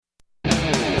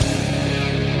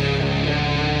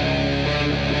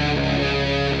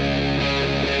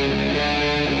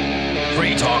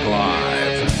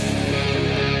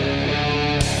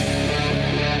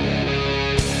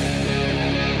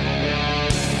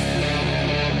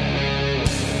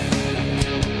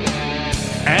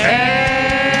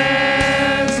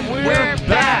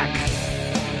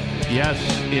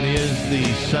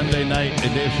the Sunday night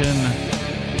edition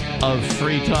of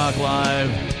Free Talk Live,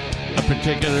 a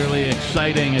particularly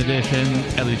exciting edition,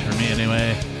 at least for me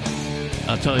anyway.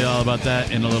 I'll tell you all about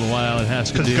that in a little while. It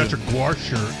has to do... Because you got your Guar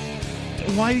shirt.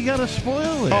 Why you gotta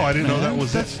spoil it? Oh, I didn't know that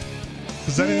was it.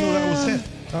 Because I didn't know that was it.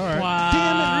 All right. Wow.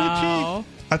 Damn it, Richie.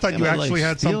 I thought you actually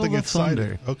had something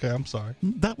exciting. Thunder. Okay, I'm sorry.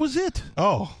 That was it.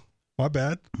 Oh, my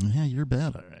bad. Yeah, you're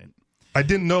bad, all right. I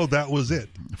didn't know that was it.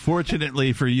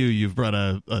 Fortunately for you, you've brought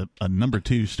a number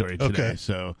 2 story today, okay.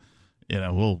 So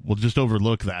we'll just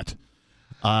overlook that.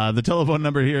 The telephone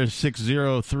number here is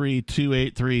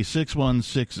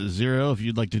 603-283-6160. If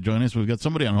you'd like to join us, we've got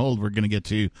somebody on hold we're going to get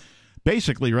to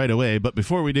basically right away. But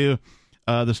before we do,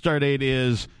 the start date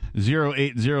is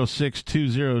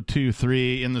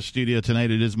 0806-2023. In the studio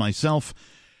tonight, it is myself,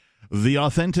 the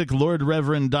authentic Lord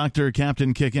Reverend Dr.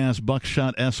 Captain Kickass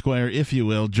Buckshot Esquire, if you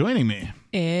will, joining me.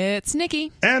 It's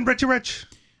Nikki. And Richie Rich.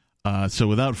 So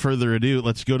without further ado,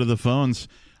 let's go to the phones.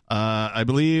 I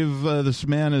believe this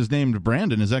man is named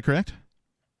Brandon. Is that correct?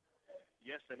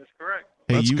 Yes, that is correct.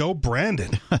 Hey, Let's go,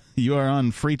 Brandon. You are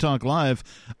on Free Talk Live.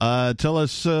 Tell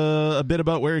us a bit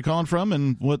about where you're calling from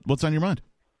and what's on your mind.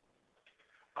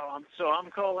 So I'm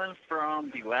calling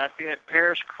from the Lafayette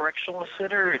Parish Correctional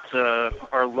Center. It's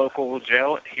our local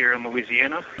jail here in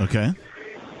Louisiana. Okay.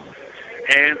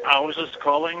 And I was just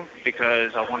calling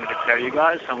because I wanted to tell you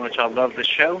guys how much I love the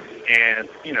show and,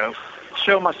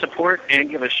 show my support and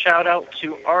give a shout-out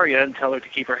to Aria and tell her to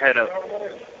keep her head up.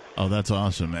 Oh, that's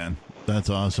awesome, man. That's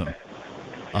awesome.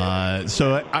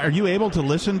 So are you able to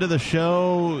listen to the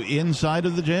show inside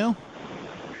of the jail?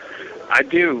 I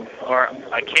do, or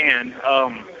I can.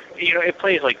 It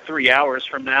plays like 3 hours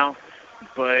from now,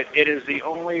 but it is the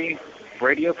only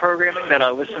radio programming that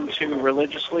I listen to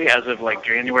religiously as of like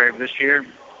January of this year.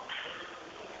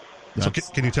 So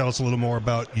can you tell us a little more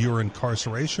about your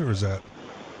incarceration, or is that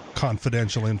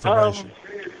confidential information?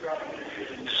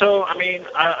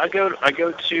 I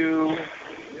go to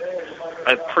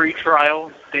a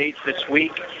pre-trial date this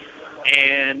week,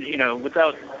 and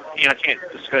I can't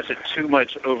discuss it too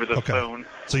much over the phone.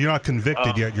 So you're not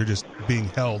convicted yet; you're just being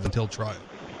held until trial.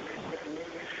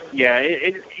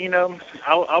 Yeah,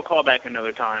 I'll call back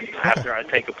another time after I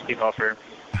take a plea offer.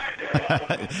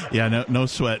 Yeah, no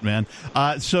sweat, man.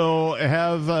 So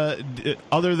have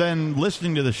other than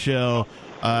listening to the show,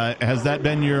 has that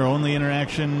been your only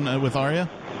interaction with Aria?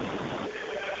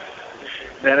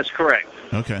 That is correct.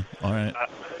 Okay, all right.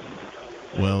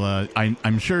 Well,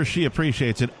 I'm sure she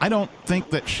appreciates it. I don't think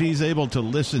that she's able to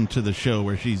listen to the show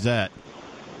where she's at.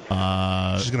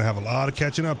 She's going to have a lot of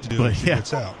catching up to do when she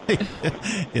gets out.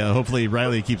 Yeah, hopefully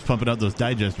Riley keeps pumping out those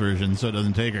digest versions so it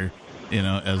doesn't take her,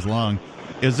 as long.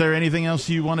 Is there anything else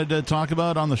you wanted to talk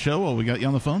about on the show while we got you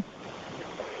on the phone?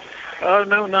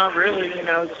 No, not really.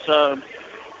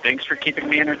 Thanks for keeping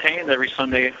me entertained every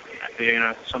Sunday,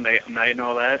 Sunday night and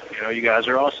all that. You guys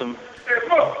are awesome.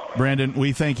 Brandon,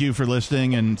 we thank you for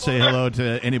listening, and say hello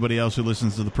to anybody else who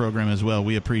listens to the program as well.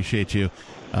 We appreciate you.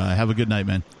 Have a good night,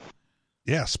 man.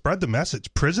 Yeah, spread the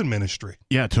message. Prison ministry.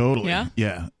 Yeah, totally.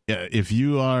 Yeah. If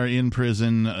you are in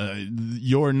prison,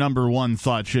 your number one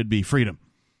thought should be freedom.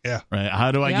 Yeah. Right.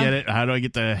 How do I get it? How do I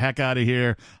get the heck out of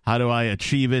here? How do I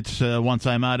achieve it once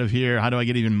I'm out of here? How do I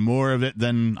get even more of it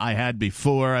than I had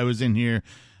before I was in here?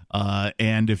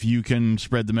 And if you can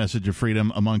spread the message of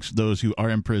freedom amongst those who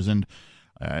are imprisoned,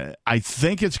 I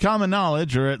think it's common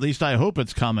knowledge, or at least I hope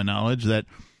it's common knowledge, that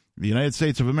the United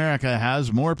States of America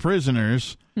has more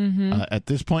prisoners at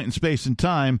this point in space and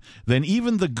time than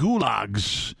even the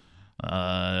gulags,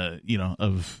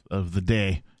 of the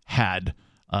day had.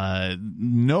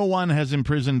 No one has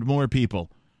imprisoned more people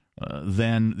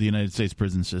than the United States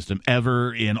prison system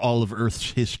ever in all of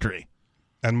Earth's history.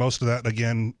 And most of that,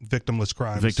 again, victimless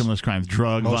crimes. Victimless crimes,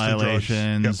 drug Mostly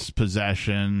violations, drugs. Yep.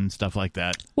 Possession, stuff like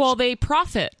that. Well, they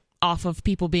profit off of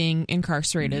people being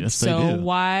incarcerated. Yes, they so do.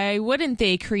 why wouldn't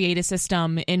they create a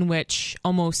system in which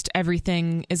almost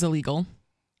everything is illegal?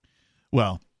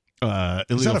 Well, illegal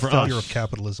Is that a for failure us. of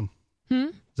capitalism? Is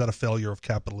that a failure of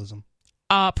capitalism?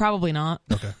 Probably not.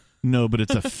 Okay. No, but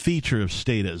it's a feature of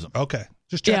statism. Okay.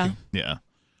 Just checking. Yeah.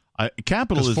 Because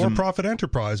Capitalism. for-profit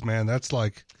enterprise, man, that's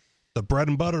like the bread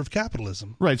and butter of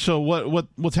capitalism. Right. So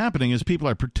what's happening is people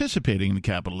are participating in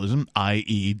capitalism,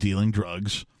 i.e. dealing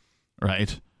drugs,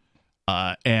 right?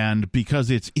 And because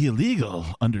it's illegal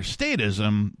under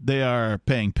statism, they are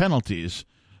paying penalties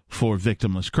for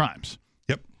victimless crimes.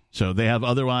 Yep. So they have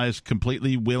otherwise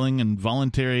completely willing and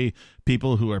voluntary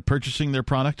people who are purchasing their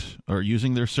product or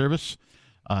using their service.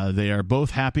 They are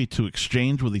both happy to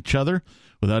exchange with each other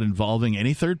without involving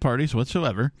any third parties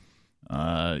whatsoever.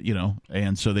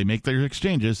 And so they make their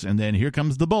exchanges, and then here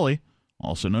comes the bully,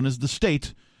 also known as the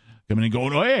state, coming and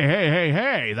going,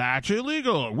 hey, that's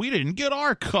illegal. We didn't get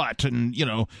our cut, and,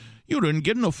 you didn't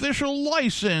get an official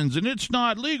license, and it's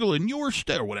not legal in your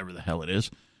state, or whatever the hell it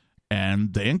is.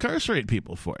 And they incarcerate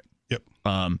people for it. Yep.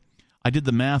 I did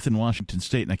the math in Washington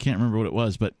State, and I can't remember what it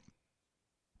was, but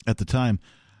at the time,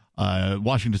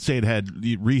 Washington State had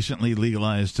recently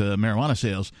legalized marijuana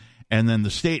sales, and then the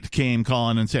state came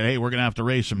calling and said, hey, we're going to have to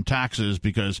raise some taxes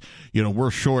because,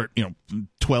 we're short,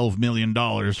 $12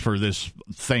 million for this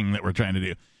thing that we're trying to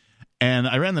do. And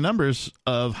I ran the numbers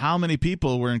of how many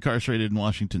people were incarcerated in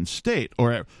Washington State,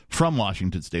 or from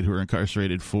Washington State, who were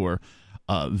incarcerated for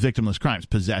victimless crimes,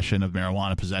 possession of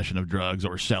marijuana, possession of drugs,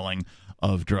 or selling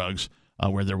of drugs,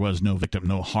 where there was no victim,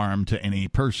 no harm to any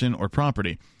person or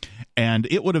property. And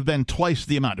it would have been twice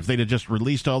the amount if they'd have just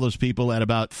released all those people at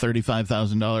about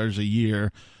 $35,000 a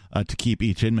year to keep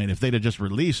each inmate. If they'd have just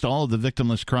released all of the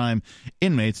victimless crime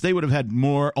inmates, they would have had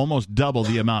almost double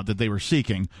the amount that they were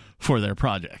seeking for their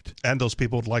project. And those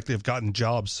people would likely have gotten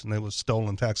jobs, and they was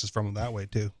stolen taxes from them that way,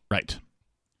 too. Right.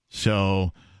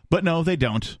 So, but no, they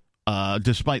don't.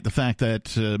 Despite the fact that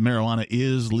marijuana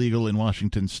is legal in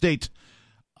Washington State,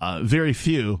 very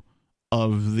few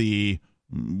of the,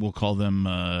 we'll call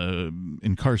them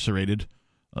incarcerated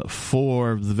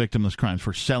for the victimless crimes,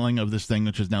 for selling of this thing,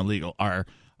 which is now legal,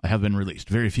 have been released.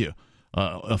 Very few.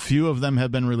 A few of them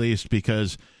have been released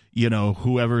because,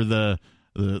 whoever the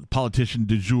politician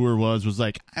du jour was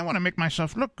like, I want to make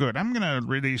myself look good. I'm going to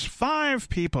release 5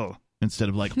 people instead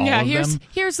of all of them.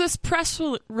 Here's this press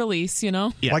release,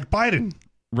 Yeah. Like Biden.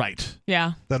 Right.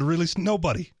 Yeah. That released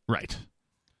nobody. Right.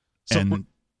 So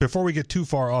before we get too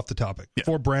far off the topic,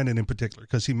 for Brandon in particular,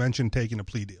 because he mentioned taking a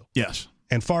plea deal. Yes.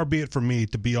 And far be it from me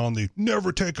to be on the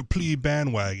never take a plea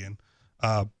bandwagon,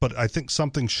 but I think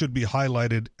something should be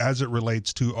highlighted as it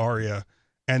relates to Aria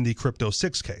and the Crypto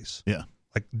 6 case. Yeah.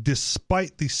 Like,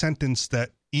 despite the sentence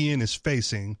that Ian is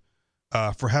facing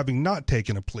for having not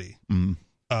taken a plea,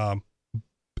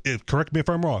 correct me if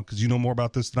I'm wrong, because you know more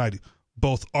about this than I do,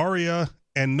 both Aria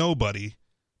and Nobody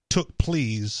took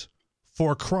pleas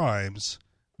for crimes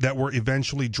that were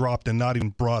eventually dropped and not even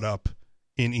brought up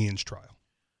in Ian's trial.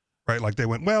 Right? Like, they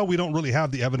went, well, we don't really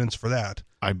have the evidence for that.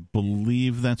 I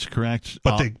believe that's correct.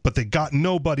 But they got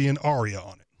Nobody and Aria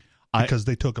on it because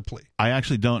they took a plea. I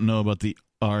actually don't know about the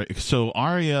Aria. So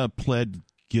Aria pled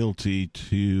guilty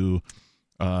to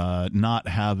not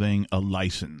having a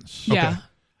license. Yeah. Okay.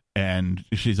 And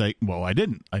she's like, well, I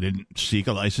didn't seek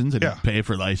a license. I didn't pay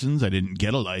for a license. I didn't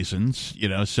get a license,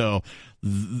 so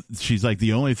she's like,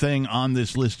 the only thing on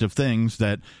this list of things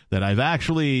that I've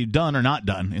actually done or not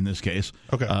done in this case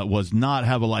was not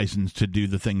have a license to do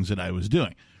the things that I was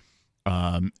doing.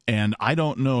 And I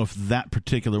don't know if that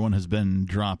particular one has been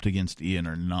dropped against Ian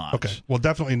or not. Okay. Well,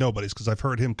 definitely Nobody's, because I've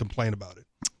heard him complain about it.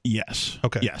 Yes.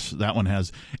 Okay. Yes, that one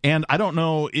has. And I don't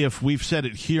know if we've said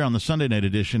it here on the Sunday Night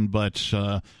Edition, but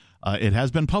it has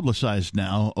been publicized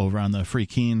now over on the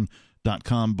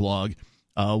freekeen.com blog.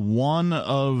 One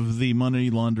of the money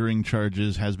laundering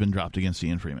charges has been dropped against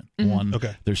Ian Freeman. One.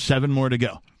 Okay. There's 7 more to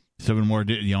go. 7 more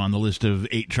on the list of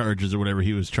 8 charges or whatever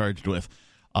he was charged with.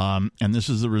 And this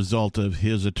is the result of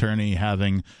his attorney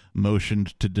having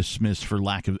motioned to dismiss for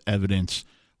lack of evidence,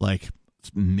 like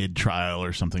mid-trial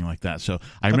or something like that. So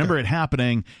I remember it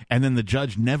happening, and then the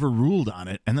judge never ruled on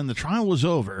it, and then the trial was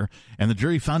over, and the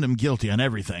jury found him guilty on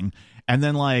everything. And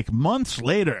then, like, months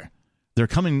later, they're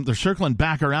circling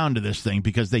back around to this thing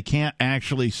because they can't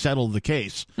actually settle the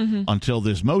case until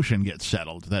this motion gets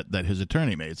settled that his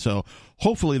attorney made. So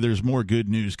hopefully there's more good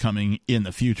news coming in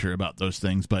the future about those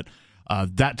things. But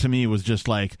that to me was just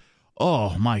like,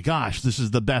 oh my gosh, this is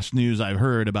the best news I've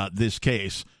heard about this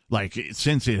case, like,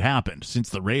 since it happened, since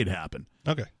the raid happened.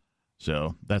 Okay.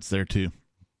 So that's there too.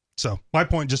 So my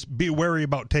point, just be wary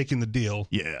about taking the deal.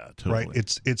 Yeah, totally.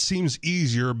 Right. It seems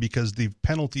easier because the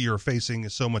penalty you're facing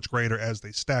is so much greater as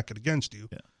they stack it against you.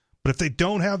 Yeah. But if they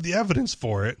don't have the evidence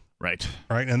for it, right,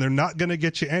 and they're not going to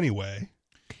get you anyway.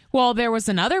 Well, there was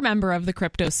another member of the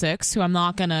Crypto 6 who I'm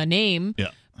not going to name.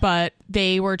 Yeah. But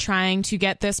they were trying to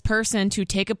get this person to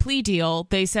take a plea deal.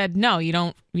 They said, no, you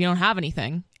don't have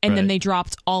anything. And then they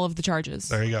dropped all of the charges.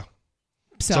 There you go.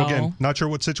 So again, not sure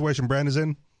what situation Brandon's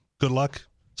in. Good luck,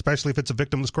 especially if it's a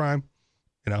victimless crime.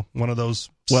 One of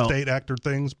those state actor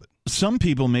things. But some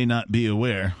people may not be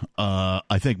aware.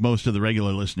 I think most of the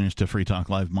regular listeners to Free Talk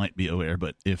Live might be aware.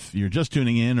 But if you're just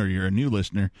tuning in or you're a new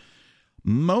listener,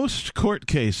 most court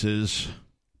cases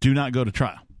do not go to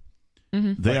trial.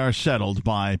 They are settled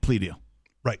by plea deal.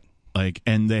 Right.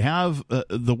 And they have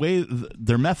the way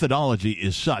their methodology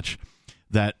is such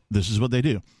that this is what they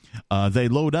do. They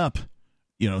load up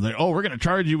we're going to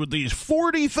charge you with these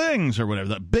 40 things or whatever,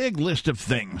 that big list of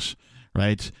things,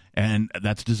 right? And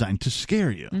that's designed to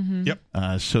scare you. Mm-hmm.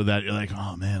 Yep. So that you're like,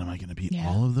 oh, man, am I going to beat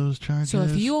all of those charges? So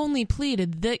if you only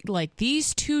pleaded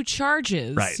these 2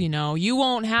 charges, right. You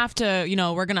won't have to,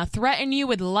 we're going to threaten you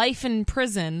with life in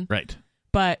prison. Right.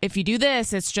 But if you do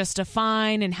this, it's just a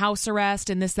fine and house arrest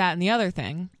and this, that, and the other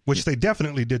thing. Which they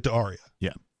definitely did to Aria.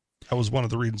 Yeah. That was one of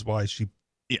the reasons why she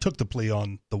took the plea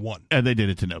on the one. And they did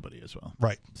it to nobody as well.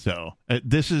 Right. So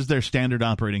this is their standard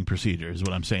operating procedure, is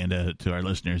what I'm saying to our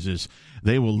listeners, is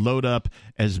they will load up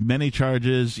as many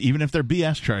charges, even if they're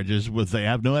BS charges, they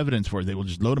have no evidence for it. They will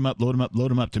just load them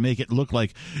up to make it look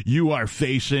like you are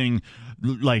facing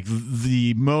like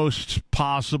the most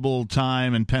possible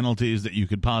time and penalties that you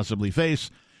could possibly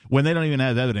face when they don't even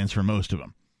have evidence for most of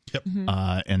them. Yep.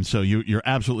 Mm-hmm. And so you're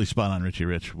absolutely spot on, Richie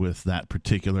Rich, with that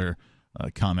particular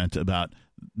comment about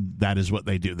that is what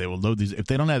they do. They will load these. If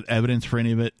they don't have evidence for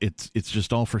any of it, it's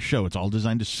just all for show. It's all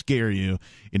designed to scare you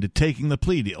into taking the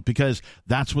plea deal, because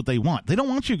that's what they want. They don't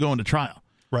want you going to trial.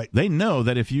 Right. They know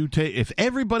that if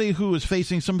everybody who is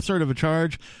facing some sort of a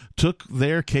charge took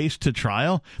their case to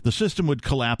trial, the system would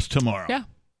collapse tomorrow. Yeah.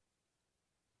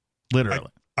 Literally.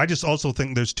 I just also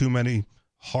think there's too many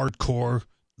hardcore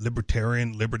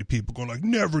libertarian liberty people going like,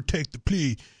 never take the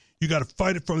plea. You got to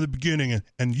fight it from the beginning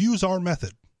and use our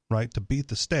method, right, to beat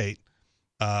the state.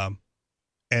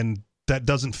 And that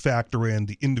doesn't factor in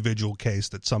the individual case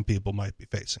that some people might be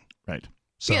facing. Right.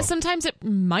 So, yeah, sometimes it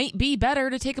might be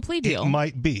better to take a plea deal. It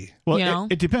might be. Well,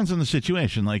 it depends on the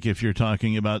situation. Like if you're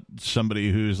talking about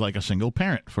somebody who's like a single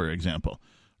parent, for example,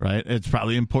 right? It's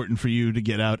probably important for you to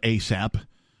get out ASAP,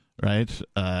 right?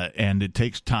 And it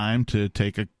takes time to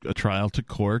take a trial to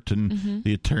court, and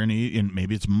the attorney, and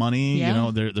maybe it's money. Yeah.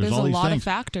 There's all these a lot things. of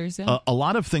factors. Yeah. A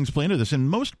lot of things play into this, and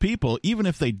most people, even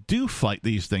if they do fight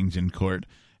these things in court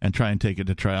and try and take it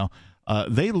to trial,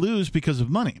 they lose because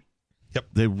of money. Yep.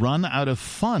 They run out of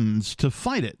funds to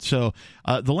fight it. So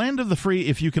the land of the free,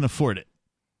 if you can afford it,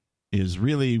 is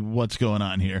really what's going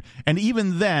on here. And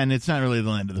even then, it's not really the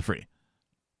land of the free.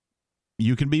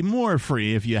 You can be more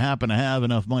free if you happen to have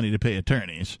enough money to pay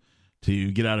attorneys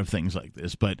to get out of things like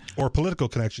this, or political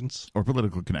connections.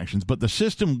 But the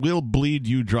system will bleed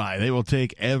you dry. They will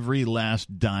take every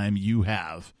last dime you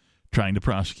have trying to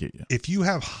prosecute you. If you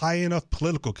have high enough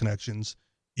political connections,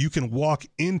 you can walk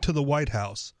into the White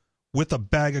House with a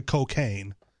bag of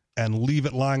cocaine and leave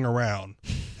it lying around,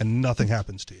 and nothing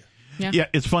happens to you. Yeah,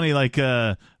 it's funny, like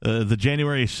the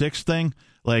January 6th thing.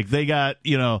 Like they got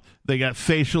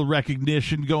facial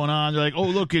recognition going on. They're like, oh,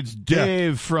 look, it's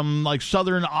Dave from like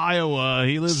southern Iowa.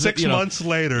 He lives 6 months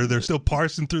later. They're still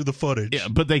parsing through the footage. Yeah,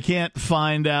 but they can't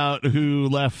find out who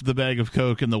left the bag of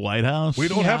coke in the White House. We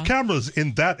don't have cameras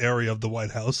in that area of the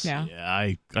White House. Yeah,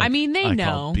 I mean, they know.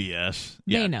 Call BS.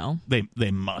 They know.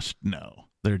 They must know.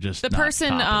 They're just the not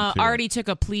person already it. took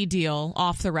a plea deal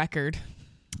off the record.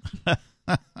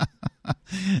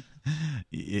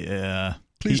 Yeah.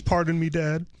 Please pardon me,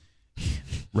 Dad.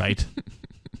 Right.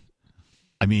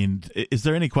 I mean, is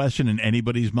there any question in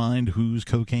anybody's mind whose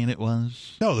cocaine it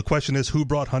was? No, the question is who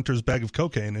brought Hunter's bag of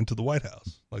cocaine into the White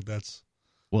House? Like that's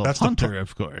Hunter,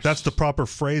 of course. That's the proper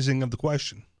phrasing of the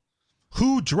question.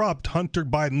 Who dropped Hunter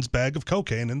Biden's bag of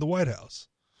cocaine in the White House?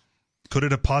 Could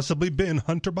it have possibly been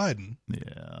Hunter Biden?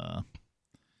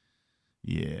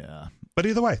 Yeah. But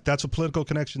either way, that's what political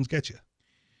connections get you,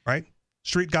 right?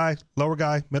 Street guy, lower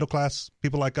guy, middle class,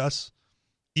 people like us.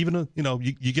 Even,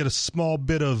 you get a small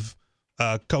bit of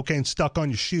cocaine stuck on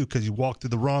your shoe because you walked through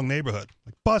the wrong neighborhood.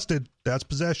 Like, busted, that's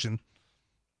possession.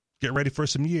 Get ready for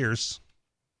some years.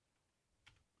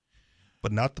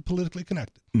 But not the politically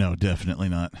connected. No, definitely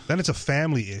not. Then it's a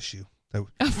family issue.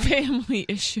 A family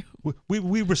issue.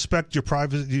 We respect your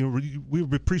privacy. We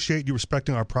appreciate you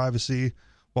respecting our privacy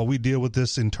while we deal with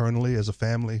this internally as a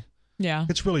family. Yeah.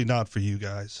 It's really not for you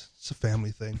guys. It's a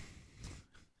family thing.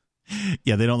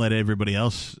 Yeah, they don't let everybody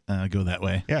else go that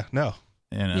way. Yeah, no.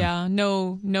 Yeah,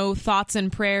 no thoughts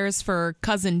and prayers for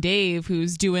cousin Dave,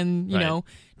 who's doing,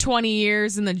 20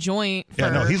 years in the joint.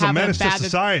 For he's a menace to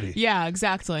society. Yeah,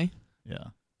 exactly. Yeah.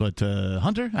 But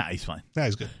Hunter, he's fine. Yeah,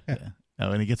 he's good. Yeah. Oh,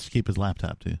 and he gets to keep his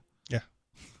laptop, too. Yeah.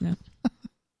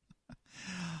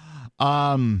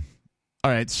 All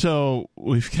right, so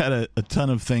we've got a ton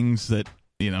of things that,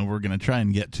 we're going to try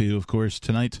and get to, of course,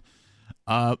 tonight.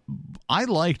 I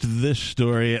liked this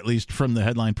story, at least from the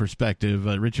headline perspective.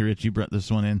 Richie Rich, you brought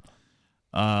this one in.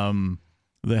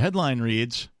 The headline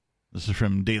reads, this is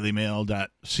from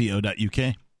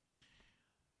dailymail.co.uk.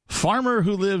 Farmer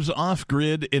who lives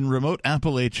off-grid in remote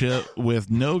Appalachia with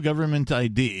no government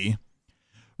ID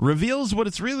reveals what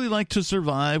it's really like to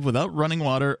survive without running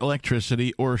water,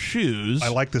 electricity, or shoes. I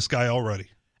like this guy already.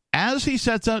 As he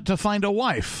sets out to find a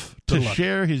wife to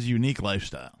share his unique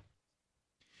lifestyle.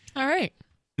 All right.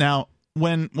 Now,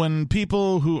 when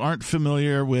people who aren't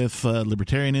familiar with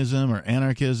libertarianism or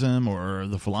anarchism or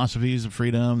the philosophies of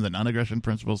freedom, the non-aggression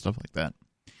principles, stuff like that,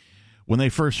 when they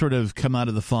first sort of come out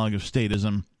of the fog of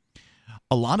statism,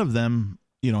 a lot of them,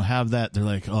 have that. They're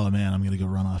like, oh, man, I'm going to go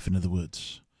run off into the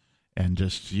woods and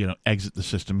just, exit the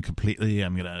system completely.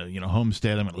 I'm going to,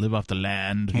 homestead. I'm going to live off the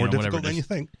land. More difficult than you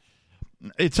think.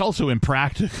 It's also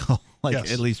impractical,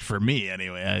 yes. At least for me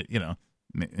anyway.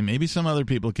 Maybe some other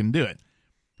people can do it.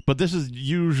 But this is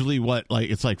usually what,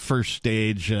 it's like first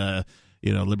stage,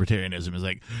 libertarianism is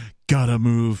like, gotta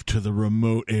move to the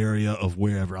remote area of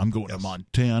wherever. I'm going to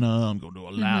Montana. I'm going to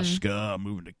Alaska. Mm-hmm. I'm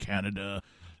moving to Canada.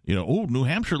 New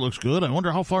Hampshire looks good. I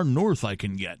wonder how far north I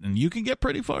can get. And you can get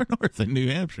pretty far north in New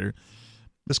Hampshire.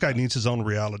 This guy needs his own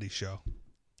reality show.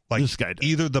 This guy does.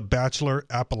 Either the Bachelor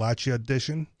Appalachia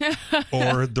edition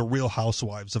or the Real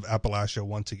Housewives of Appalachia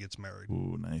once he gets married.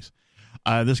 Ooh, nice.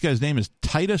 This guy's name is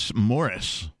Titus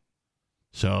Morris.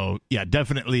 So, yeah,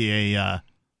 definitely a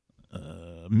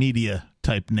media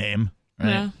type name, right?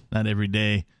 Yeah. Not every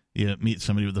day you meet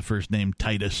somebody with the first name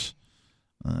Titus.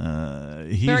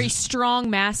 Very strong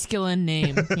masculine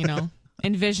name,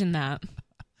 Envision that.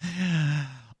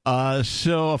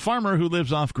 So a farmer who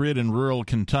lives off-grid in rural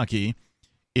Kentucky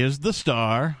is the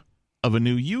star of a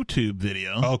new YouTube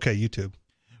video. Okay, YouTube.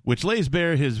 Which lays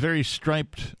bare his very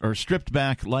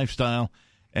stripped-back lifestyle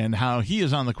and how he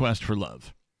is on the quest for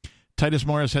love. Titus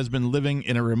Morris has been living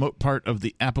in a remote part of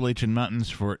the Appalachian Mountains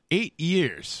for 8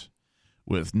 years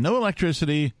with no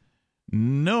electricity,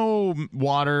 no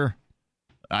water.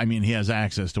 I mean, he has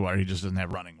access to water. He just doesn't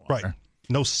have running water. Right.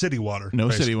 No city water.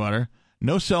 City water.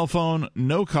 No cell phone,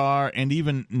 no car, and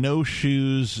even no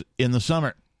shoes in the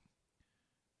summer.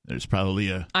 There's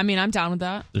probably I'm down with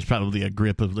that. There's probably a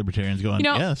grip of libertarians going,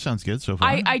 yeah, that sounds good so far.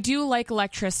 I do like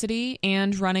electricity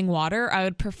and running water. I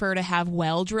would prefer to have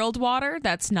well-drilled water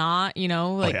that's not,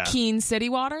 Keene City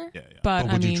water. Yeah.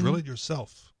 But would you drill it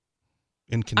yourself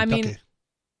in Kentucky?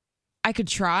 I could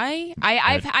try.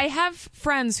 I have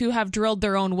friends who have drilled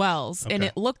their own wells, and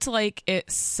it looked like it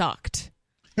sucked.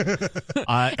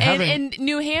 In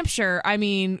New Hampshire,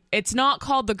 it's not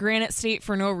called the Granite State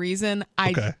for no reason.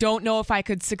 I don't know if I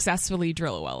could successfully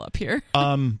drill a well up here.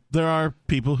 There are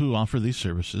people who offer these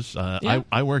services.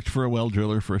 I worked for a well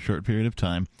driller for a short period of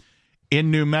time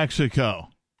in New Mexico.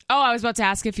 Oh, I was about to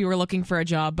ask if you were looking for a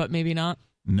job, but maybe not.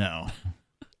 No.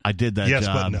 I did that job. Yes,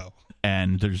 but no.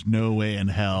 And there's no way in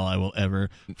hell I will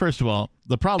ever. First of all,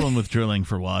 the problem with drilling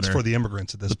for water. It's for the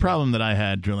immigrants at this point. The problem that I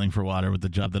had drilling for water with the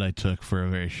job that I took for a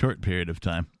very short period of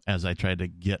time as I tried to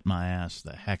get my ass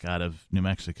the heck out of New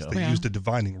Mexico. They used a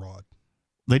divining rod.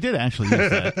 They did actually use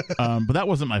that. But that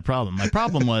wasn't my problem. My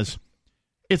problem was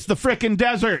it's the frickin'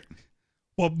 desert.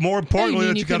 Well, more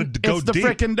importantly, you got to go deep. It's the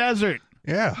frickin' desert.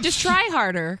 Yeah. Just try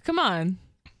harder. Come on.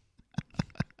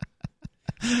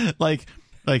 Like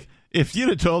if you'd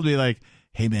have told me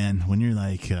hey man, when you're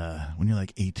like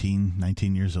 18,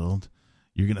 19 years old,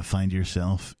 you're going to find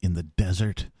yourself in the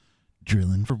desert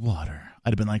drilling for water.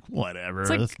 I'd have been like, whatever,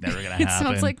 that's never going to happen. It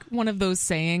sounds like one of those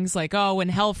sayings when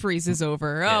hell freezes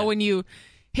over. Oh, when you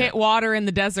hit water in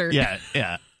the desert.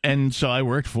 Yeah. And so I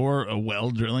worked for a well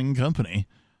drilling company.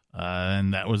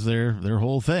 And that was their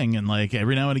whole thing. And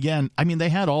every now and again, they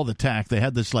had all the tech. They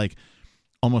had this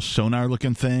almost sonar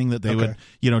looking thing that they would,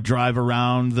 drive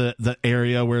around the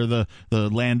area where the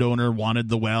landowner wanted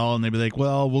the well, and they'd be like,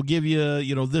 well, we'll give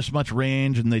you, this much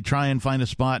range, and they'd try and find a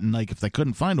spot, and if they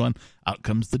couldn't find one, out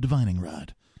comes the divining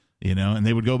rod, and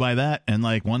they would go by that, and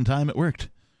one time it worked.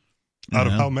 Out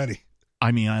of how many?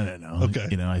 I don't know. Okay.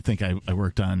 I think I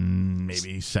worked on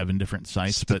maybe 7 different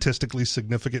sites. Statistically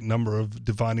significant number of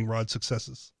divining rod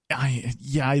successes.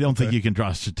 I don't think you can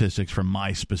draw statistics from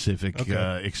my specific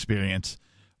experience.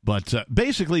 But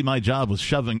basically, my job was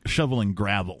shoveling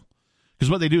gravel. Because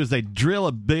what they do is they drill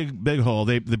a big hole.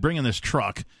 They bring in this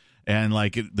truck, and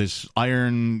this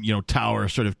iron tower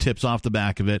sort of tips off the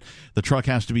back of it. The truck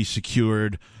has to be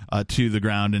secured to the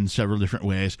ground in several different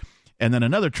ways. And then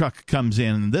another truck comes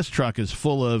in, and this truck is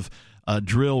full of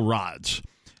drill rods.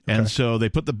 And so they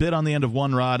put the bit on the end of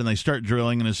one rod, and they start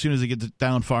drilling, and as soon as it gets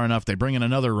down far enough, they bring in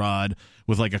another rod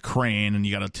with a crane, and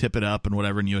you got to tip it up and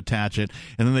whatever, and you attach it.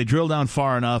 And then they drill down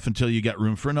far enough until you got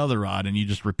room for another rod, and you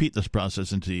just repeat this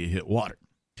process until you hit water.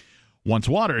 Once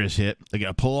water is hit, they got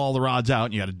to pull all the rods out,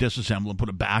 and you got to disassemble and put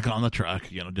it back on the truck,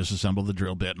 disassemble the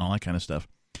drill bit and all that kind of stuff.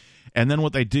 And then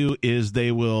what they do is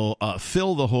they will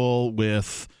fill the hole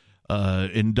with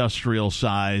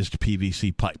industrial-sized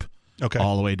PVC pipe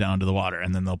all the way down to the water.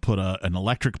 And then they'll put an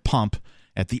electric pump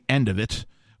at the end of it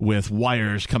with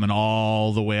wires coming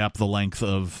all the way up the length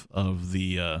of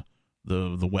the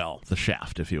well, the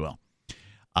shaft, if you will.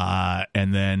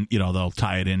 And then, they'll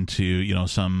tie it into,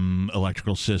 some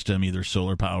electrical system, either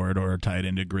solar powered or tie it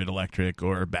into grid electric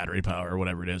or battery power or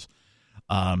whatever it is.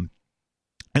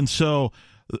 And so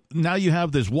now you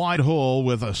have this wide hole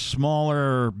with a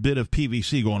smaller bit of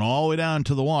PVC going all the way down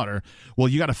to the water. Well,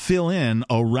 you got to fill in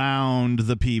around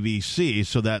the PVC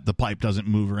so that the pipe doesn't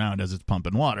move around as it's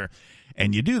pumping water.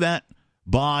 And you do that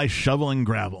by shoveling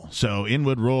gravel. So in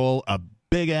would roll a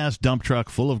big-ass dump truck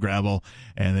full of gravel,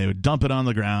 and they would dump it on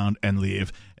the ground and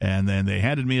leave. And then they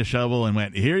handed me a shovel and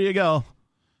went, here you go.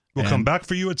 We'll come back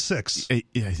for you at 6. When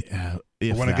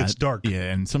it gets dark.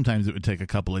 Yeah, and sometimes it would take a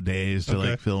couple of days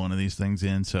to fill one of these things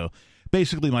in. So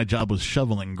basically my job was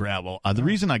shoveling gravel. The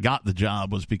reason I got the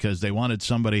job was because they wanted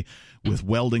somebody with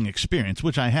welding experience,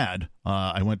 which I had.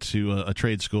 I went to a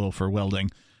trade school for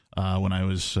welding when I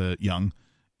was young.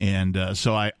 And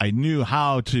so I knew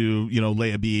how to,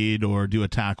 lay a bead or do a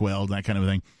tack weld, that kind of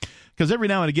thing. Because every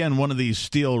now and again, one of these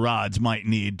steel rods might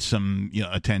need some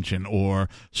attention, or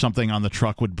something on the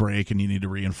truck would break and you need to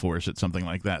reinforce it, something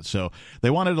like that. So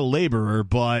they wanted a laborer,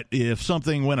 but if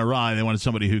something went awry, they wanted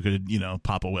somebody who could,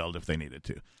 pop a weld if they needed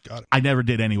to. Got it. I never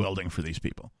did any welding for these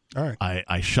people. All right.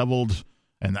 I shoveled,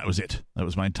 and that was it. That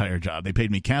was my entire job. They paid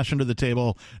me cash under the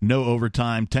table, no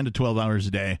overtime, 10 to 12 hours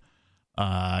a day.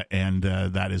 And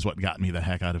that is what got me the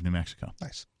heck out of New Mexico.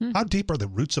 Nice. How deep are the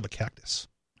roots of a cactus?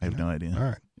 I have no idea. All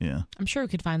right. Yeah. I'm sure we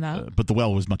could find that. But the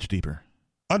well was much deeper.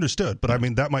 Understood. But I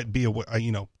mean, that might be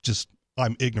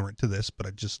I'm ignorant to this, but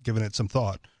I've just given it some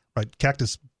thought. Right?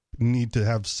 Cactus need to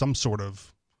have some sort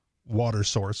of water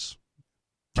source.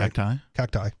 Right?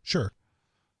 Cacti, sure.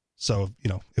 So,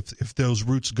 if those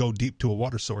roots go deep to a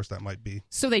water source, that might be.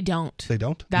 So they don't. They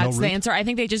don't? That's the answer. I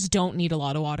think they just don't need a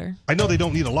lot of water. I know they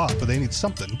don't need a lot, but they need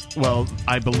something. Well,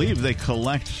 I believe they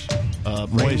collect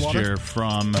moisture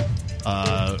from,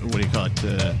 what do you call it?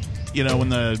 When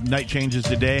the night changes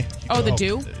to day. Oh, the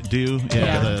dew? Dew,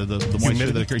 yeah. The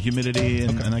moisture, humidity,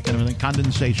 and that kind of thing.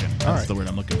 Condensation. That's the word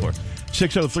I'm looking for.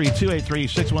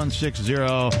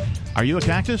 603-283-6160. Are you a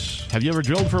cactus? Have you ever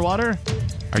drilled for water?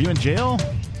 Are you in jail?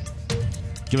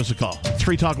 Give us a call. It's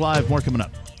Free Talk Live. More coming up.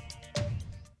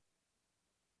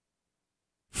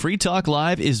 Free Talk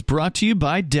Live is brought to you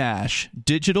by Dash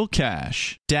Digital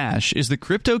Cash. Dash is the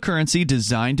cryptocurrency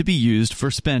designed to be used for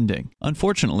spending.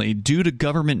 Unfortunately, due to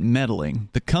government meddling,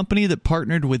 the company that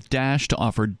partnered with Dash to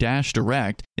offer Dash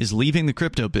Direct is leaving the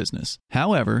crypto business.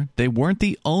 However, they weren't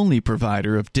the only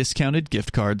provider of discounted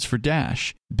gift cards for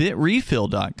Dash.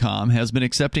 BitRefill.com has been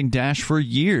accepting Dash for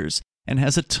years and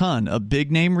has a ton of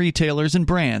big-name retailers and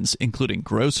brands, including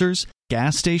grocers,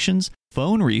 gas stations,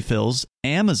 phone refills,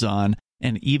 Amazon,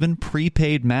 and even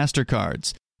prepaid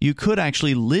MasterCards. You could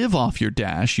actually live off your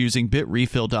Dash using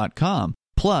BitRefill.com.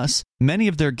 Plus, many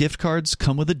of their gift cards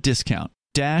come with a discount.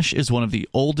 Dash is one of the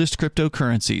oldest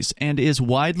cryptocurrencies and is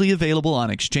widely available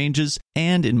on exchanges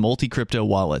and in multi-crypto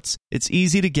wallets. It's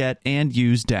easy to get and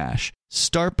use Dash.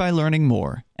 Start by learning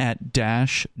more at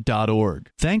Dash.org.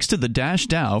 Thanks to the Dash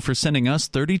DAO for sending us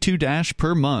 32 Dash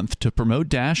per month to promote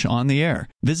Dash on the air.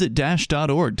 Visit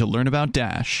Dash.org to learn about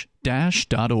Dash.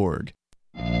 Dash.org.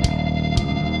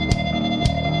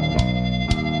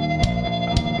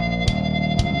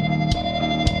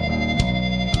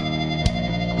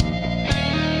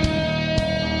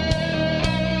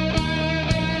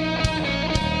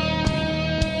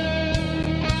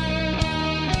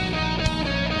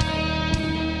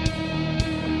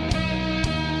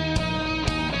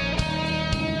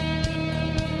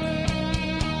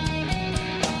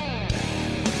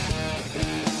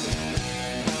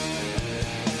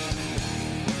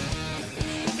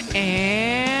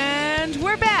 And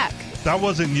we're back. That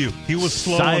wasn't you. He was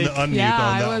slow on the unmute on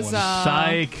that one.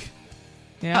 Psych.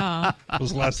 Yeah. That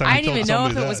was the last time I you didn't told even know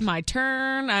if somebody it was my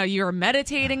turn. You were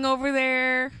meditating over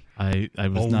there. I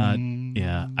was not.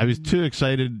 Yeah. I was too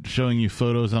excited showing you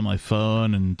photos on my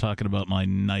phone and talking about my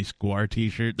nice Guar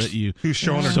t-shirt that you Who's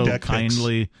showing her so deck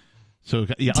kindly. Pics. So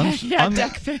yeah,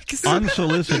 deck pics.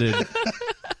 unsolicited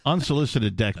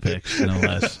deck pics, no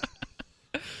less.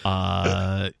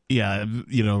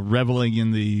 Reveling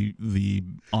in the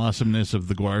awesomeness of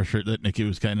the Guar shirt that Nikki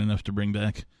was kind enough to bring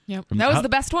back. Yep, that was the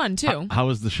best one too. How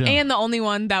was the show? And the only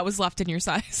one that was left in your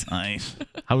size. Nice.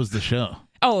 How was the show?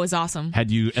 Oh, it was awesome. Had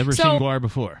you ever seen Guar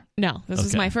before? No, this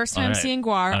is my first time seeing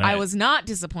Guar. Right. I was not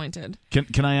disappointed.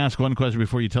 Can I ask one question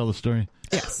before you tell the story?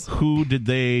 Yes. Who did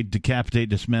they decapitate,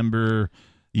 dismember?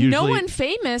 Usually, no one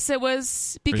famous. It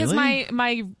was because Really?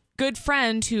 my good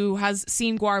friend who has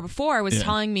seen GWAR before was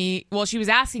telling me, well, she was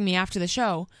asking me after the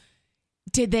show,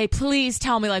 did they please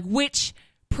tell me, like, which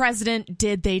president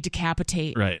did they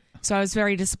decapitate? Right. So I was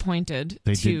very disappointed.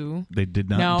 They did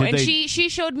not. No, did and she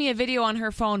showed me a video on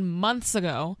her phone months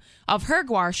ago of her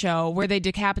GWAR show where they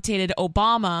decapitated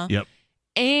Obama. Yep.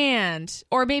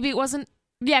 Or maybe it wasn't.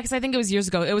 Yeah, because I think it was years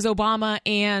ago. It was Obama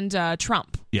and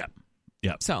Trump. Yeah.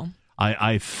 Yeah. So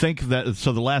I think that.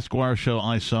 So the last GWAR show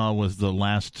I saw was the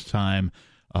last time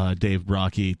Dave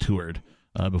Brocky toured.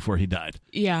 Before he died.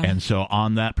 Yeah. And so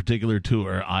on that particular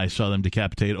tour, I saw them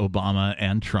decapitate Obama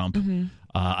and Trump. Mm-hmm.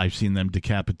 I've seen them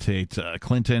decapitate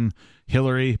Clinton,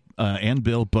 Hillary, and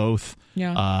Bill both.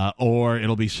 Yeah. Or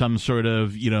it'll be some sort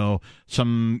of,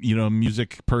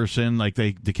 music person, like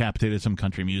they decapitated some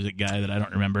country music guy that I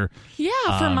don't remember.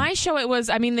 Yeah, for my show it was,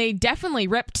 they definitely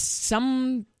ripped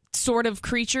some sort of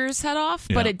creature's head off,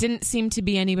 but it didn't seem to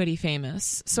be anybody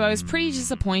famous. So I was pretty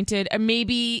disappointed.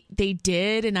 Maybe they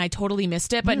did and I totally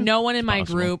missed it, but no one in my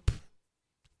group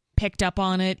picked up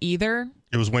on it either.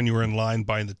 It was when you were in line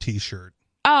buying the T-shirt.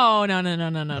 Oh, no.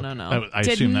 I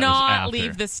Did assume that was not after.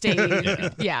 leave the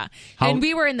stage. Yeah. And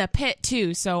we were in the pit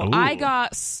too, so I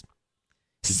got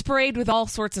sprayed with all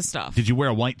sorts of stuff. Did you wear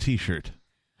a white T-shirt?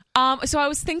 So I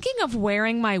was thinking of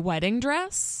wearing my wedding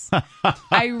dress.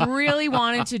 I really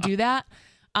wanted to do that.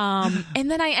 And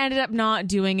then I ended up not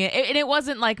doing it. And it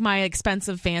wasn't like my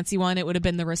expensive fancy one. It would have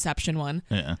been the reception one.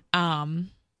 Yeah.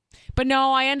 But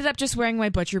no, I ended up just wearing my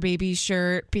Butcher Babies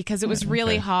shirt because it was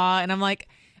really hot. And I'm like,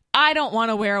 I don't want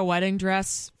to wear a wedding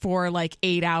dress for like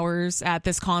 8 hours at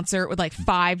this concert with like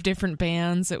 5 different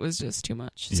bands. It was just too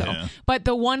much. So, but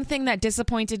the one thing that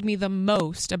disappointed me the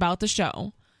most about the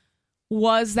show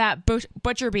was that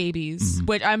Butcher Babies,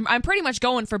 which I'm pretty much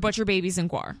going for Butcher Babies and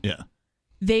GWAR. Yeah.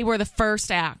 They were the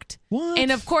first act. What?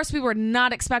 And of course we were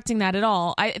not expecting that at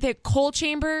all. The Coal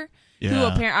Chamber, who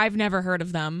apparently I've never heard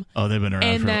of them. Oh, they've been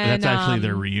around that's actually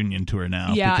their reunion tour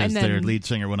now. Yeah, because their lead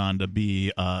singer went on to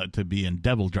be in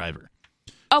Devil Driver.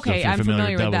 Okay, so I'm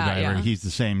familiar with with that. Driver, Yeah. he's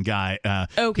the same guy.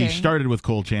 Okay. He started with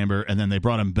Coal Chamber, and then they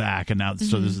brought him back, and now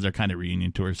so this is their kind of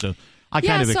reunion tour. So I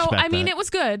kind of expect that. it was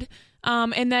good.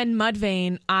 And then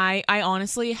Mudvayne, I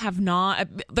honestly have not.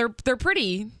 They're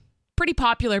pretty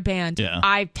popular band. Yeah.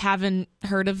 I haven't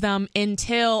heard of them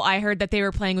until I heard that they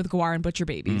were playing with GWAR and Butcher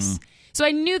Babies. So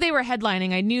I knew they were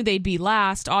headlining. I knew they'd be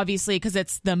last, obviously, because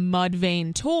it's the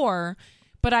Mudvayne tour.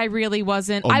 But I really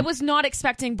wasn't. I was not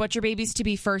expecting Butcher Babies to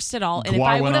be first at all. And if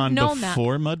I would have known that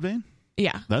before Mudvayne?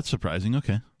 Yeah. That's surprising.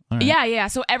 Okay. All right. Yeah.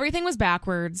 So everything was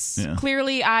backwards. Yeah.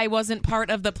 Clearly, I wasn't part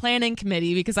of the planning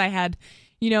committee because I had,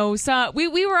 so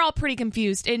we were all pretty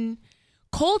confused. And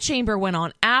Coal Chamber went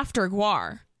on after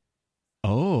GWAR.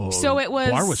 Oh. So it was.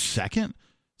 GWAR was second?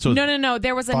 So No.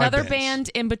 There was another bands. band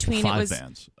in between. 5 It was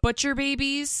bands. Butcher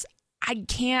Babies.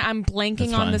 I'm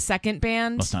blanking on the second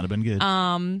band. Must not have been good.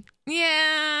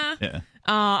 Yeah.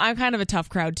 I'm kind of a tough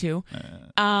crowd too.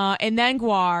 And then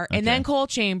GWAR, and then Coal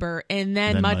Chamber, and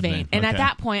then Mudvayne. And at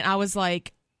that point, I was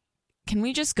like, can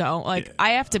we just go? Like,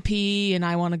 I have to pee, and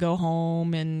I want to go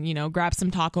home and, grab some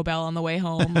Taco Bell on the way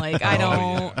home. Like, I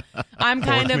don't... I'm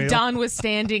kind of done with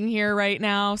standing here right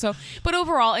now. So, but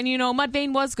overall, and,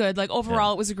 Mudvayne was good. Like,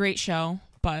 overall, it was a great show,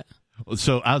 but...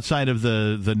 So outside of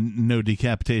the no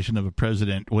decapitation of a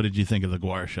president, what did you think of the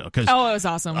GWAR show? It was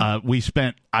awesome. We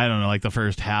spent, I don't know, like the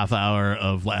first half hour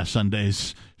of last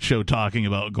Sunday's show talking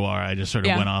about GWAR. I just sort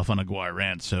of went off on a GWAR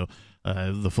rant. So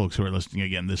the folks who are listening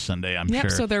again this Sunday, I'm sure.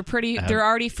 So they're they're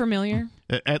already familiar.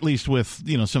 At least with,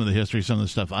 some of the history, some of the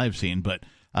stuff I've seen. But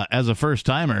as a first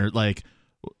timer, like,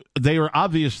 they were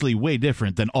obviously way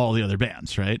different than all the other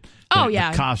bands, right?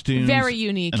 The costumes, very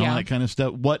unique, and all that kind of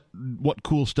stuff. What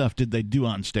cool stuff did they do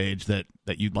on stage that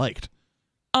you liked?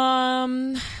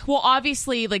 Well,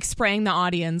 obviously, like spraying the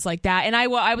audience like that, and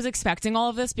I was expecting all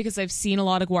of this because I've seen a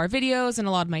lot of GWAR videos, and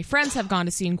a lot of my friends have gone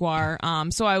to see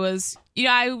GWAR. So I was,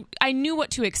 I knew what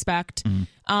to expect.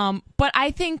 But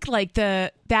I think like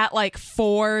that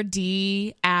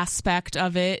 4D aspect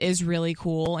of it is really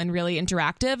cool and really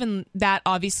interactive, and that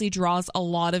obviously draws a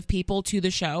lot of people to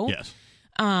the show. Yes.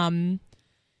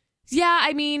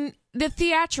 The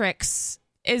theatrics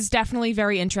is definitely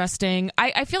very interesting.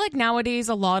 I feel like nowadays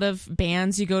a lot of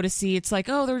bands you go to see, it's like,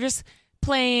 oh, they're just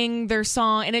playing their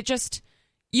song, and it just,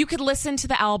 you could listen to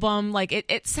the album, like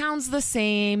it sounds the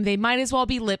same. They might as well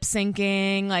be lip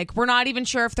syncing. Like, we're not even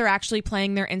sure if they're actually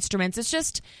playing their instruments. It's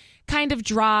just kind of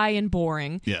dry and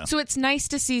boring. Yeah. So it's nice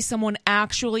to see someone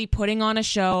actually putting on a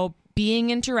show, being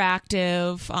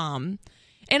interactive.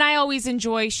 And I always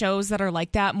enjoy shows that are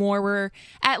like that more, where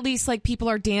at least like people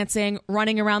are dancing,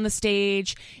 running around the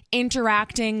stage,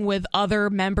 interacting with other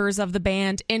members of the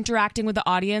band, interacting with the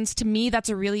audience. To me, that's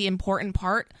a really important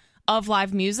part of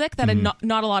live music that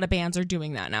not a lot of bands are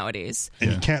doing that nowadays.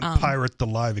 And you can't pirate the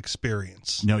live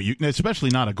experience. No, especially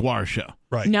not a GWAR show.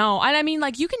 Right. No, and I mean,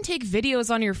 like, you can take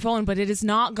videos on your phone, but it is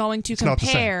not going to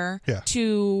compare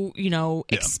to,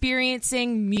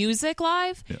 experiencing music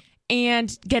live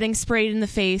and getting sprayed in the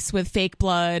face with fake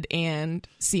blood and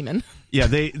semen. Yeah,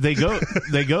 they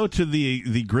go to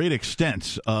the great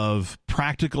extent of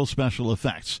practical special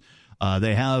effects.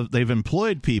 They've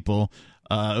employed people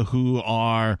who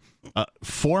are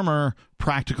former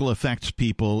practical effects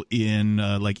people in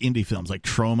like indie films, like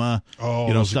Trauma,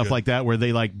 stuff like that, where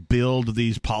they like build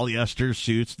these polyester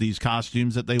suits, these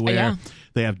costumes that they wear. Yeah.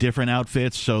 They have different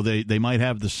outfits, so they might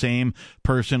have the same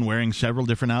person wearing several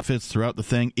different outfits throughout the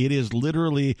thing. It is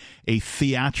literally a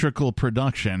theatrical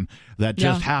production that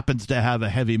just happens to have a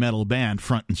heavy metal band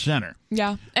front and center.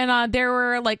 Yeah, and there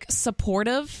were like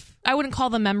supportive, I wouldn't call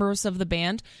them members of the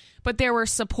band, but there were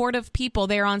supportive people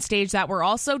there on stage that were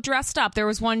also dressed up. There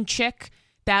was one chick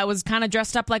that was kind of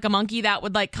dressed up like a monkey that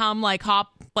would like come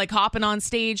hopping on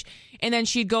stage, and then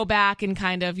she'd go back and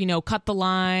kind of, cut the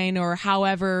line, or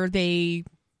however they,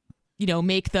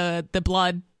 make the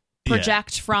blood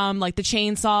project from like the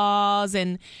chainsaws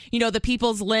and, the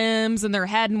people's limbs and their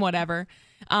head and whatever.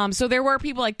 So there were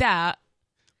people like that.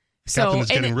 Captain is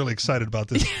getting really excited about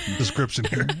this description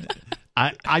here.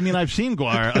 I mean, I've seen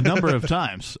GWAR a number of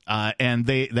times, and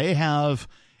they have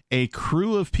a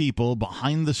crew of people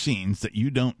behind the scenes that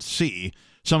you don't see.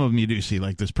 Some of them you do see,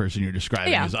 like this person you're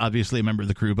describing is obviously a member of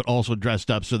the crew, but also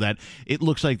dressed up so that it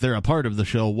looks like they're a part of the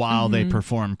show while they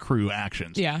perform crew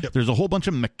actions. Yeah. Yep. There's a whole bunch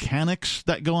of mechanics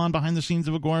that go on behind the scenes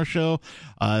of a GWAR show.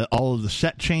 All of the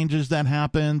set changes that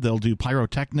happen. They'll do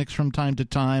pyrotechnics from time to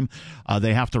time.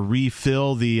 They have to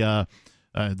refill the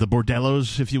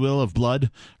bordellos, if you will, of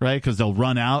blood, right? Because they'll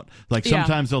run out. Like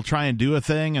sometimes they'll try and do a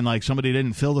thing, and like somebody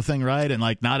didn't fill the thing right, and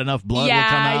like not enough blood will come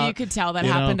out. Yeah, you could tell that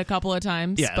happened a couple of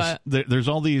times. Yes, but there's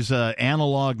all these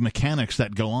analog mechanics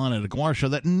that go on at a GWAR show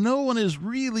that no one is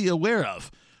really aware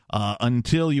of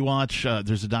until you watch.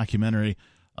 There's a documentary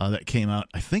that came out,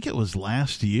 I think it was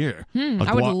last year.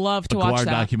 I would love to watch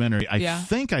that documentary. I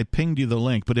think I pinged you the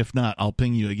link, but if not, I'll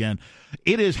ping you again.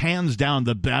 It is hands down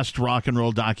the best rock and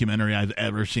roll documentary I've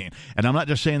ever seen. And I'm not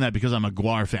just saying that because I'm a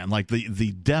GWAR fan. Like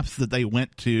the depth that they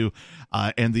went to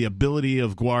and the ability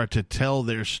of GWAR to tell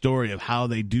their story of how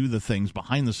they do the things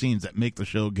behind the scenes that make the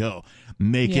show go.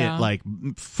 Make it, like,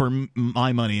 for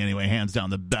my money anyway, hands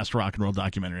down the best rock and roll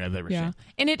documentary I've ever seen.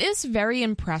 And it is very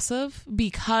impressive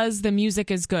because the music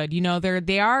is good.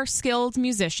 They are skilled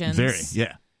musicians. Very,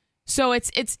 yeah. So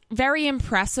it's very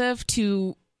impressive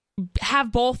to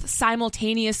have both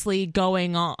simultaneously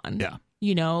going on. Yeah.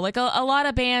 Like a lot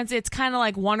of bands, it's kind of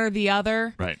like one or the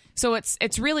other. Right. So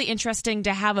it's really interesting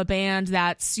to have a band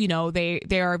that's, they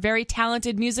are very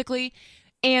talented musically,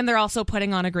 and they're also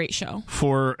putting on a great show.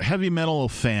 For heavy metal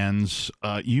fans,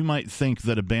 you might think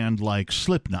that a band like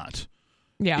Slipknot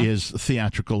is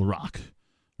theatrical rock,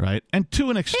 right? And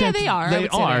to an extent, they are. They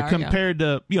are compared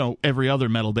to every other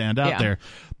metal band out there.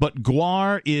 But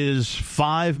GWAR is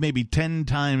 5, maybe 10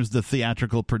 times the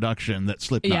theatrical production that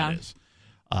Slipknot is.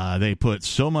 They put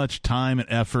so much time and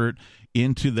effort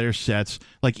into their sets.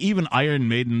 Like even Iron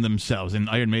Maiden themselves, and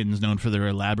Iron Maiden's known for their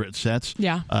elaborate sets.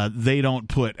 They don't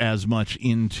put as much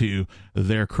into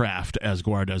their craft as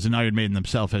GWAR does. And Iron Maiden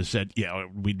themselves has said,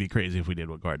 we'd be crazy if we did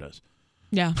what GWAR does.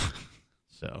 Yeah.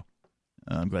 So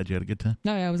I'm glad you had a good time.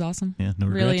 No, it was awesome. Yeah, no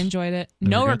regrets? Really enjoyed it.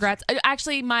 No regrets.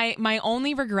 Actually, my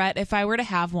only regret, if I were to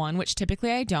have one, which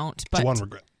typically I don't, but it's one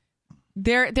regret.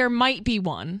 There might be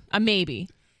one, a maybe,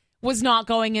 was not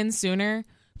going in sooner.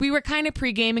 We were kind of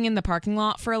pre-gaming in the parking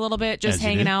lot for a little bit, just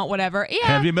hanging out, whatever. Yeah.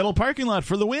 Heavy metal parking lot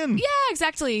for the win. Yeah,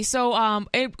 exactly. So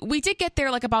we did get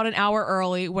there like about an hour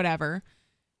early, whatever.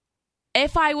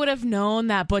 If I would have known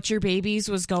that Butcher Babies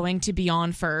was going to be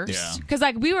on first, because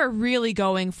like we were really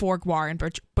going for GWAR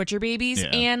and Butcher Babies,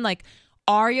 and like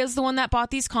Aria's the one that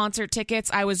bought these concert tickets.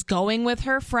 I was going with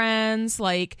her friends,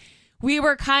 like we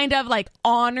were kind of like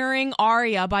honoring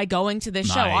Aria by going to this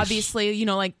show. Obviously,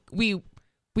 like we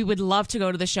would love to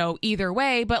go to the show either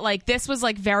way, but like this was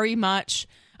like very much,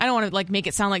 I don't want to like make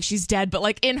it sound like she's dead, but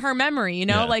like in her memory,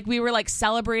 like we were like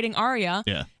celebrating Aria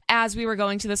as we were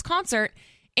going to this concert.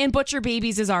 And Butcher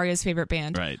Babies is Aria's favorite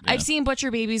band. Right. Yeah. I've seen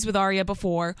Butcher Babies with Aria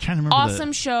before. Trying to remember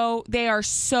awesome show. They are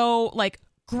so like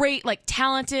great, like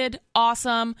talented,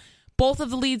 awesome. Both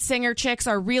of the lead singer chicks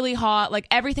are really hot. Like,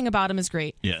 everything about them is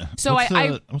great. Yeah. So what's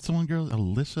the one girl?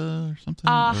 Alyssa or something?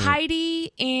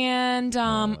 Heidi and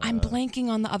I'm blanking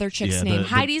on the other chick's name.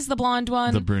 Heidi's the blonde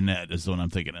one. The brunette is the one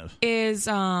I'm thinking of. I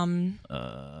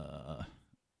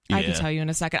can tell you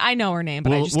in a second. I know her name,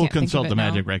 but I just we'll can't think of consult it the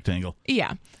now. magic rectangle.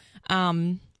 Yeah.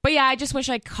 But yeah, I just wish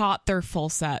I caught their full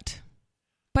set.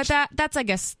 But that's I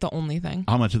guess the only thing.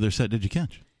 How much of their set did you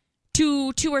catch?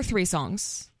 Two or three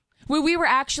songs.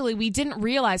 We didn't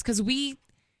realize, because we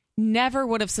never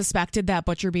would have suspected that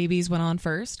Butcher Babies went on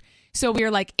first. So we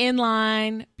were like in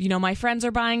line, my friends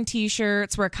are buying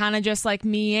t-shirts. We're kind of just like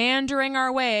meandering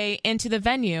our way into the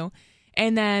venue.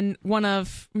 And then one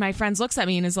of my friends looks at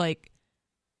me and is like,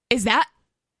 Is that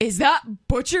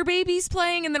Butcher Babies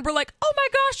playing? And then we're like, oh my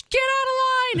gosh, get out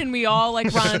of line. And we all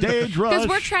like run. Stage rush. Because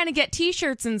we're trying to get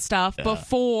t-shirts and stuff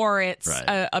before it's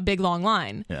a big long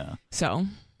line. Yeah. So.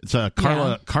 It's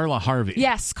Carla Harvey.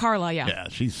 Yes, Carla, yeah. Yeah,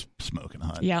 she's smoking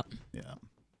hot. Yep. Yeah.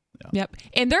 Yep.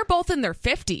 And they're both in their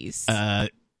 50s. I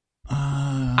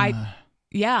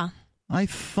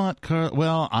thought Carla,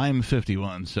 well, I'm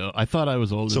 51, so I thought I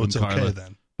was older than Carla. So it's okay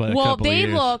then. Well, they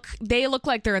look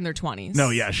like they're in their 20s. No,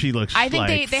 yeah, she looks I think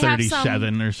like they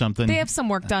 37 or something. They have some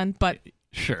work done, but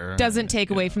sure doesn't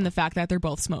take away from the fact that they're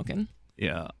both smoking.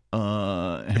 Yeah.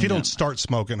 If you don't start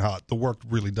smoking hot, the work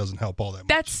really doesn't help all that much.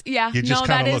 That's, yeah. You just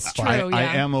that look is fine. true. I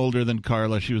Yeah. am older than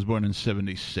Carla. She was born in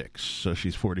 76, so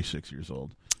she's 46 years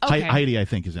old. Okay. Heidi, I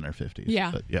think, is in her 50s.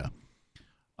 Yeah. But yeah.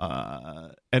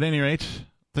 At any rate,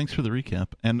 thanks for the recap.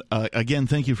 And again,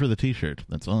 thank you for the T-shirt.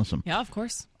 That's awesome. Yeah, of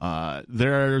course.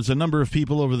 There's a number of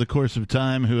people over the course of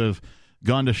time who have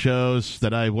gone to shows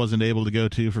that I wasn't able to go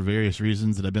to for various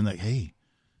reasons that I've been like, hey,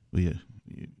 will you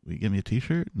give me a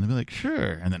T-shirt? And they'll be like,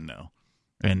 sure. And then no.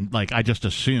 And like, I just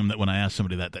assume that when I ask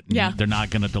somebody that they're not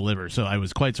going to deliver. So I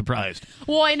was quite surprised.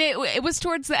 Well, and it was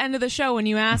towards the end of the show when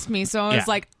you asked me. So I was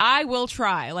like, I will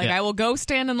try. Like, I will go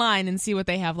stand in line and see what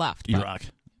they have left. You rock.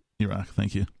 You rock.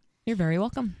 Thank you. You're very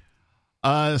welcome.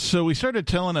 So we started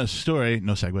telling a story,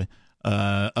 no segue,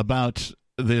 about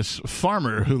this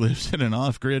farmer who lives in an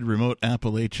off-grid remote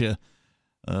Appalachia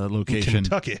location.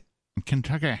 In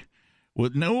Kentucky.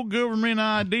 With no government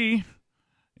ID.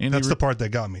 And that's the part that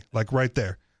got me. Like right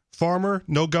there. Farmer,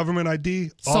 no government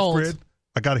ID, Sold. off-grid.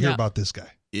 I got to hear about this guy.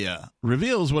 Yeah.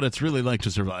 Reveals what it's really like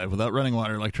to survive without running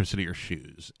water, electricity, or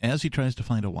shoes as he tries to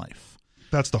find a wife.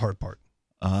 That's the hard part.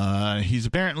 He's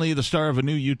apparently the star of a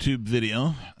new YouTube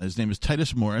video. His name is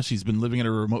Titus Morris. He's been living in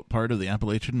a remote part of the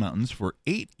Appalachian Mountains for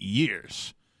 8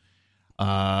 years.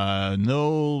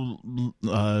 No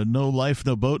life,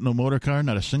 no boat, no motor car,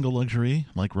 not a single luxury.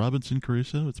 Like Robinson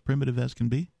Crusoe, it's primitive as can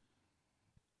be.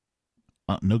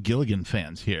 No Gilligan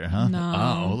fans here, huh? No.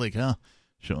 Oh, holy cow.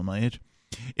 Showing my age.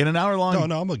 In an hour-long...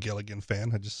 No, I'm a Gilligan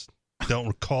fan. I just don't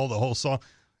recall the whole song.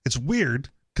 It's weird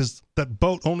because that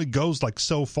boat only goes like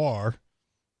so far,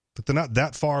 but they're not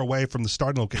that far away from the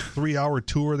starting location. 3-hour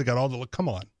tour. They got all the... Come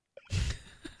on.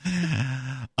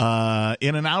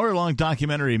 In an hour-long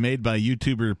documentary made by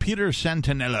YouTuber Peter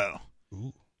Santinello,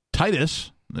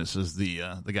 Titus, this is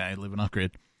the guy living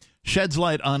off-grid, sheds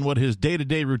light on what his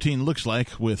day-to-day routine looks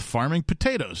like with farming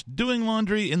potatoes, doing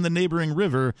laundry in the neighboring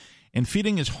river, and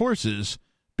feeding his horses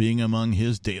being among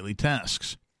his daily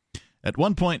tasks. At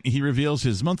one point, he reveals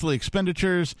his monthly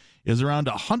expenditures is around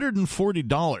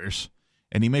 $140,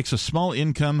 and he makes a small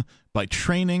income by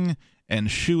training and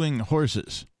shoeing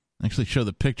horses. I actually show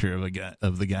the picture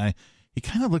of the guy. He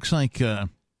kind of looks like, do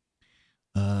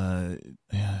you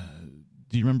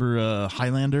remember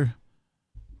Highlander?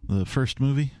 The first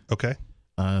movie. Okay.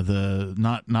 The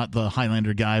not the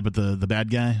Highlander guy, but the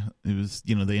bad guy. It was,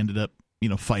 they ended up,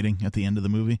 fighting at the end of the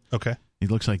movie. Okay. He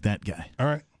looks like that guy. All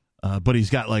right. But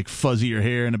he's got like fuzzier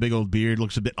hair and a big old beard.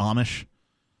 Looks a bit Amish.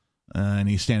 And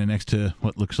he's standing next to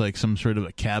what looks like some sort of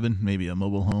a cabin, maybe a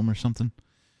mobile home or something.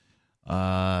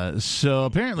 So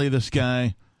apparently this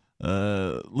guy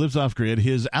lives off grid.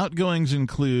 His outgoings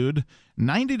include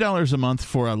 $90 a month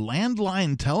for a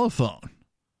landline telephone.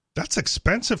 That's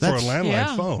expensive for a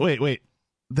landline phone. Wait.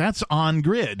 That's on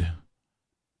grid.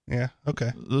 Yeah,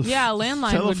 okay. The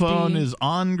landline telephone would be... is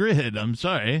on grid. I'm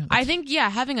sorry. I think,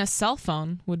 having a cell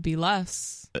phone would be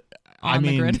less on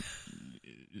the grid.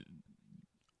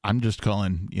 I'm just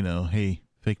calling, hey,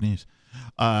 fake news.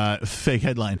 Fake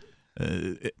headline.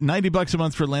 $90 a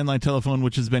month for a landline telephone,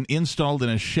 which has been installed in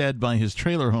a shed by his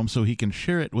trailer home so he can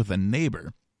share it with a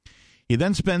neighbor. He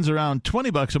then spends around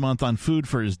 $20 a month on food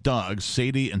for his dogs,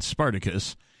 Sadie and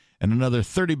Spartacus, and another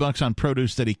 $30 on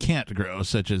produce that he can't grow,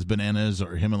 such as bananas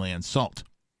or Himalayan salt.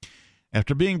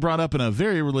 After being brought up in a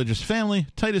very religious family,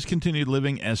 Titus continued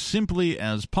living as simply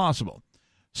as possible.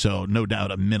 So no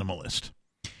doubt a minimalist.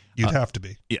 You'd have to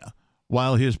be. Yeah.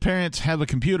 While his parents have a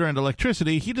computer and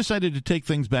electricity, he decided to take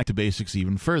things back to basics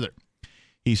even further.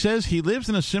 He says he lives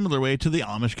in a similar way to the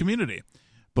Amish community,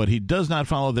 but he does not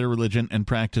follow their religion and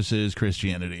practices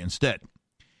Christianity instead.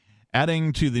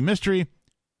 Adding to the mystery,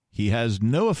 he has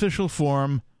no official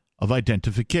form of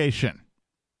identification.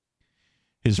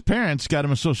 His parents got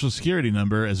him a Social Security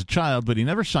number as a child, but he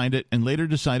never signed it and later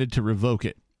decided to revoke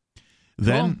it.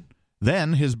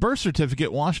 Then his birth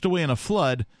certificate washed away in a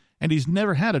flood, and he's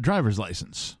never had a driver's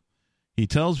license. He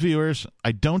tells viewers,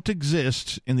 "I don't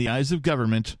exist in the eyes of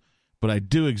government, but I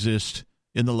do exist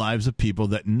in the lives of people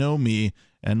that know me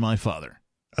and my father."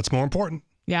 That's more important.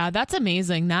 Yeah, that's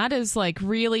amazing. That is like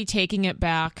really taking it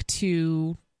back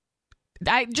to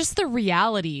just the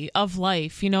reality of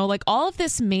life, like all of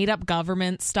this made up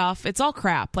government stuff. It's all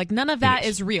crap. Like none of that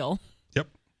is real. Yep.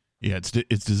 Yeah,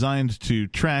 it's designed to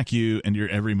track you and your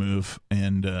every move,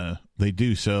 and they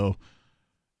do so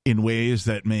in ways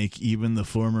that make even the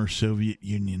former Soviet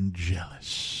Union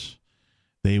jealous.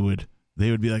 They would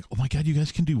be like, "Oh my God, you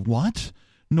guys can do what?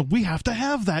 No, we have to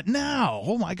have that now.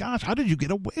 Oh my gosh, how did you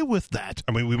get away with that?"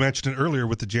 I mean, we mentioned it earlier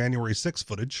with the January 6th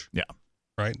footage. Yeah.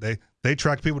 Right? They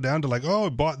track people down to like, "Oh, I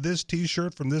bought this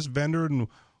T-shirt from this vendor, and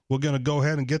we're going to go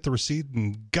ahead and get the receipt,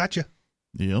 and gotcha."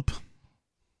 Yep.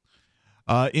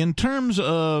 In terms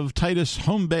of Titus'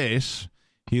 home base,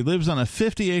 he lives on a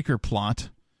 50-acre plot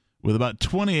with about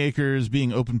 20 acres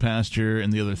being open pasture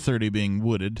and the other 30 being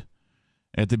wooded.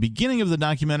 At the beginning of the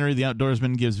documentary, the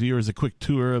outdoorsman gives viewers a quick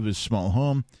tour of his small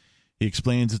home. He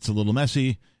explains it's a little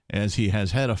messy, as he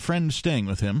has had a friend staying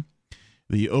with him.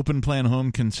 The open-plan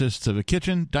home consists of a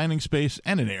kitchen, dining space,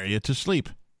 and an area to sleep.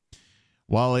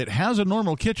 While it has a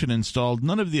normal kitchen installed,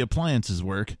 none of the appliances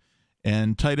work,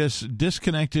 and Titus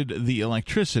disconnected the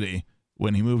electricity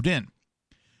when he moved in.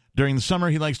 During the summer,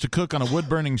 he likes to cook on a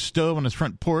wood-burning stove on his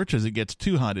front porch as it gets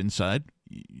too hot inside.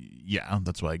 Yeah,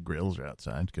 that's why grills are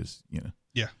outside, because, Yeah.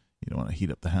 you don't want to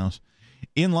heat up the house.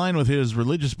 In line with his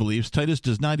religious beliefs, Titus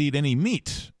does not eat any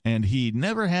meat, and he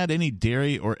never had any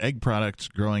dairy or egg products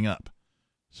growing up.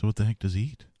 So what the heck does he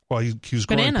eat? Well, he was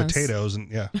growing Bananas. potatoes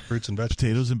and, fruits and vegetables.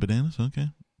 Potatoes and bananas? Okay.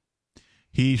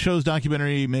 He shows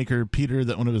documentary maker Peter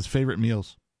that one of his favorite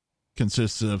meals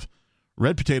consists of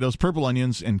red potatoes, purple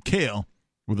onions, and kale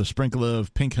with a sprinkle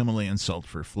of pink Himalayan salt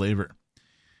for flavor.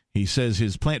 He says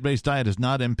his plant-based diet has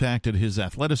not impacted his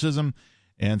athleticism,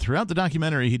 and throughout the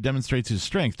documentary, he demonstrates his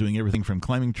strength, doing everything from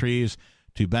climbing trees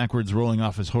to backwards rolling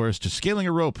off his horse to scaling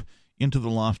a rope into the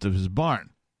loft of his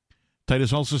barn.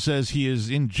 Titus also says he is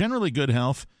in generally good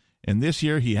health, and this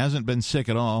year he hasn't been sick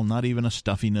at all, not even a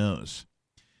stuffy nose.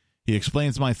 He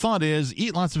explains, "My thought is,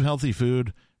 eat lots of healthy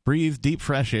food, breathe deep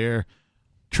fresh air,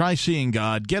 try seeing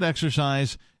God, get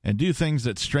exercise, and do things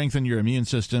that strengthen your immune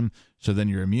system, so then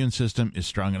your immune system is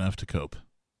strong enough to cope."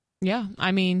 Yeah,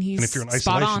 I mean, he's And if you're in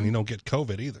spot isolation, on. you don't get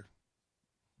COVID either.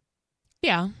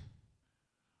 Yeah.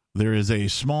 There is a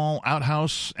small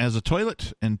outhouse as a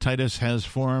toilet, and Titus has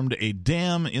formed a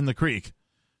dam in the creek,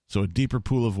 so a deeper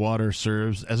pool of water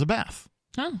serves as a bath.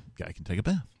 Oh. Guy can take a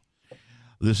bath.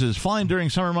 This is fine during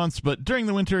summer months, but during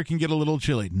the winter it can get a little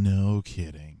chilly. No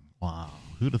kidding. Wow.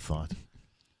 Who'd have thought?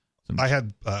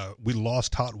 We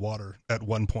lost hot water at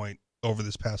one point over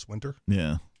this past winter.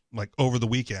 Yeah. Like over the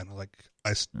weekend. Like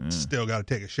I still got to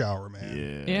take a shower,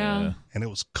 man. Yeah. And it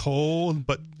was cold,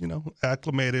 but,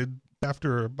 acclimated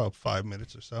after about 5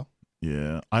 minutes or so.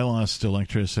 Yeah. I lost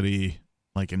electricity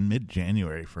like in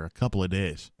mid-January for a couple of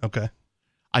days. Okay.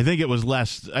 I think it was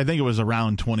less. I think it was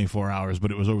around 24 hours,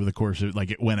 but it was over the course of,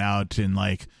 like, it went out in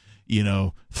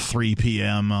 3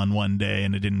 p.m. on one day,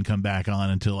 and it didn't come back on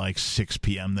until like 6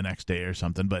 p.m. the next day or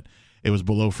something. But it was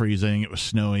below freezing. It was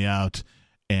snowy out,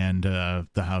 and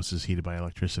the house is heated by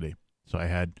electricity. So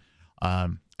I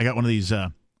got one of these.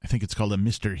 I think it's called a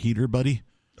Mr. Heater Buddy.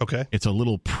 Okay. It's a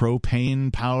little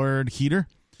propane-powered heater.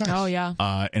 Nice. Oh, yeah.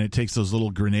 And it takes those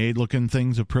little grenade-looking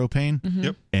things of propane. Mm-hmm.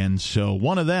 Yep. And so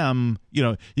one of them,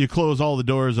 you close all the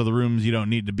doors of the rooms you don't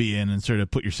need to be in and sort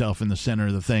of put yourself in the center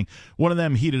of the thing. One of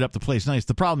them heated up the place nice.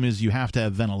 The problem is you have to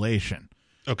have ventilation.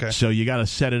 Okay. So you got to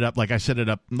set it up. Like I set it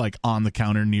up like on the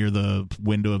counter near the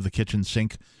window of the kitchen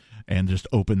sink and just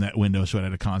open that window so it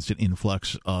had a constant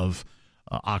influx of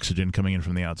oxygen coming in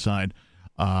from the outside.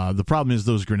 The problem is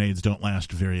those grenades don't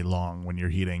last very long when you're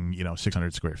heating,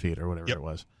 600 square feet or whatever it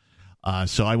was.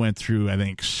 So I went through, I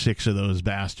think, 6 of those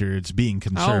bastards, being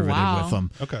conservative with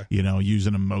them. Okay.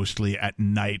 Using them mostly at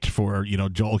night for,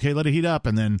 okay, let it heat up,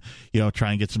 and then, try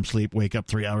and get some sleep, wake up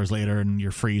 3 hours later, and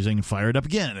you're freezing, fire it up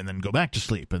again, and then go back to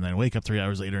sleep, and then wake up 3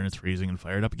 hours later, and it's freezing, and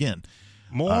fire it up again.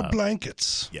 More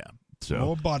blankets. Yeah.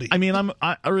 So, buddy. I mean,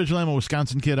 originally I'm a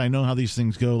Wisconsin kid. I know how these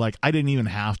things go. Like, I didn't even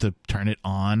have to turn it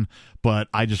on, but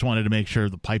I just wanted to make sure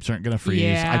the pipes aren't going to freeze.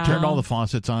 Yeah. I turned all the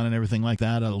faucets on and everything like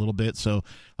that a little bit. So,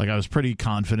 like, I was pretty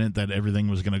confident that everything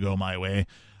was going to go my way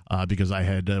because I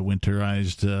had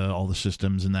winterized all the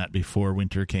systems and that before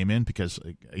winter came in. Because,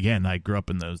 again, I grew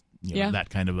up in those, that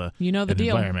kind of a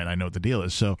environment. I know what the deal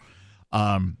is. So,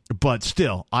 but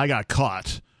still, I got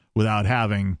caught without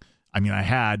having. I mean, I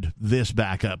had this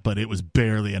backup, but it was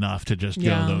barely enough to just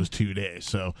go those 2 days.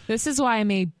 So this is why I'm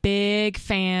a big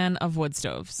fan of wood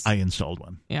stoves. I installed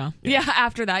one. Yeah.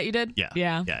 After that, you did.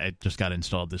 Yeah. It just got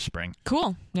installed this spring.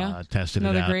 Cool. Yeah. Tested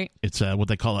it out. Great. It's what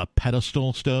they call a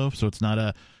pedestal stove, so it's not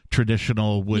a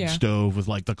traditional wood stove with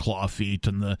like the claw feet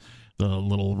and the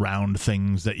little round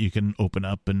things that you can open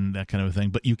up and that kind of thing.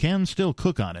 But you can still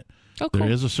cook on it. Oh, cool.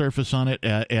 There is a surface on it.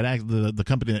 The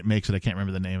company that makes it, I can't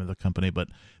remember the name of the company, but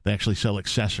they actually sell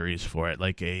accessories for it,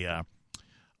 like they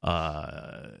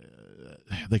call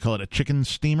it a chicken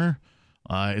steamer.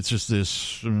 It's just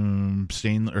this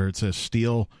it's a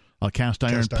steel cast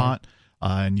iron pot,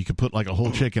 and you can put like a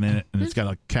whole chicken in it, and it's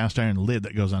got a cast iron lid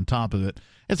that goes on top of it.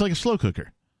 It's like a slow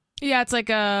cooker. Yeah, it's like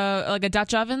a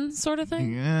Dutch oven sort of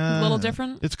thing. Yeah, a little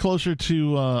different. It's closer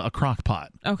to a crock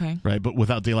pot. Okay, right, but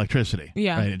without the electricity.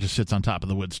 Yeah, right. It just sits on top of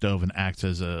the wood stove and acts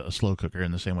as a slow cooker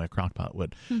in the same way a crock pot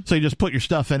would. So you just put your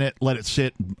stuff in it, let it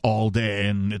sit all day,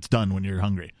 and it's done when you're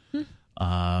hungry.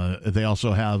 They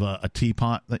also have a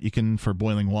teapot that you can for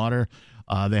boiling water.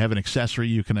 They have an accessory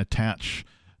you can attach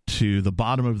to the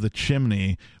bottom of the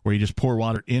chimney where you just pour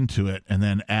water into it, and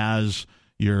then as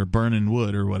you're burning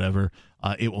wood or whatever,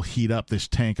 it will heat up this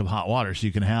tank of hot water, so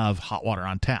you can have hot water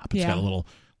on tap. It's got a little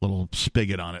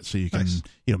spigot on it, so you can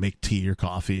make tea or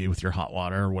coffee with your hot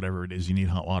water or whatever it is you need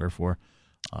hot water for.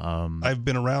 I've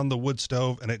been around the wood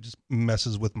stove, and it just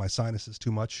messes with my sinuses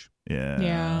too much.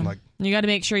 Yeah. Like, you got to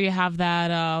make sure you have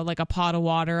that like a pot of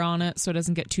water on it so it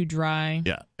doesn't get too dry.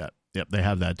 Yep, they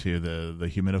have that too, the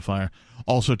humidifier.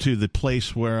 Also, too, the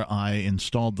place where I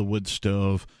installed the wood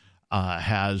stove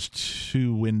has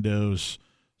two windows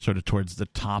sort of towards the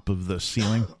top of the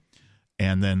ceiling,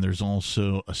 and then there's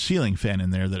also a ceiling fan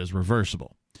in there that is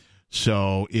reversible.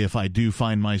 So if I do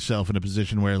find myself in a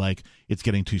position where like it's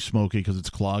getting too smoky because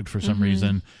it's clogged for some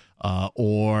reason,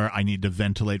 or I need to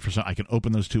ventilate for some, I can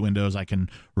open those two windows. I can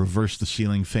reverse the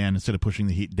ceiling fan instead of pushing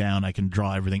the heat down. I can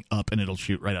draw everything up, and ittle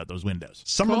shoot right out those windows.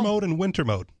 Summer mode and winter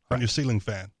mode on your ceiling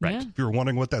fan. Right. Yeah. If you were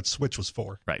wondering what that switch was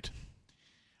for. Right.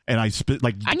 And I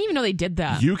didn't even know they did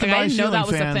that. You can buy I didn't know ceiling that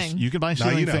was fans. a thing. You can buy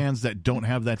ceiling fans that don't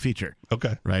have that feature.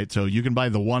 Okay. Right. So you can buy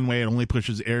the one way it only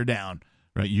pushes air down.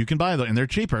 Right. You can buy them, and they're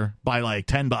cheaper by like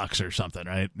 $10 or something.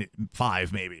 Right.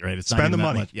 $5 maybe. Right. It's spend not the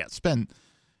money. Much. Yeah. Spend. Get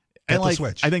and like, the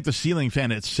switch. I think the ceiling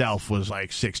fan itself was like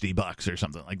 $60 or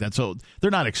something like that. So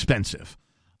they're not expensive.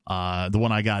 The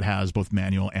one I got has both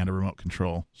manual and a remote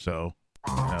control. So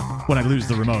when I lose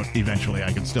the remote, eventually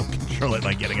I can still control it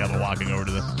by getting up and walking over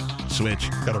to the switch.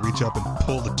 Got to reach up and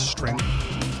pull the string.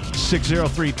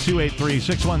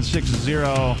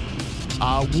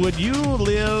 603-283-6160. Would you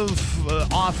live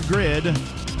off grid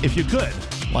if you could,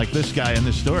 like this guy in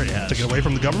this story has? Take it away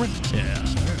from the government? Yeah.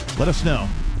 Let us know.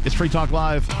 It's Free Talk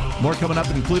Live. More coming up,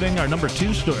 including our number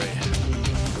 2 story.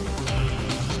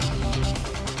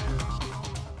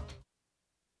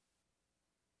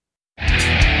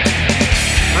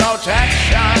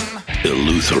 Protection.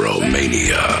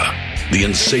 Eleutheromania. The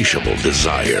insatiable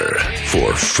desire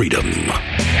for freedom.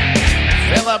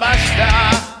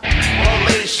 Filibuster.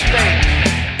 Police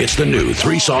state. It's the new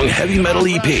 3-song heavy metal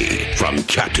EP from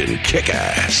Captain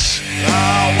Kickass.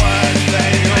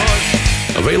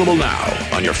 Available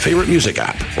now on your favorite music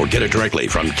app or get it directly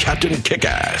from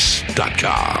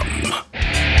CaptainKickass.com.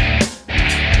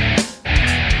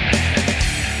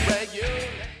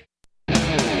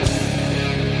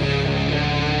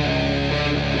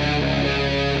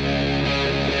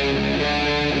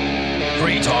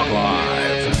 Free Talk Live.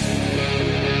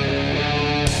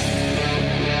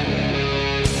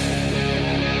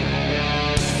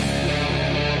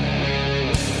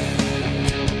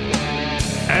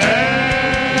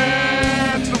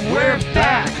 And we're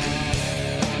back.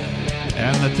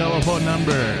 And the telephone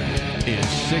number is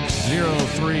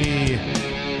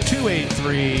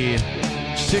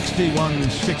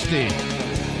 603-283-6160.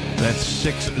 That's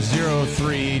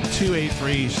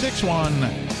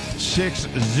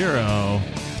 603-283-6160.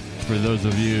 For those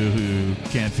of you who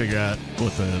can't figure out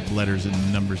what the letters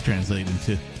and numbers translate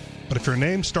into. But if your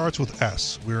name starts with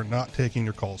S, we're not taking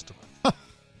your calls tonight.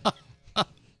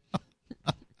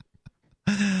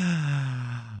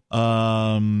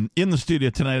 In the studio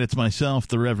tonight, it's myself,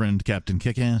 the Reverend Captain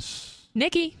Kickass.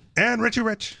 Nikki. And Richie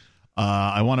Rich.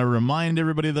 I want to remind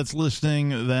everybody that's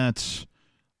listening that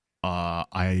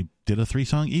I did a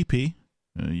 3-song EP.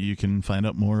 You can find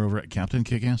out more over at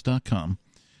CaptainKickass.com.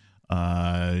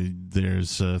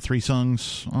 There's 3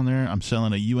 songs on there. I'm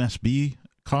selling a USB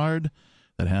card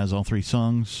that has all 3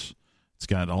 songs. It's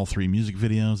got all 3 music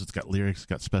videos. It's got lyrics. It's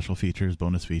got special features,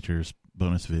 bonus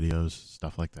videos,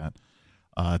 stuff like that.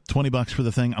 $20 for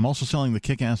the thing. I'm also selling the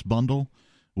Kick-Ass Bundle,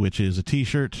 which is a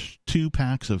T-shirt, 2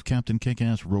 packs of Captain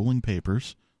Kick-Ass rolling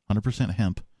papers, 100%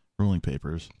 hemp rolling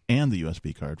papers, and the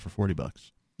USB card for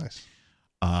 $40. Nice.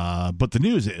 But the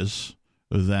news is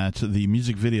that the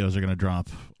music videos are going to drop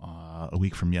a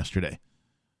week from yesterday.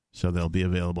 So they'll be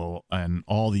available in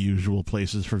all the usual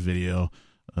places for video,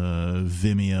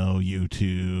 Vimeo,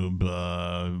 YouTube,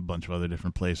 a bunch of other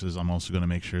different places. I'm also going to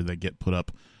make sure they get put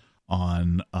up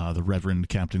on the Reverend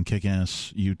Captain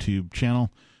Kickass YouTube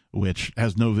channel, which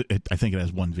has I think it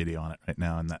has 1 video on it right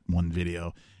now, and that 1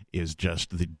 video is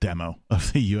just the demo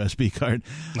of the USB card.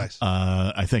 Nice.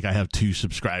 I think I have 2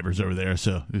 subscribers over there,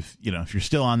 so if you're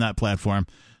still on that platform,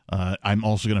 I'm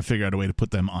also going to figure out a way to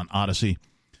put them on Odyssey.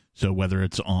 So whether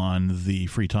it's on the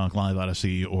Free Talk Live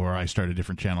Odyssey, or I start a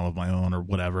different channel of my own, or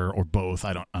whatever, or both,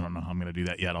 I don't know how I'm going to do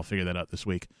that yet. I'll figure that out this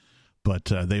week. But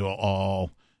they will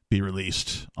all be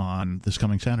released on this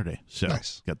coming Saturday. So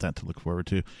nice. Got that to look forward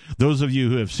to. Those of you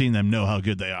who have seen them know how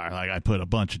good they are. Like, I put a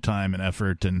bunch of time and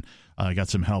effort, and I got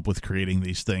some help with creating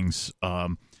these things.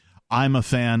 I'm a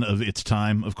fan of It's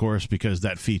Time, of course, because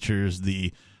that features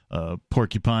the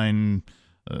Porcupine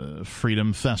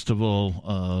Freedom Festival,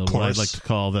 what I'd like to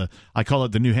call I call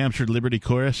it the New Hampshire Liberty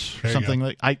Chorus, or something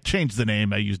like. I changed the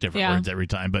name. I use different words every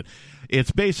time, but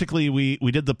it's basically we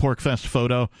did the PorcFest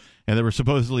photo, and there were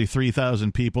supposedly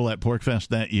 3,000 people at PorcFest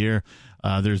that year.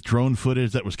 There's drone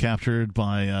footage that was captured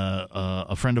by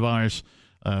a friend of ours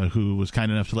who was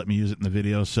kind enough to let me use it in the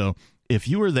video. So if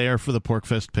you were there for the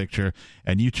PorcFest picture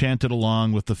and you chanted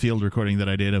along with the field recording that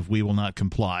I did of "We Will Not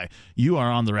Comply," you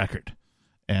are on the record.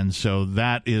 And so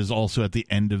that is also at the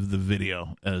end of the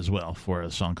video as well for a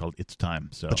song called It's Time.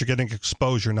 So, but you're getting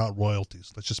exposure, not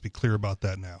royalties. Let's just be clear about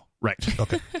that now. Right.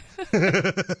 Okay.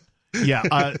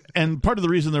 Yeah. And part of the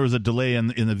reason there was a delay in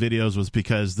the videos was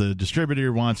because the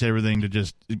distributor wants everything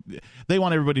to they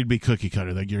want everybody to be cookie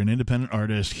cutter. Like, you're an independent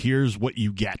artist. Here's what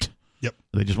you get. Yep.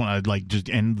 They just want to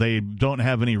and they don't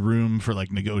have any room for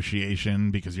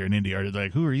negotiation because you're an indie artist. They're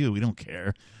like, who are you? We don't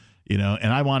care.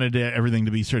 And I wanted everything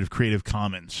to be sort of Creative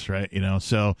Commons, right?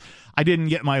 So I didn't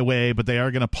get my way, but they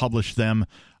are going to publish them.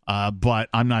 But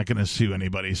I'm not going to sue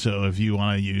anybody. So if you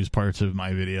want to use parts of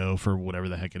my video for whatever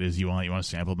the heck it is you want to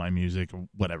sample my music or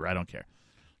whatever, I don't care.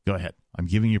 Go ahead. I'm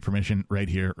giving you permission right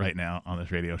here, right now on this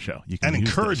radio show. You can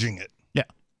encouraging it. Yeah.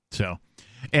 So,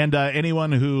 and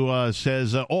anyone who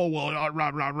says, "Oh well,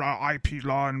 IP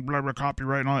law and blah blah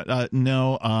copyright," and all that,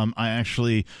 no, I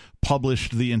actually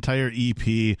published the entire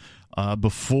EP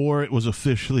before it was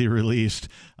officially released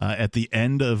at the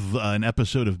end of an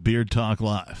episode of Beard Talk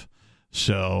Live.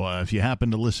 So if you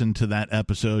happen to listen to that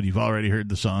episode, you've already heard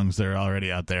the songs. They're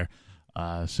already out there.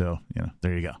 So,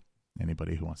 there you go.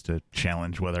 Anybody who wants to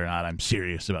challenge whether or not I'm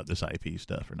serious about this IP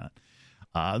stuff or not.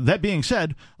 That being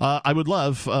said, I would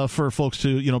love for folks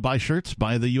to, buy shirts,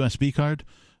 buy the USB card.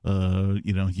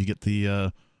 You get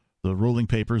the rolling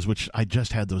papers, which I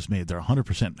just had those made. They're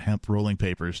 100% hemp rolling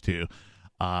papers, too.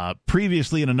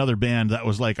 Previously in another band, that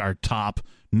was like our top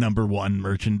 #1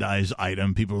 merchandise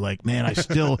item. People were like, man, I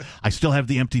still have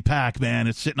the empty pack, man.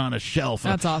 It's sitting on a shelf.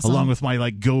 That's awesome. Along with my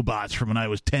GoBots from when I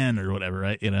was 10 or whatever,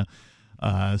 right?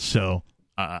 So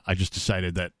I just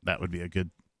decided that would be a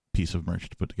good piece of merch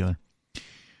to put together.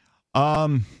 I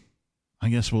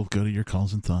guess we'll go to your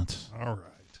calls and thoughts. All right.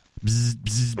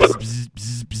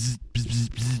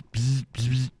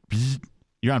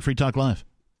 You're on Free Talk Live.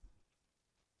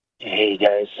 Hey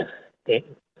guys,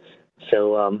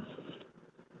 so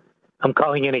I'm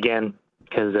calling in again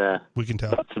because we can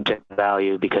tell subjective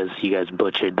value, because you guys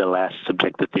butchered the last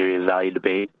subjective theory of value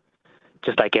debate,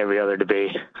 just like every other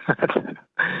debate.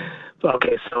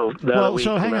 Okay, so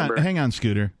hang on,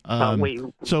 Scooter.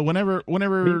 So whenever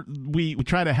we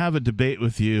try to have a debate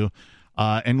with you,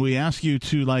 and we ask you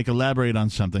to elaborate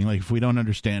on something, like if we don't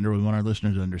understand or we want our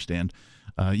listeners to understand,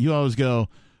 you always go,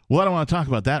 "Well, I don't want to talk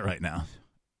about that right now."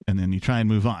 And then you try and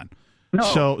move on.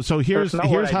 No, so here's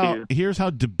how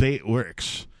debate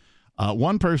works.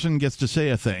 One person gets to say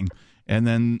a thing, and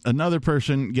then another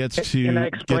person gets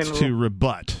to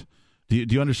rebut.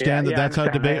 Do you understand that that's how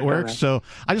debate works? So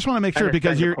I just want to make sure,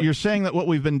 because you're saying that what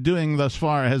we've been doing thus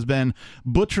far has been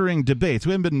butchering debates.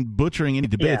 We haven't been butchering any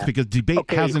debates because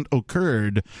debate hasn't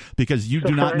occurred, because you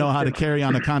do not know how to carry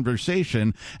on a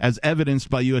conversation, as evidenced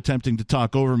by you attempting to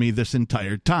talk over me this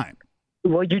entire time.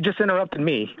 Well, you just interrupted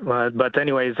me. But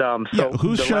anyways,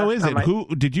 whose show is it? Who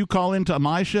did you call into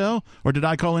my show, or did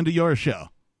I call into your show?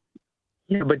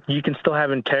 Yeah, but you can still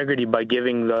have integrity by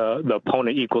giving the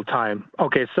opponent equal time.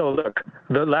 Okay, so look,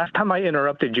 the last time I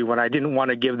interrupted you when I didn't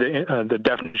want to give the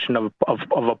definition of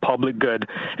a public good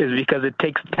is because it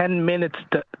takes 10 minutes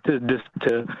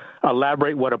to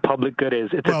elaborate what a public good is.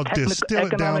 It's distill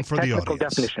it down for the audience.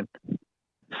 Definition.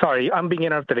 Sorry, I'm being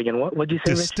interrupted again. What did you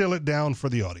say? Distill it down for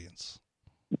the audience.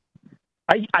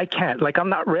 I can't. Like, I'm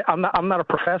not a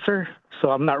professor,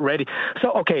 so I'm not ready.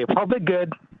 So okay, public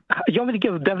good. You want me to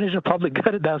give a definition of public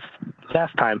good? That's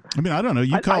last time. I mean, I don't know.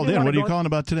 You called in. What are you calling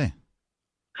about today?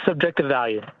 Subjective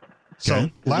value. So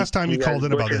last time you called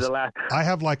in about this, I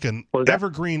have like an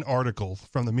evergreen article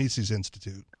from the Mises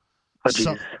Institute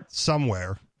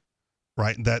somewhere,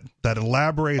 right, that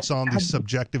elaborates on the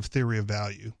subjective theory of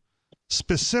value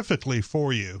specifically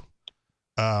for you.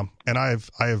 And I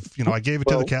gave it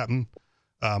to the captain.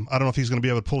 I don't know if he's going to be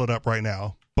able to pull it up right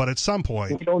now, but at some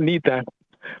point. We don't need that.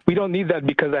 We don't need that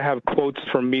because I have quotes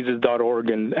from Mises.org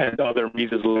and other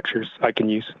Mises lectures I can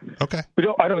use. Okay.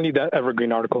 I don't need that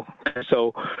evergreen article.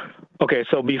 So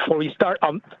before we start,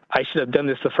 I should have done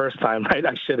this the first time, right?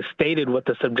 I should have stated what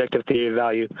the subjective theory of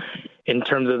value in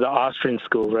terms of the Austrian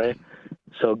school, right?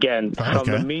 So again,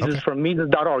 from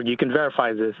Mises.org, you can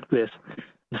verify this. The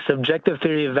subjective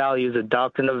theory of value is a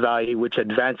doctrine of value which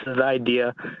advances the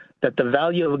idea that the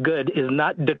value of a good is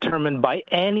not determined by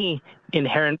any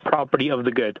inherent property of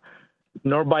the good,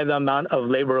 nor by the amount of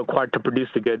labor required to produce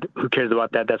the good. Who cares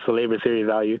about that? That's the labor theory of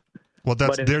value. Well,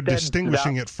 they're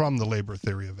distinguishing it from the labor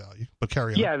theory of value. But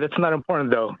carry on. Yeah, that's not important,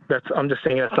 though. I'm just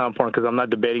saying that's not important because I'm not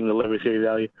debating the labor theory of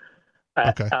value.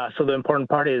 Okay. So the important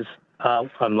part is,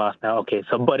 I'm lost now. Okay.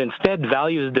 But instead,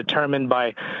 value is determined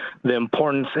by the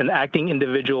importance an acting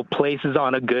individual places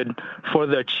on a good for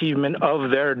the achievement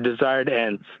of their desired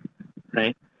ends,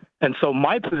 right? And so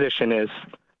my position is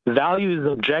value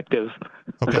is objective.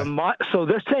 Okay. So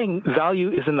they're saying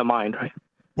value is in the mind, right?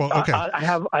 Well, okay.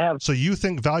 I have. So you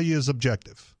think value is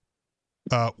objective?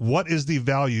 What is the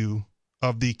value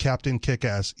of the Captain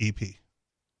Kickass EP?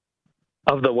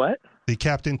 Of the what? The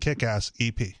Captain Kickass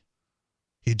EP.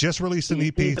 He just released an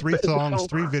EP, 3 songs,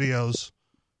 3 videos.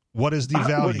 What is the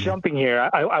value? We're jumping here.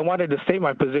 I wanted to state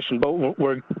my position, but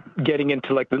we're getting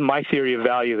into like my theory of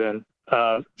value then.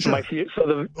 Sure.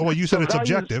 You said it's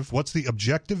objective. What's the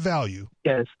objective value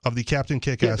of the Captain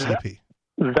Kickass EP?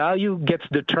 Value gets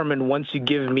determined once you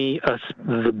give me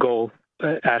the goal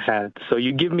at hand. So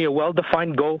you give me a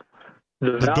well-defined goal.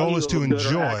 The goal is to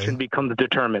enjoy. Action becomes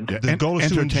determined. The goal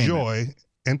is to enjoy,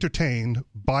 entertained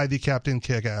by the Captain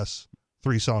Kickass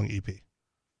 3-song EP.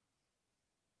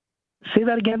 Say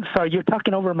that again. Sorry, you're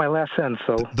talking over my last sentence.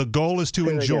 So the goal is to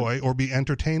enjoy or be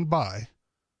entertained by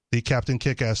the Captain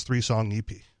Kickass 3-song EP.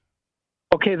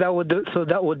 Okay, that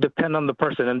would depend on the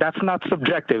person, and that's not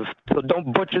subjective. So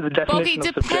don't butcher the definition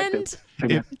of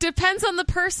subjective. Depends on the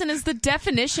person is the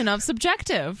definition of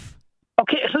subjective.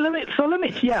 Okay, so let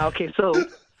me. Yeah. Okay,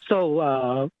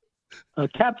 so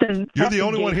Captain. You're the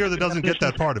only one here that doesn't get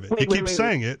that part of it. You keep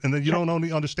saying it, and then you don't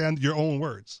only understand your own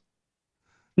words.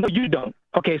 No, you don't.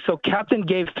 Okay, so Captain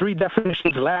gave 3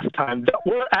 definitions last time that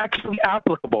were actually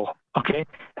applicable, okay?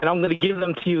 And I'm going to give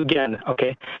them to you again,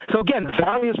 okay? So again,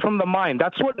 value is from the mind.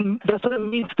 That's what it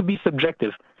means to be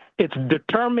subjective. It's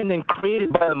determined and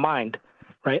created by the mind,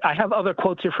 right? I have other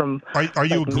quotes here from... Are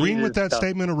you agreeing with that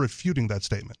statement or refuting that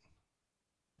statement?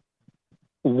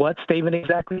 What statement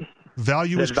exactly?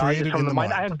 Value is created in the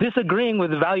mind. I am disagreeing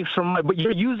with values from mind, but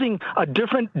you're using a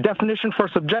different definition for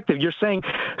subjective. You're saying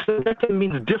subjective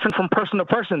means different from person to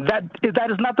person. That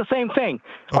is not the same thing.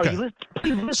 Okay.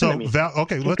 Please listen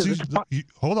to me.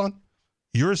 Hold on.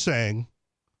 You're saying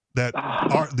that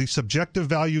the subjective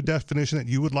value definition that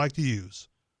you would like to use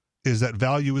is that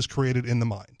value is created in the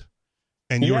mind.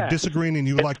 And you are disagreeing, and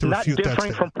you would like to refute that statement.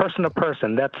 It's not differing from person to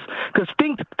person. That's because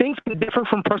things can differ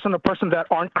from person to person that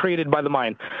aren't created by the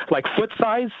mind, like foot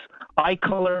size, eye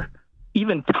color,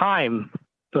 even time,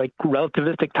 like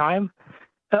relativistic time.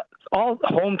 All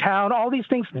hometown, all these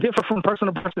things differ from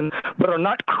person to person, but are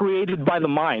not created by the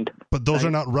mind. But those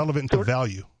are not relevant to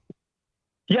value.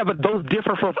 Yeah, but those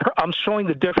differ from. I'm showing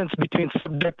the difference between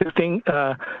subjective things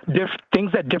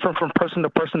that differ from person to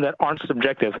person that aren't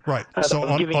subjective. Right. So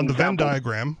on the Venn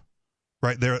diagram,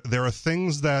 right, there are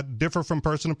things that differ from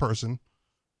person to person,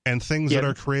 and things that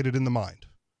are created in the mind.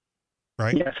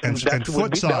 right? Yes, and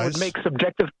foot size.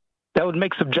 That would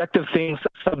make subjective things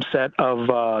a subset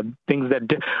of things that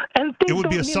and things it would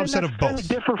be a don't subset of both.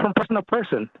 Differ from person to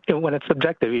person when it's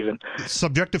subjective. Even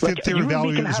subjective theory of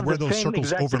value is where those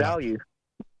circles overlap. Value.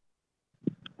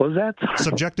 What was that?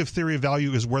 Subjective theory of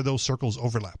value is where those circles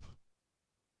overlap.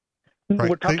 Right?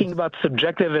 We're talking about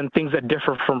subjective and things that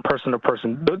differ from person to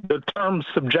person. The term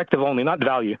subjective only, not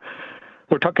value.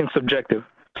 We're talking subjective.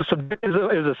 So subjective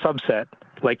is a subset.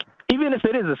 Like, even if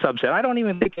it is a subset, I don't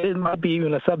even think it might be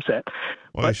even a subset.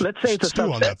 Well, but let's say it's a stew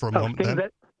subset on that for a moment, then.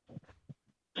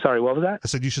 Sorry, what was that? I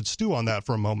said you should stew on that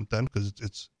for a moment, then, because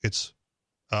it's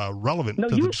relevant to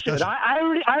the discussion. Should. I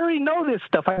already know this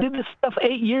stuff. I did this stuff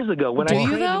 8 years ago when I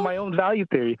created my own value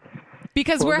theory.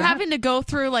 Because we're having to go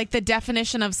through like the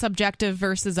definition of subjective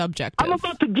versus objective. I'm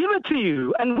about to give it to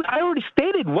you, and I already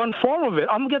stated one form of it.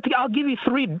 I'll give you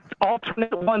 3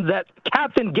 alternate ones that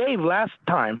Captain gave last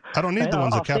time. I don't need the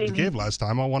ones that Captain gave last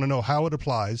time. I want to know how it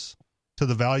applies to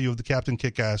the value of the Captain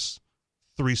Kickass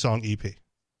 3-song EP.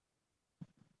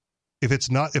 If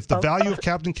the value of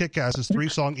Captain Kickass's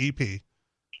 3-song EP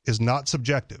is not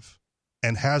subjective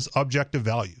and has objective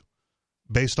value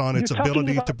based on its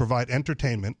ability to provide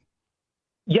entertainment.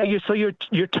 Yeah,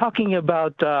 you're talking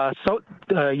about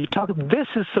this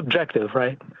is subjective,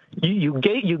 right? You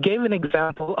gave an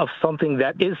example of something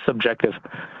that is subjective,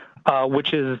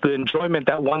 which is the enjoyment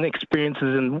that one experiences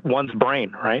in one's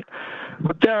brain, right?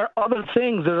 But there are other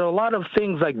things. There are a lot of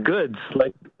things like goods,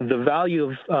 like the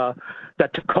value of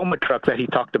that Tacoma truck that he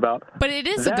talked about. But it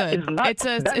is a good. It's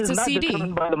a CD.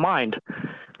 Determined by the mind.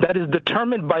 That is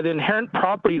determined by the inherent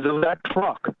properties of that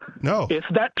truck. No. If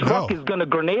that truck is going to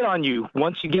grenade on you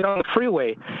once you get on the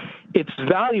freeway, its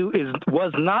value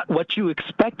was not what you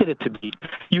expected it to be.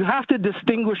 You have to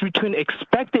distinguish between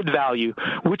expected value,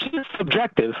 which is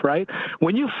subjective, right?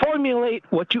 When you formulate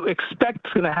what you expect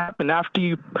is going to happen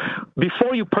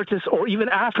before you purchase or even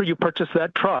after you purchase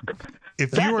that truck.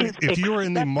 If you were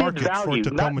in the market for a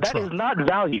Tacoma truck, that is not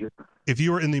value. If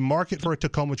you were in the market for a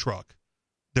Tacoma truck,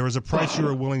 there is a price you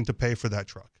are willing to pay for that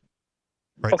truck.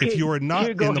 Right? Okay, if you are not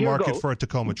in the market for a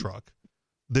Tacoma truck,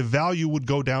 the value would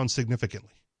go down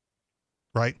significantly.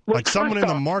 Right? Well, like someone in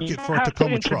the market for a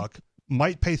Tacoma truck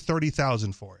might pay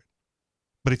 $30,000 for it.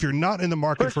 But if you're not in the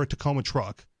market for a Tacoma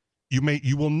truck,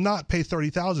 you will not pay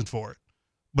 $30,000 for it.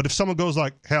 But if someone goes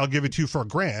like, "Hey, I'll give it to you for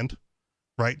 $1,000,"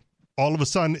 right? All of a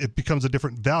sudden it becomes a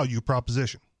different value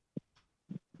proposition.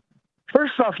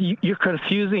 First off, you're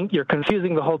confusing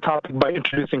the whole topic by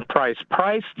introducing price.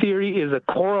 Price theory is a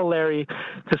corollary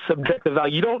to subjective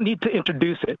value. You don't need to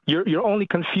introduce it. You're only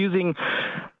confusing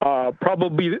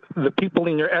probably the people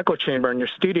in your echo chamber in your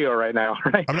studio right now.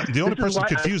 Right? The only person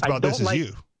confused about this is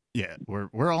you. Yeah,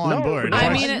 we're all on board.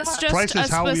 I mean, it's just price is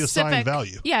how we assign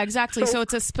value. Yeah, exactly. So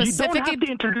it's a specific. You don't have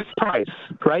to introduce price,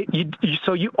 right?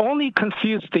 So you only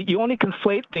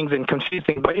conflate things and confuse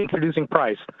things by introducing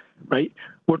price, right?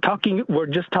 We're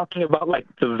just talking about like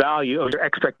the value of your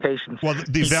expectations. Well,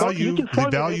 the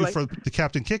value for the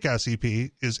Captain Kickass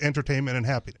EP is entertainment and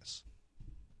happiness.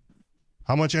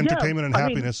 How much entertainment and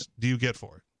happiness do you get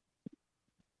for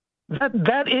it?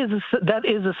 That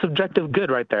is a subjective good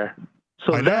right there.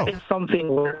 So that is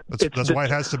something where that's why it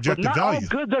has subjective value.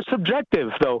 Not all goods are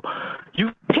subjective, though.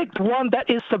 You picked one that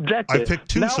is subjective. I picked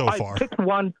 2 so far. I picked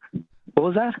one. What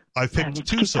was that? I picked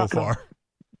 2 so far.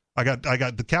 I got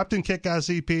the Captain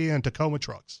Kickass EP and Tacoma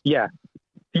trucks. Yeah,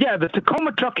 the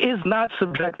Tacoma truck is not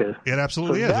subjective. It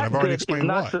absolutely is. And I've already explained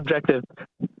why. It's not subjective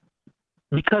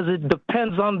because it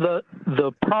depends on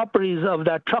the properties of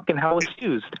that truck and how it's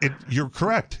used. You're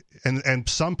correct, and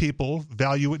some people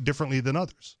value it differently than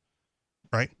others.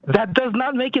 Right? That does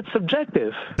not make it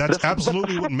subjective. That's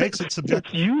absolutely what makes it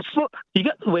subjective. It's useful.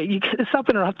 Stop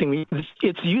interrupting me.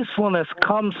 Its usefulness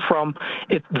comes from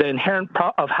the inherent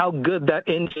of how good that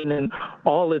engine and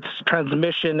all its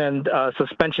transmission and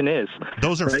suspension is.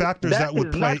 Those are factors that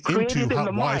would play into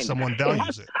why someone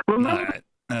values it. Right.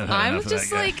 I'm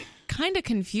just like kind of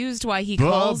confused why he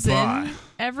calls in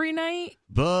every night.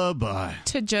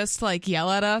 To just like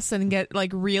yell at us and get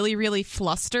like really, really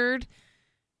flustered.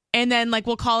 And then, like,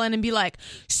 we'll call in and be like,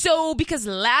 so because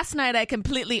last night I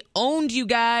completely owned you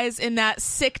guys in that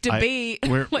sick debate.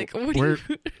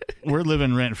 We're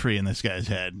living rent-free in this guy's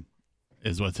head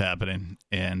is what's happening.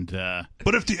 And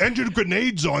but if the engine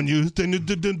grenades on you, then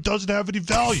it doesn't have any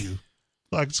value.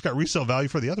 Like, it's got resale value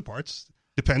for the other parts.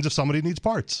 Depends if somebody needs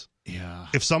parts. Yeah.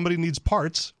 If somebody needs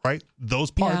parts, right, those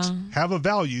parts have a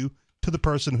value to the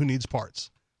person who needs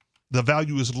parts. The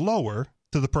value is lower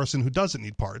to the person who doesn't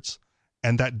need parts.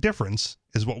 And that difference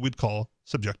is what we'd call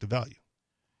subjective value.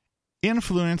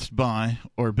 Influenced by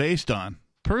or based on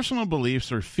personal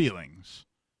beliefs or feelings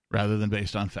rather than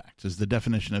based on facts is the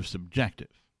definition of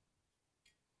subjective.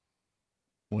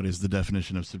 What is the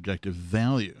definition of subjective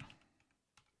value?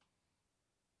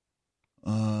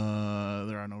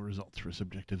 There are no results for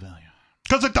subjective value.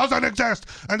 Because it doesn't exist.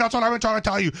 And that's what I've been trying to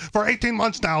tell you for 18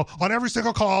 months now on every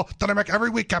single call that I make every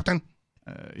week, Captain.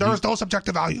 There is no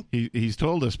subjective value. He's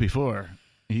told us before.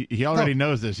 He already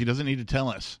knows this. He doesn't need to tell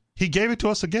us. He gave it to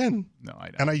us again. No, I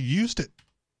don't. And I used it.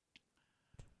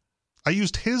 I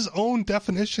used his own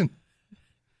definition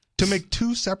to make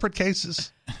two separate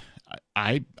cases.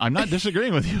 I'm not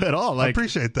disagreeing with you at all. Like, I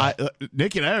appreciate that.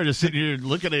 Nikki and I are just sitting here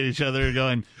looking at each other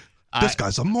going, this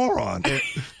guy's a moron.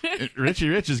 Richie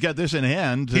Rich has got this in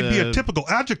hand. He'd be a typical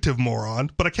adjective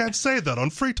moron, but I can't say that on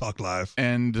Free Talk Live.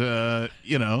 And,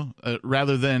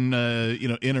 rather than,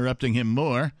 interrupting him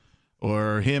more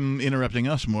or him interrupting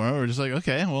us more, we're just like,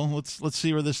 okay, well, let's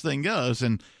see where this thing goes.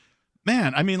 And,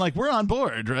 man, I mean, like, we're on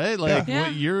board, right? Like,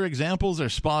 your examples are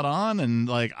spot on and,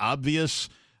 like, obvious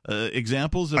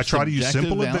examples of I try to use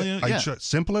simple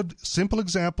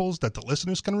examples that the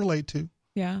listeners can relate to.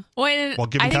 Yeah. While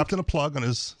giving Captain a plug on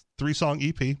his 3-song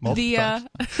EP.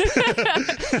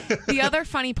 The other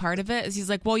funny part of it is he's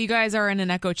like, well, you guys are in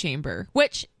an echo chamber,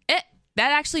 which that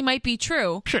actually might be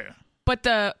true. Sure. But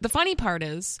the funny part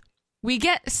is we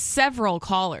get several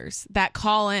callers that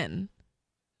call in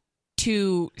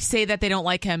to say that they don't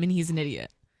like him and he's an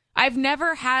idiot. I've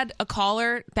never had a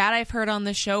caller that I've heard on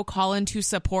the show call in to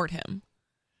support him.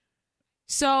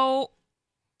 So.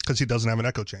 Because he doesn't have an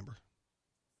echo chamber.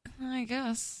 I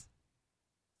guess.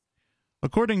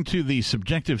 According to the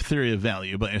subjective theory of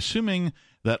value, by assuming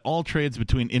that all trades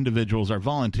between individuals are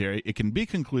voluntary, it can be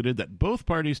concluded that both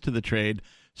parties to the trade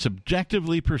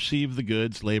subjectively perceive the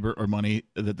goods, labor, or money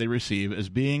that they receive as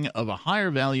being of a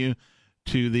higher value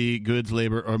to the goods,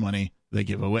 labor, or money they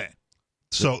give away.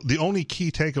 So the only key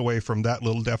takeaway from that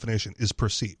little definition is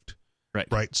perceived.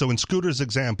 Right. So in Scooter's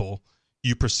example,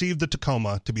 you perceive the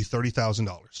Tacoma to be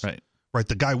 $30,000. Right.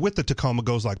 The guy with the Tacoma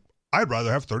goes like, I'd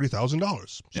rather have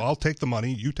 $30,000. So I'll take the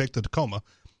money, you take the Tacoma,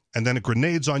 and then it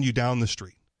grenades on you down the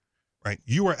street. Right.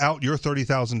 You are out your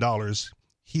 $30,000.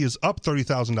 He is up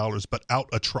 $30,000, but out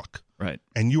a truck. Right.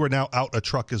 And you are now out a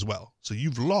truck as well. So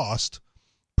you've lost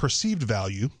perceived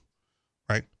value.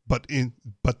 Right. But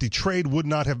the trade would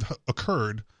not have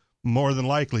occurred more than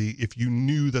likely if you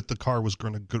knew that the car was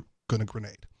going to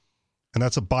grenade. And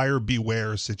that's a buyer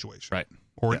beware situation. Right.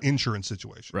 Or an insurance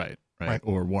situation. Right.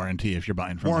 Or warranty if you're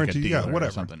buying from like a dealer whatever.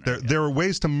 or something. There are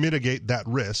ways to mitigate that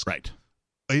risk. Right.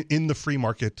 In the free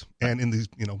market and in the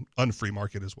unfree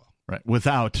market as well. Right.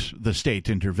 Without the state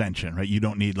intervention, right? You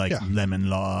don't need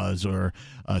lemon laws or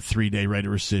a 3-day right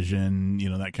of rescission,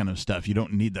 that kind of stuff. You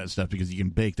don't need that stuff because you can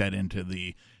bake that into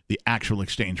the actual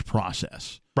exchange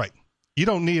process. Right. You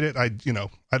don't need it. I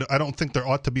don't think there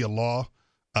ought to be a law,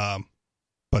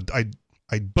 but I do.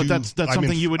 But that's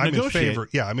something you would negotiate.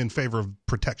 I'm in favor of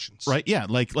protections. Right. Yeah.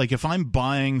 Like if I'm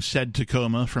buying said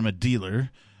Tacoma from a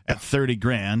dealer at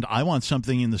 $30,000, I want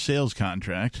something in the sales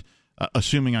contract,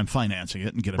 assuming I'm financing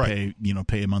it and get to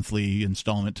pay a monthly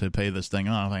installment to pay this thing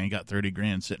off. I ain't got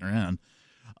 $30,000 sitting around.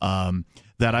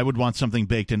 That I would want something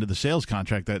baked into the sales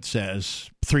contract that says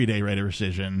 3-day right of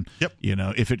rescission. Yep.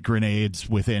 If it grenades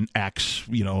within X,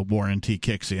 warranty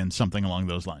kicks in, something along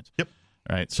those lines. Yep.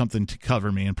 Right. Something to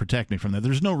cover me and protect me from that.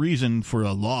 There's no reason for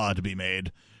a law to be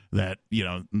made that,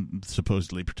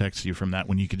 supposedly protects you from that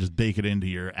when you could just bake it into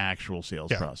your actual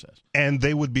sales process. And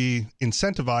they would be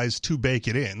incentivized to bake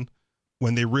it in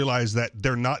when they realize that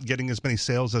they're not getting as many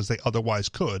sales as they otherwise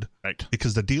could. Right.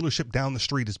 Because the dealership down the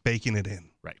street is baking it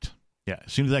in. Right. Yeah.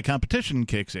 As soon as that competition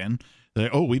kicks in,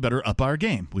 we better up our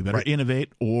game. We better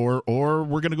innovate or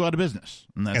we're going to go out of business.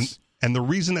 And the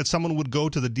reason that someone would go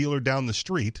to the dealer down the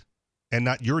street and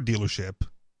not your dealership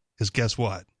is, guess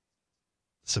what?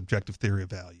 Subjective theory of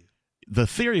value. The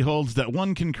theory holds that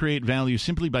one can create value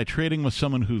simply by trading with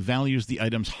someone who values the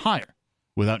items higher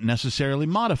without necessarily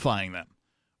modifying them.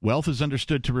 Wealth is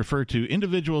understood to refer to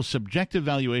individuals' subjective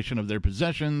valuation of their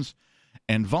possessions,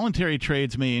 and voluntary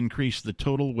trades may increase the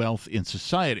total wealth in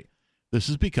society. This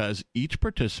is because each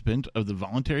participant of the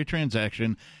voluntary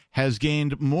transaction has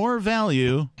gained more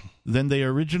value than they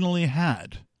originally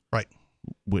had. Right.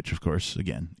 Which, of course,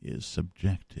 again, is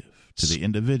subjective to the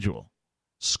individual.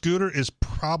 Scooter is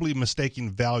probably mistaking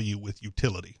value with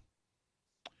utility.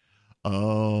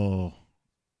 Oh,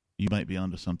 you might be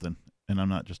onto something, and I'm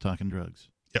not just talking drugs.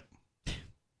 Yep.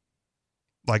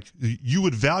 Like, you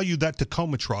would value that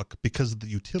Tacoma truck because of the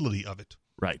utility of it.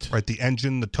 Right. Right, the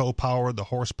engine, the tow power, the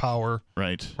horsepower.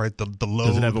 Right. Right, the load.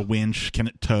 Does it have a winch? Can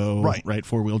it tow? Right.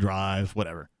 4-wheel drive,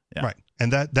 whatever. Yeah. Right.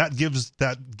 And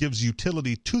that gives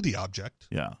utility to the object.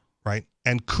 Yeah. Right.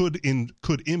 And could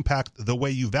impact the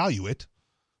way you value it.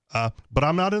 But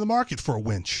I'm not in the market for a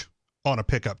winch on a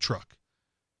pickup truck.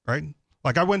 Right.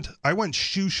 Like I went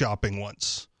shoe shopping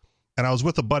once, and I was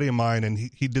with a buddy of mine, and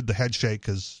he did the head shake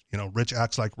because, you know, rich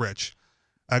acts like rich.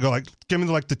 I go like, give me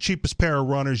like the cheapest pair of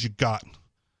runners you got.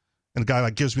 And the guy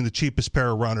like gives me the cheapest pair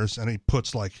of runners, and he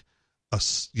puts like a,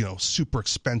 you know, super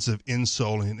expensive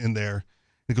insole in there.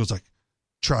 He goes like,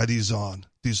 try these on.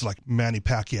 These are like Manny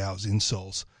Pacquiao's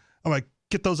insoles. I'm like,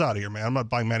 get those out of here, man. I'm not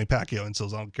buying Manny Pacquiao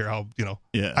insoles. I don't care how, you know.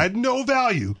 Yeah. I had no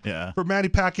value for Manny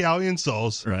Pacquiao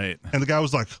insoles. Right. And the guy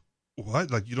was like,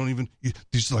 what? Like, you don't even,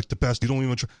 these are like the best. You don't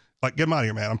even try. Like, get them out of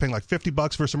here, man. I'm paying like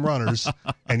 $50 for some runners,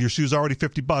 and your shoe's already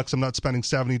 $50. I'm not spending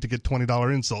 $70 to get $20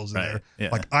 insoles in there. Yeah.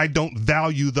 Like, I don't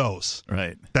value those.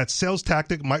 Right. That sales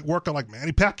tactic might work on like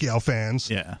Manny Pacquiao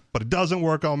fans, but it doesn't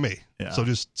work on me. Yeah. So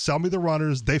just sell me the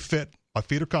runners. They fit. My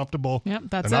feet are comfortable. Yep,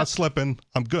 that's They're not it. slipping.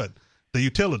 I'm good. The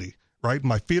utility, right?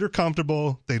 My feet are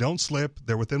comfortable. They don't slip.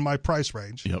 They're within my price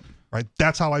range. Yep. Right.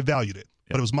 That's how I valued it.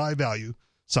 But it was my value.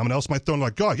 Someone else might throw in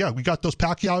like, oh yeah, we got those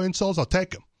Pacquiao insoles. I'll take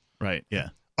them. Right. Yeah.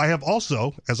 I have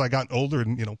also, as I got older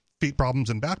and, you know, feet problems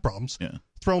and back problems,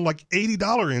 thrown like $80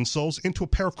 insoles into a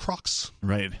pair of Crocs.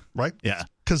 Right. Right. Yeah.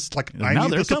 Because like now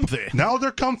they're comfy. Now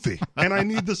they're comfy, and I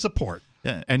need the support.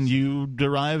 Yeah. And you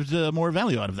derived more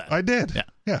value out of that. I did.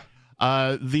 Yeah.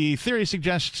 The theory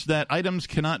suggests that items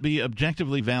cannot be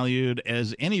objectively valued,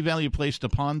 as any value placed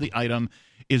upon the item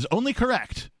is only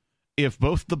correct if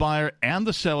both the buyer and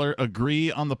the seller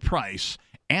agree on the price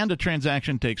and a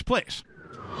transaction takes place.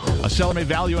 A seller may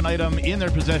value an item in their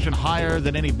possession higher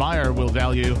than any buyer will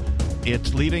value.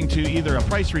 It's leading to either a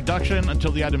price reduction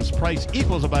until the item's price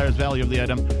equals the buyer's value of the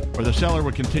item, or the seller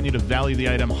would continue to value the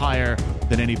item higher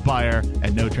than any buyer,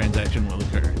 and no transaction will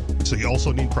occur. So you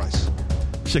also need price.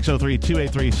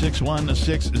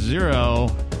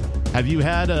 603-283-6160. Have you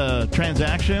had a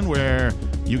transaction where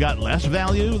you got less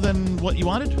value than what you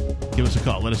wanted? Give us a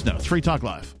call. Let us know. It's Free Talk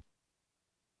Live.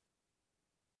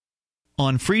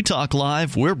 On Free Talk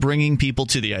Live, we're bringing people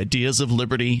to the ideas of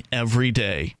liberty every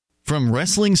day. From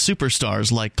wrestling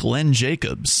superstars like Glenn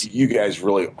Jacobs. You guys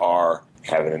really are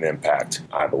having an impact,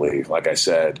 I believe. Like I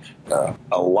said,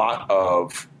 a lot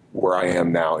of where I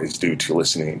am now is due to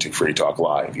listening to Free Talk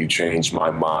Live. You changed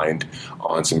my mind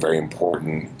on some very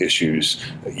important issues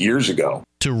years ago.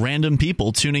 To random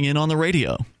people tuning in on the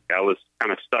radio. I was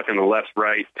kind of stuck in the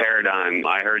left-right paradigm.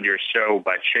 I heard your show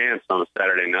by chance on a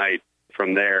Saturday night.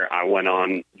 From there, I went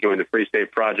on, joined the Free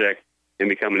State Project, and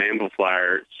become an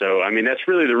amplifier. So, I mean, that's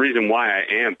really the reason why I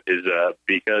amp is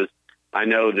because I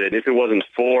know that if it wasn't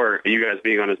for you guys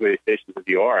being on as many stations as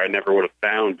you are, I never would have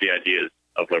found the ideas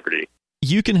of liberty.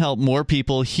 You can help more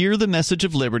people hear the message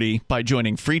of liberty by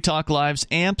joining Free Talk Live's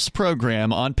AMPS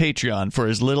program on Patreon for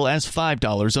as little as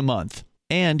 $5 a month.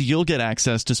 And you'll get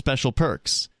access to special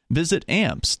perks. Visit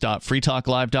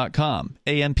amps.freetalklive.com,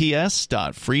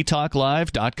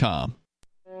 amps.freetalklive.com.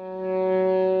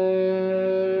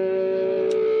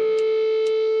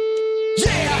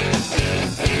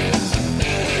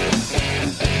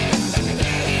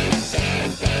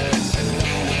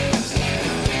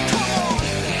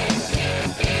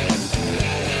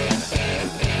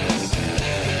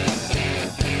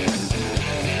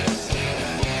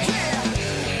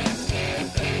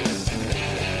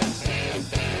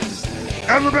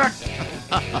 And we're back.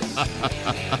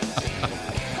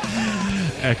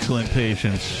 Excellent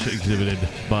patience exhibited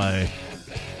by...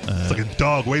 it's like a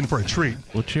dog waiting for a treat.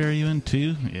 What chair are you in,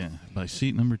 2? Yeah, by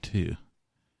seat number 2.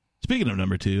 Speaking of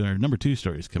number 2, our number 2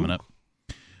 story is coming up.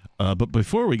 But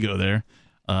before we go there,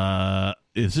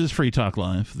 this is Free Talk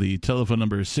Live. The telephone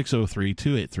number is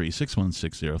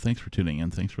 603-283-6160. Thanks for tuning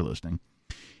in. Thanks for listening.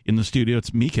 In the studio,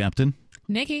 it's me, Captain.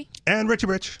 Nikki. And Richie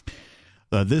Rich.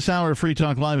 This hour of Free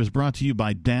Talk Live is brought to you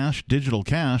by Dash Digital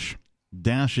Cash.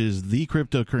 Dash is the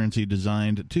cryptocurrency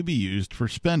designed to be used for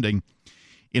spending.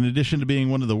 In addition to being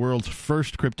one of the world's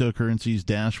first cryptocurrencies,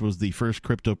 Dash was the first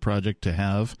crypto project to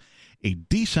have a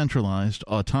decentralized,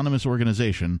 autonomous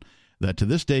organization that to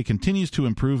this day continues to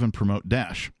improve and promote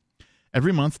Dash.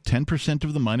 Every month, 10%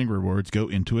 of the mining rewards go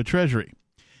into a treasury.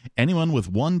 Anyone with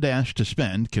one Dash to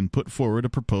spend can put forward a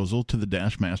proposal to the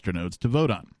Dash masternodes to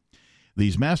vote on.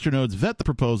 These masternodes vet the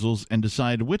proposals and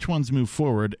decide which ones move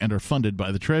forward and are funded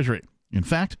by the Treasury. In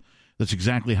fact, that's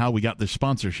exactly how we got this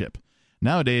sponsorship.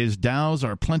 Nowadays, DAOs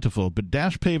are plentiful, but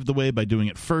Dash paved the way by doing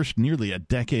it first nearly a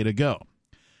decade ago.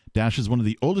 Dash is one of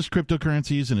the oldest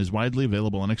cryptocurrencies and is widely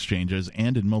available on exchanges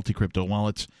and in multi-crypto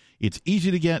wallets. It's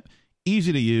easy to get,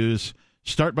 easy to use.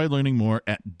 Start by learning more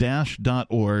at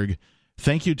dash.org.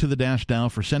 Thank you to the Dash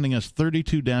DAO for sending us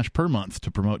 32 Dash per month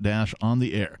to promote Dash on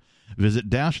the air.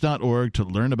 Visit dash.org to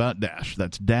learn about Dash.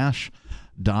 That's dash.org.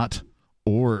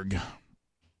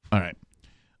 All right.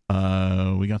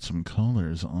 We got some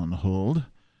callers on hold.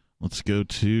 Let's go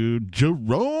to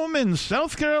Jerome in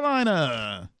South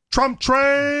Carolina. Trump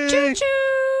train!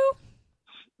 Choo-choo!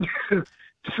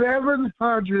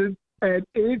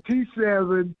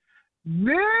 $787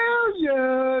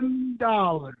 million.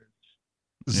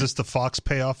 Is this the Fox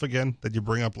payoff again that you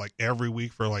bring up like every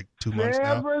week for like 2 months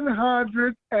now?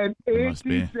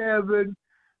 $787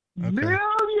 million.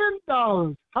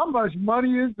 How much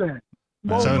money is that?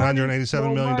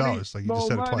 $787 million. Like you just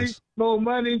said it twice. More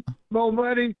money.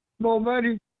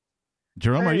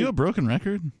 Jerome, are you a broken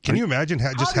record? Can you imagine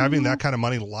just having that kind of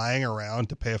money lying around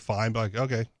to pay a fine? Like,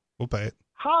 okay, we'll pay it.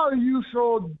 How are you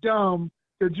so dumb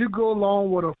that you go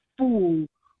along with a fool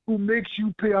who makes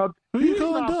you pay out? Who are you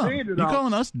calling dumb? You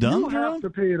calling us dumb, You Jerome? have to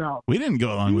pay it out. We didn't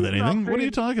go along with anything. What are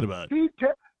you talking about? He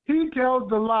tells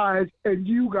the lies, and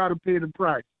you got to pay the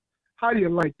price. How do you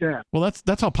like that? Well,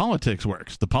 that's how politics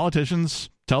works. The politicians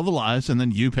tell the lies, and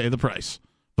then you pay the price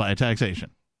via taxation.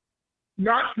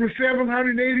 Not for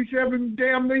 $787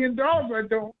 damn million, I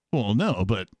don't. Well, no,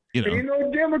 but, you know. Ain't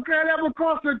no Democrat ever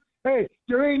cost a, hey,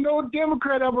 there ain't no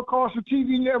Democrat ever cost a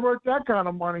TV network that kind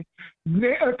of money.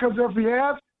 Because if he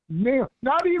has,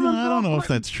 not even I don't know if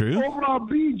that's true. Over our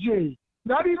BJ.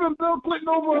 Not even Bill Clinton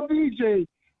over a BJ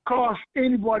cost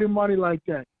anybody money like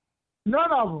that.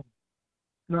 None of them.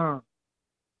 No.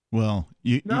 Well,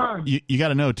 you got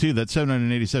to know, too, that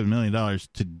 $787 million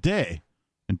today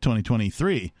in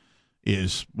 2023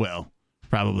 is, well,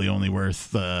 probably only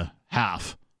worth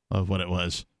half of what it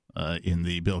was in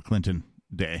the Bill Clinton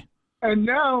day. And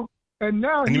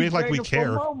you make like we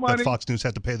care that Fox News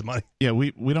had to pay the money. Yeah,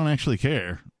 we don't actually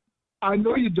care. I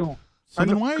know you don't. So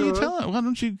then why are you telling? Why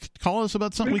don't you call us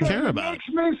about something we care about? It makes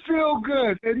me feel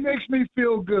good. It makes me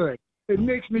feel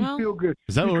good.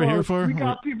 Is that what we're here for? We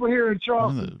got people here in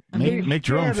Charleston. Make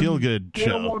Jerome feel good. They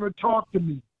don't want to talk to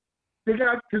me.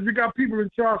 Because we got people in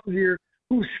Charleston here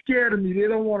who's scared of me. They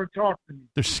don't want to talk to me.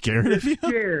 They're scared of you?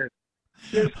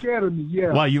 They're scared of me,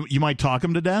 yeah. Why, you might talk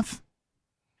them to death?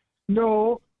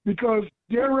 No, because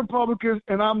they're Republicans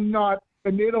and I'm not,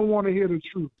 and they don't want to hear the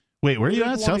truth. Wait, where are you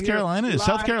at? South Carolina? Is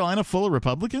South Carolina full of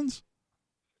Republicans?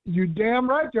 You damn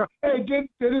right. Hey,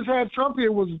 they just had Trump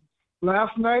here. Was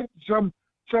last night some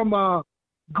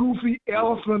goofy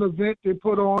elephant event they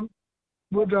put on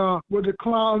with the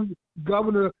clown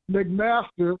Governor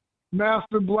McMaster,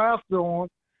 Master Blaster on,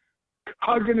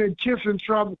 hugging and kissing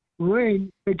Trump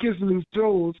ring and kissing his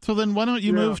toes. So then why don't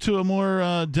you move to a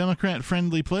more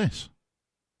Democrat-friendly place?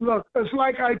 Look, it's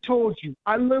like I told you.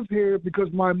 I live here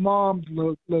because my mom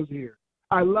lives here.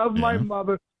 I love my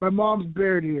mother. My mom's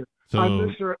buried here. So, I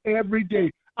miss her every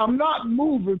day. I'm not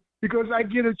moving because I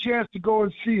get a chance to go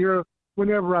and see her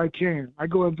whenever I can. I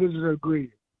go and visit her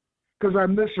grave because I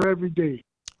miss her every day.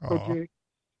 Okay?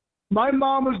 My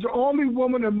mom is the only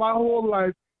woman in my whole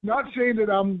life, not saying that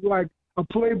I'm like a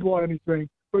playboy or anything,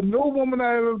 but no woman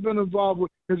I've ever been involved with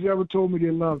has ever told me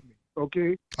they love me.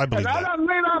 Okay? I believe that. I don't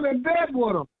lay down in bed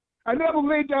with them. I never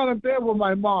laid down in bed with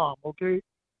my mom, okay?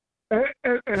 And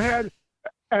had,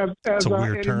 as a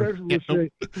weird turn. Would say,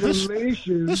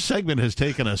 relations. This segment has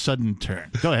taken a sudden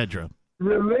turn. Go ahead, Drew.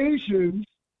 Relations,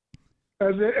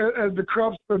 as the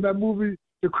Crumps in that movie,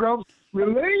 the Crumps,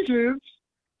 relations,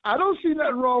 I don't see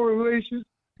nothing wrong with relations.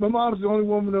 My mom's the only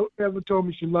woman that ever told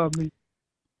me she loved me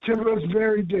till this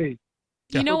very day.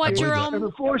 You know what, Jerome? And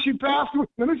before she passed away,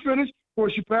 let me finish. Before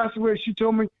she passed away, she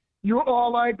told me, "You're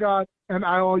all I got, and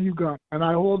I all you got." And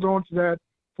I hold on to that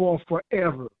for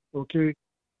forever, okay?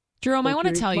 Jerome, I want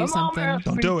to tell you something.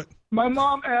 Don't do it. My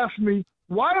mom asked me,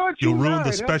 "Why aren't you married?" You'll ruin the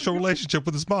married? special relationship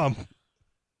with his mom.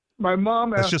 My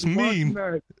mom asked That's just me, "Why aren't you mean."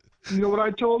 married?" You know what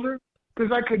I told her?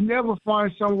 Because I could never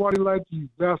find somebody like you.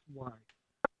 That's why.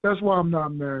 That's why I'm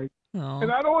not married. Oh.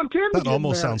 And I don't intend to That get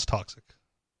almost married. sounds toxic.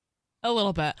 A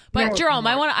little bit. But No, Jerome, no.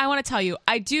 I want to tell you,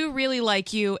 I do really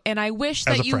like you, and I wish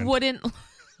that you wouldn't.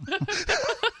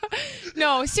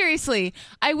 No, seriously.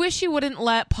 I wish you wouldn't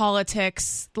let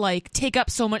politics take up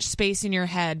so much space in your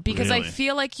head, because I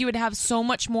feel like you would have so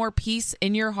much more peace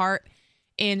in your heart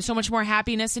and so much more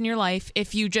happiness in your life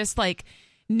if you just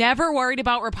never worried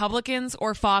about Republicans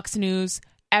or Fox News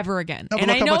ever again. No, and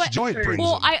look I how know much joy it brings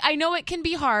well, them. I know it can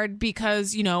be hard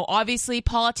because, obviously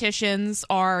politicians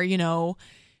are,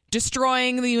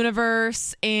 destroying the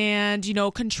universe and,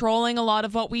 controlling a lot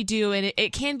of what we do. And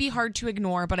it can be hard to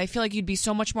ignore, but I feel like you'd be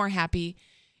so much more happy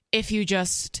if you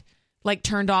just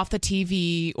turned off the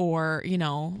TV or,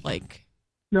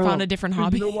 found a different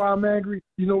hobby. You know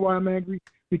why I'm angry?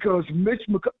 because Mitch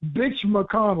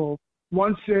McConnell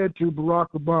once said to Barack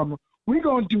Obama, "We're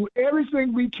going to do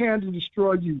everything we can to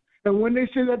destroy you." And when they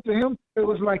said that to him, it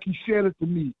was like he said it to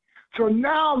me. So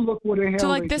now look what the hell. So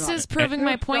like this is proving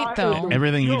my point, though.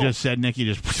 Everything you just said, Nikki,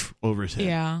 just over his head.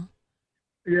 Yeah.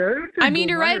 Yeah. I mean,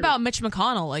 you're right about Mitch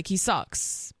McConnell. Like, he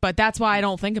sucks. But that's why I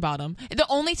don't think about him. The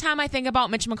only time I think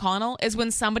about Mitch McConnell is when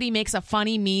somebody makes a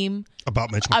funny meme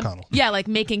about Mitch McConnell. Yeah, like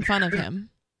making fun of him.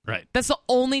 Right. That's the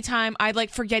only time I like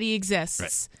forget he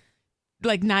exists. Right.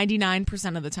 Like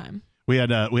 99% of the time. We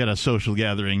had a social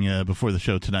gathering before the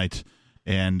show tonight,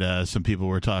 and some people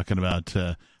were talking about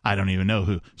I don't even know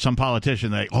who, some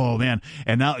politician. Like, oh man,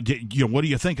 and now what do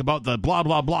you think about the blah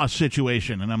blah blah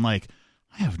situation? And I'm like,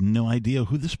 I have no idea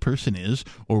who this person is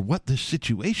or what this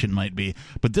situation might be,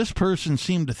 but this person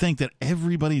seemed to think that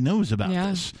everybody knows about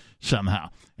this somehow.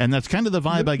 And that's kind of the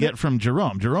vibe I get from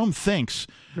Jerome. Jerome thinks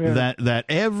that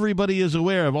everybody is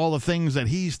aware of all the things that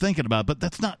he's thinking about, but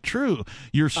that's not true.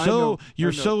 You're so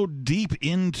deep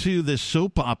into this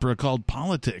soap opera called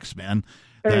politics, man.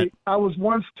 Hey, I was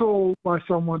once told by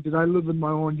someone that I live in my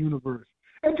own universe.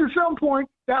 And to some point,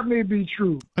 that may be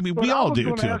true. I mean, we all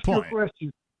do to a point.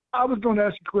 I was going to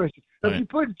ask you a question. If you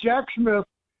put Jack Smith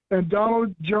and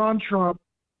Donald John Trump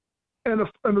in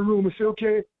the room and say,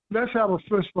 okay, let's have a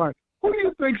fist fight, who do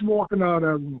you think's walking out of that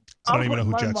room? I don't even know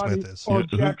who Jack Smith is.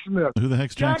 Jack Smith. Who the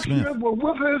heck's Jack Smith? Jack Smith will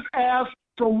whip his ass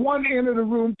from one end of the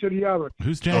room to the other.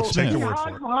 Who's Jack Smith? He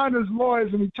hides behind his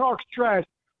lawyers and he talks trash.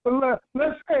 But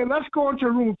let's go into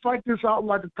a room and fight this out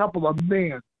like a couple of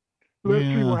men. Let's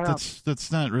see what happens.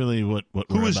 That's not really what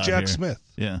Who is Jack here. Smith?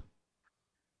 Yeah.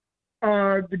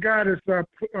 The guy that's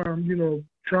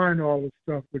trying all this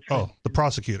stuff. The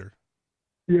prosecutor.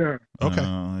 Yeah. Okay.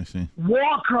 Oh, I see.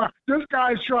 This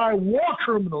guy's trying war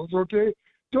criminals. Okay,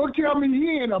 don't tell me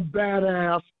he ain't a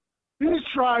badass. He's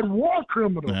tried war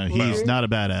criminals. No, he's not a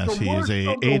badass. He is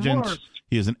a agent.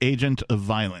 He is an agent of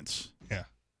violence. Yeah.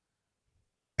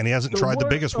 And he hasn't tried the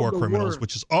biggest war criminals,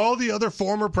 which is all the other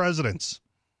former presidents,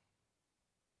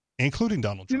 including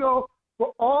Donald Trump.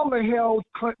 For all the hell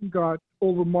Clinton got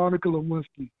over Monica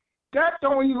Lewinsky, that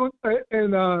don't even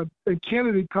and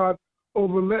Kennedy caught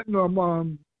over letting them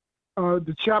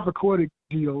the Chappaquiddick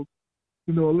deal,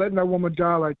 letting that woman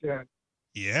die like that.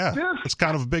 Yeah, it's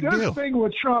kind of a big deal. This thing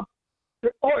with Trump,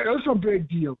 it's a big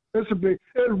deal.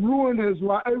 It ruined his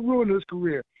life. It ruined his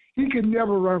career. He could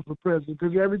never run for president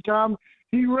because every time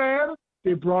he ran,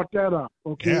 they brought that up.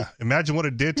 Okay. Yeah, imagine what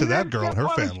it did to that girl and her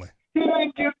family.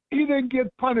 He didn't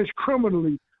get punished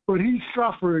criminally, but he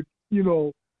suffered,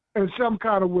 in some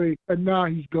kind of way, and now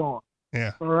he's gone.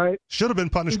 Yeah. All right. Should have been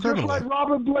punished criminally. Just like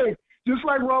Robert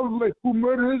Blake, who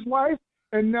murdered his wife,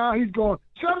 and now he's gone.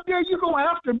 Someday you're gonna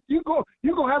have to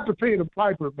pay the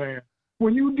piper, man.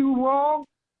 When you do wrong,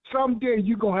 someday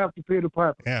you're gonna have to pay the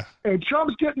piper. Yeah. And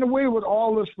Trump's getting away with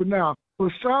all this for now,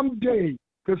 but someday,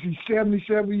 because he's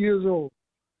 77 years old,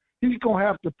 he's gonna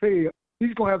have to pay.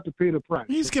 He's going to have to pay the price.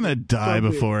 He's going to die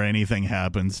before anything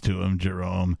happens to him,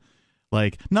 Jerome.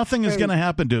 Like, nothing is going to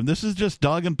happen to him. This is just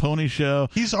dog and pony show.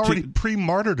 He's already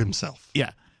pre-martyred himself.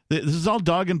 Yeah. This is all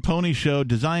dog and pony show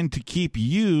designed to keep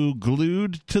you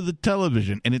glued to the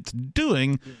television, and it's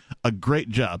doing a great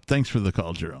job. Thanks for the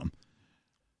call, Jerome.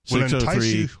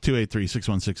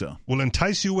 603-283-6160. We'll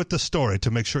entice you with the story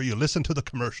to make sure you listen to the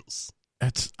commercials.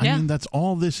 I mean, that's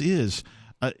all this is.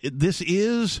 This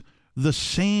is the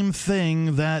same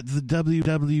thing that the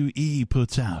WWE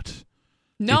puts out.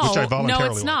 No,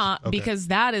 it's not, because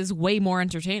that is way more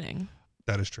entertaining.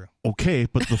 That is true. Okay,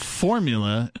 but the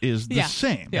formula is the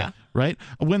same. Yeah. Right?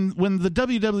 When the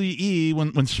WWE,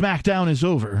 when SmackDown is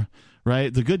over,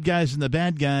 right, the good guys and the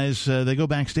bad guys, they go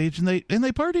backstage and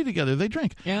they party together, they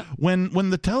drink. Yeah.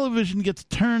 When the television gets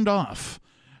turned off,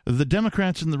 the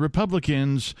Democrats and the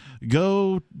Republicans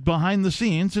go behind the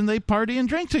scenes and they party and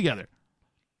drink together.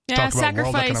 Yeah,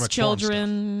 sacrifice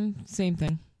children, same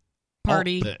thing.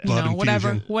 Party,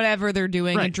 whatever they're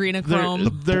doing,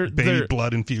 adrenochrome. Baby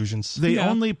blood infusions. They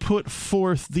only put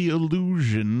forth the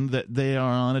illusion that they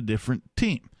are on a different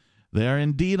team. They are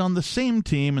indeed on the same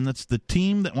team, and that's the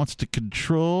team that wants to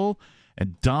control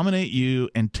and dominate you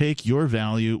and take your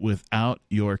value without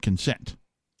your consent.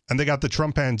 And they got the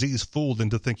Trumpanzees fooled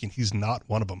into thinking he's not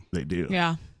one of them. They do.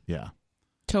 Yeah. Yeah.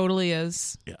 Totally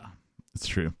is. Yeah, it's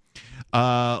true.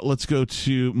 Let's go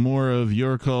to more of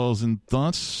your calls and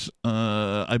thoughts.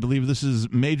 I believe this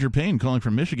is Major Payne calling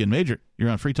from Michigan. Major, you're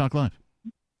on Free Talk Live.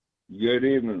 Good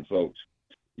evening, folks.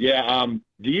 Yeah,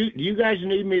 do you guys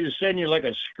need me to send you like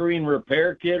a screen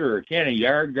repair kit or a can of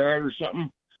yard guard or something?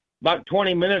 About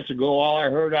 20 minutes ago, all I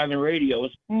heard on the radio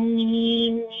was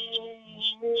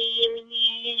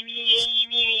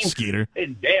Skeeter.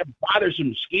 Damn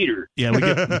bothersome Skeeter. Yeah,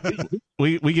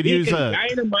 we could use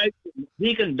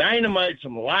he can dynamite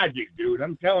some logic, dude.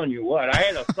 I'm telling you what. I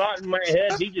had a thought in my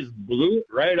head. He just blew it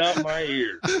right out my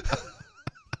ear.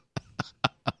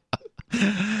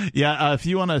 Yeah, if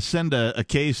you want to send a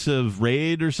case of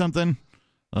Raid or something,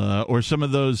 or some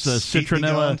of those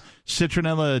citronella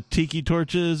tiki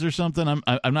torches or something,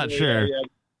 I'm not sure. Yeah.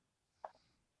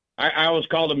 I always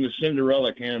called them the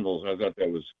Cinderella candles. I thought that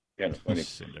was kind of funny.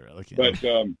 Cinderella candles.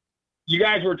 But you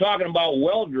guys were talking about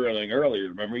well drilling earlier.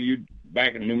 Remember you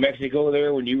back in New Mexico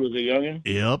there when you was a youngin'?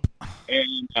 Yep.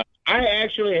 And I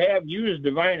actually have used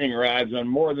divining rods on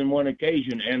more than one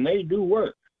occasion, and they do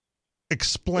work.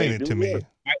 Explain it to me.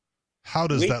 How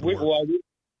does that work? Well,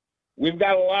 we've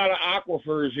got a lot of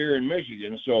aquifers here in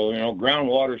Michigan, so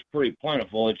groundwater is pretty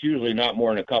plentiful. It's usually not more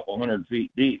than a couple 100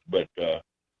 feet deep, but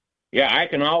yeah, I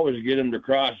can always get them to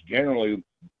cross. Generally,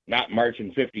 not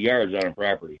marching 50 yards on a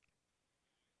property.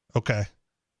 Okay,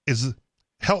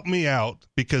 help me out,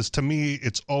 because to me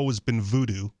it's always been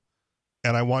voodoo,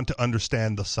 and I want to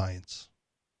understand the science.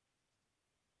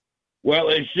 Well,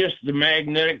 it's just the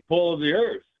magnetic pull of the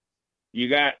earth. You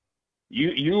got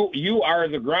you are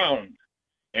the ground,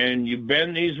 and you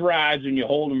bend these rods and you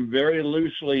hold them very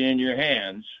loosely in your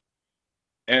hands,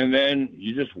 and then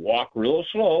you just walk real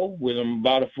slow with them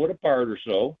about a foot apart or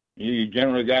so. You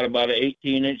generally got about an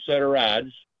 18-inch set of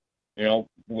rods,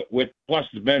 with plus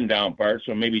the bend down part,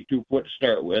 so maybe 2 foot to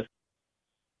start with.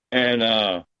 And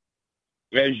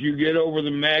as you get over the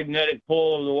magnetic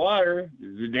pull of the water,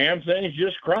 the damn things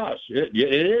just cross. It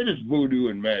is voodoo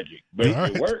and magic, but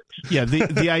it works. Yeah,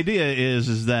 the idea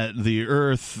is that the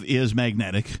Earth is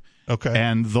magnetic, okay,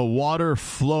 and the water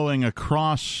flowing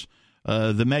across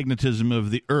the magnetism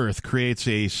of the Earth creates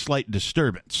a slight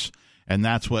disturbance, and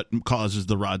that's what causes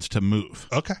the rods to move.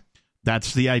 Okay,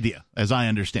 that's the idea, as I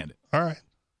understand it. All right.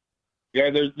 Yeah,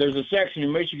 there's a section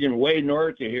in Michigan way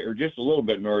north of here, or just a little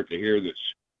bit north of here, that's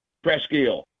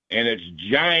Presqu'île, and it's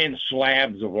giant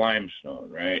slabs of limestone,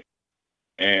 right?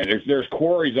 And there's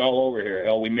quarries all over here.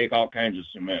 Hell, we make all kinds of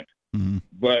cement. Mm-hmm.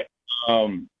 But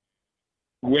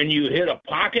when you hit a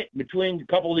pocket between a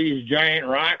couple of these giant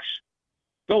rocks,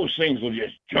 those things will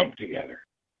just jump together.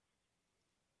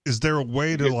 Is there a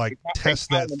way to test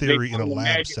that theory in a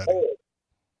lab setting? Hole.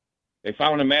 They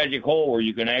found a magic hole where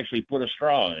you can actually put a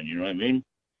straw in. You know what I mean?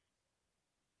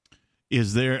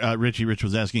 Is there, Rich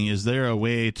was asking, is there a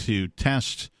way to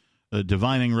test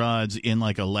divining rods in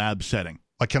like a lab setting?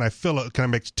 Like, can I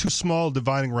make 2 small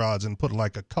divining rods and put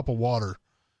like a cup of water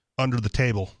under the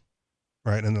table,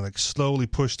 right? And then slowly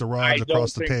push the rods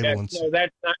across the table.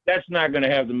 That's not going to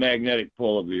have the magnetic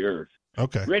pull of the earth.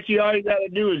 Okay. Richie, all you got to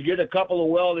do is get a couple of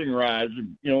welding rods,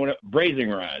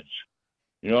 brazing rods.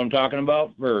 You know what I'm talking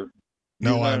about?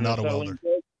 No, I'm not a welder.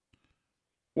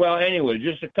 Well, anyway,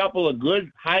 just a couple of good,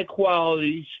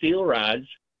 high-quality steel rods.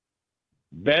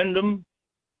 Bend them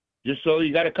just so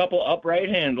you got a couple upright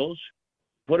handles.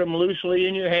 Put them loosely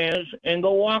in your hands and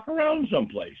go walk around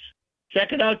someplace.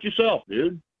 Check it out yourself,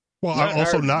 dude. Well, I'm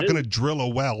also not going to drill a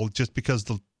well just because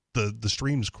the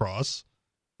streams cross,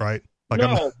 right?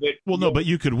 But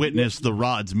you could witness the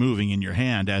rods moving in your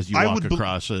hand as you walk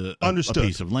across a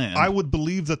piece of land. I would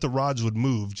believe that the rods would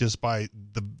move just by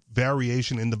the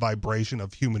variation in the vibration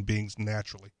of human beings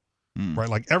naturally, right?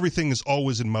 Like everything is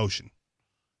always in motion,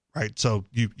 right? So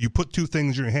you put 2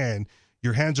 things in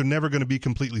your hands are never going to be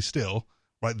completely still,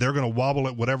 right? They're going to wobble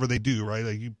at whatever they do, right?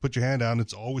 Like you put your hand down,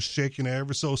 it's always shaking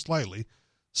ever so slightly.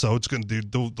 So it's going to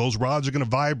do, those rods are going to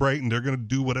vibrate and they're going to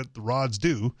do what the rods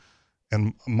do.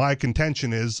 And my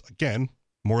contention is, again,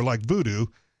 more like voodoo,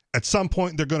 at some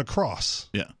point they're going to cross.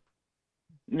 Yeah.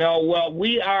 No, well,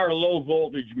 we are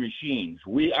low-voltage machines.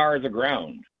 We are the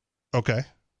ground. Okay.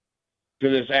 To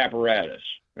this apparatus,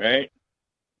 right?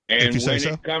 And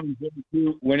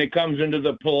when it comes into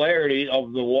the polarity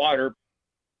of the water,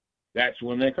 that's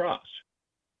when they cross.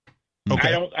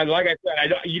 Okay. I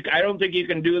don't think you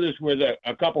can do this with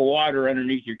a cup of water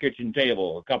underneath your kitchen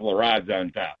table, a couple of rods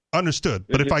on top. Understood.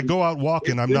 But if I go out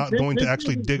walking, I'm not going to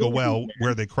actually dig a well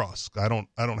where they cross. I don't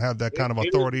have that kind of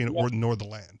authority nor the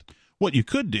land. What you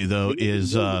could do though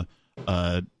is, I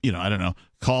don't know,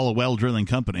 call a well drilling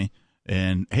company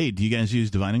and, hey, do you guys use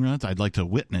divining rods? I'd like to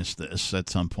witness this at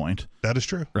some point. That is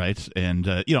true. Right. And,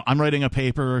 I'm writing a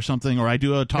paper or something, or I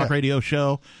do a talk radio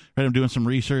show, right? I'm doing some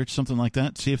research, something like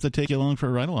that. See if they take you along for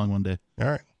a ride along one day. All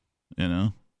right.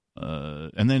 And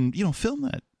then, film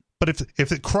that. But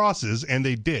if it crosses and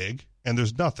they dig and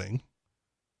there's nothing,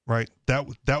 right,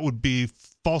 that would be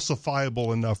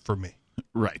falsifiable enough for me.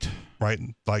 Right. Right.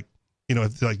 Like,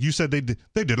 if, like you said, they did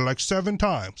it like 7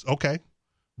 times. Okay.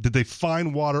 Did they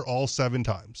find water all 7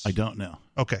 times? I don't know.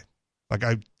 Okay. Like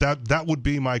that would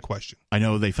be my question. I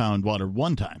know they found water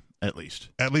one time, at least.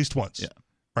 At least once. Yeah.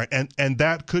 Right. And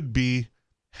that could be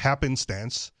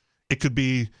happenstance. It could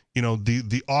be,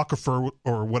 the aquifer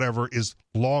or whatever is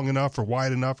long enough or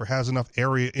wide enough or has enough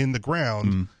area in the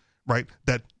ground, right,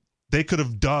 that they could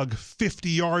have dug 50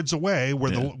 yards away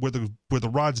where the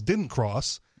rods didn't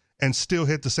cross and still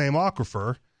hit the same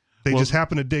aquifer. They just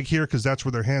happen to dig here because that's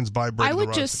where their hands vibrate. I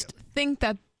would just think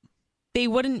that they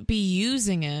wouldn't be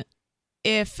using it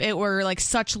if it were like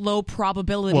such low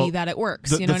probability that it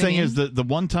works. The thing is that the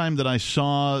one time that I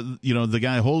saw, the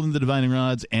guy holding the divining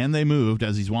rods and they moved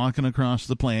as he's walking across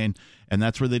the plain, and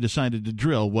that's where they decided to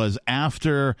drill, was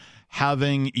after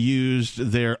having used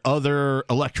their other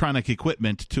electronic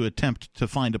equipment to attempt to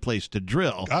find a place to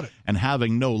drill. Got it. And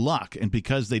having no luck. And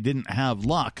because they didn't have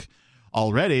luck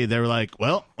already, they were like,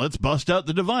 well, let's bust out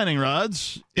the divining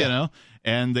rods,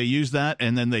 and they used that,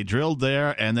 and then they drilled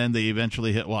there, and then they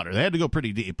eventually hit water. They had to go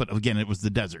pretty deep, but again, it was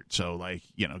the desert, so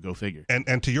go figure.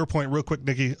 And to your point, real quick,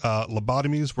 Nikki,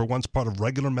 lobotomies were once part of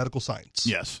regular medical science.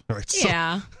 Yes. All right,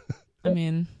 yeah. I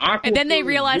mean, and then they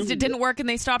realized it didn't work, and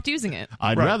they stopped using it.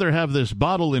 I'd rather have this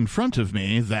bottle in front of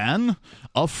me than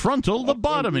a frontal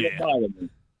lobotomy.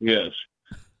 Yes.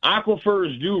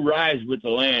 Aquifers do rise with the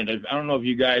land. I don't know if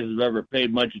you guys have ever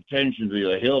paid much attention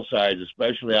to the hillsides,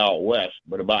 especially out west,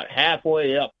 but about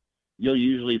halfway up, you'll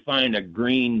usually find a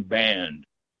green band.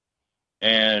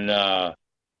 And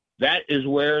that is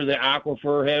where the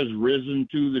aquifer has risen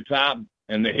to the top,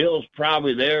 and the hill's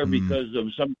probably there because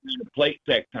of some kind of plate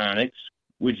tectonics,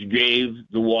 which gave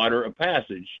the water a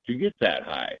passage to get that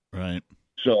high. Right.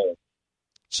 So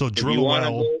drill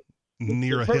a well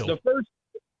near a hill. The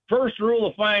first rule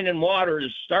of finding water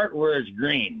is start where it's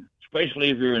green, especially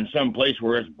if you're in some place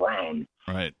where it's brown.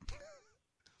 Right.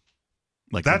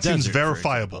 Like that seems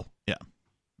verifiable. Yeah.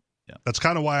 That's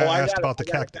kind of why I asked about the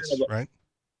cactus, right?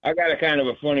 I got a kind of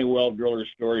a funny well driller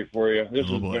story for you. This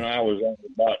is when I was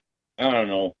about,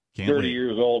 30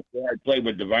 years old. I played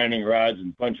with divining rods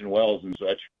and punching wells and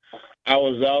such. I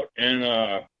was out, and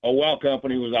a well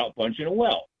company was out punching a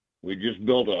well. We just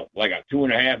built a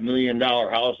 $2.5 million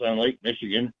house on Lake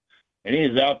Michigan. And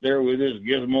he's out there with his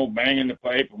gizmo banging the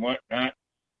pipe and whatnot.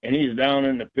 And he's down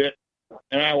in the pit.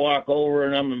 And I walk over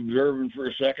and I'm observing for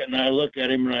a second. And I look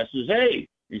at him and I says, hey.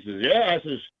 He says, yeah. I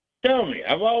says, tell me.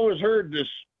 I've always heard this,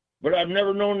 but I've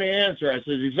never known the answer. I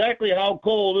says, exactly how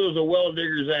cold is a well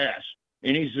digger's ass?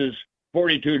 And he says,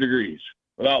 42 degrees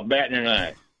without batting an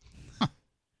eye.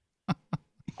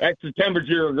 That's the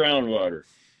temperature of groundwater.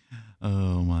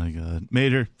 Oh, my God.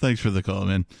 Major, thanks for the call,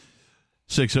 man.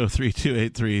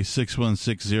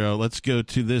 603-283-6160. Let's go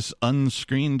to this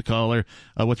unscreened caller.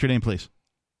 What's your name, please?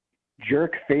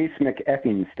 Jerkface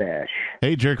McEffingstash.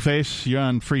 Hey, Jerkface. You're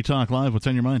on Free Talk Live. What's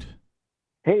on your mind?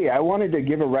 Hey, I wanted to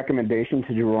give a recommendation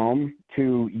to Jerome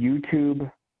to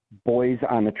YouTube Boys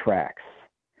on the Tracks.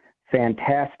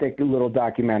 Fantastic little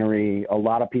documentary. A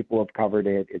lot of people have covered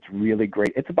it. It's really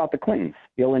great. It's about the Clintons.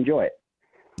 You'll enjoy it.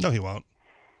 No, he won't.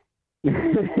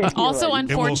 Also,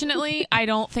 unfortunately, I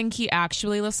don't think he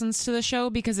actually listens to the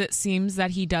show because it seems that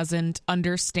he doesn't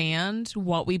understand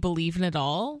what we believe in at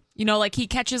all. He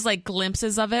catches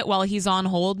glimpses of it while he's on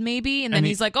hold maybe, and then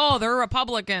he's like, oh, they're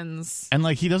Republicans. And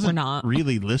he doesn't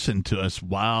really listen to us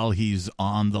while he's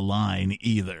on the line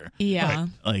either. Yeah.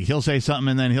 He'll say something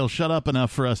and then he'll shut up enough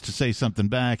for us to say something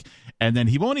back, and then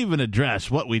he won't even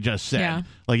address what we just said. Yeah.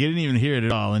 He didn't even hear it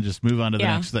at all and just move on to the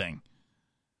next thing.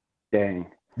 Dang.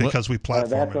 Because we platform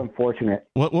that's unfortunate.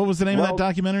 What was the name of that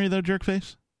documentary, though,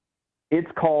 Jerkface?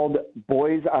 It's called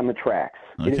Boys on the Tracks.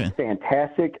 Okay. It is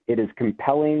fantastic. It is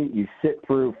compelling. You sit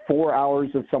through 4 hours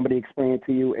of somebody explaining it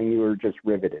to you, and you are just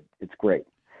riveted. It's great.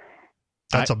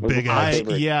 That's a big ass.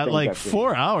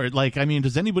 4 hours.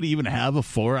 Does anybody even have a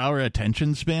 4 hour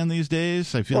attention span these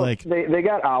days? I feel like they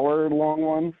got hour-long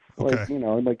ones. Okay.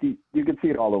 You can see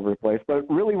it all over the place. But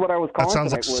really what I was calling that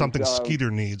sounds like was, something Skeeter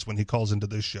needs when he calls into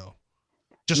this show.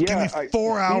 Just give me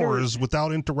 4 hours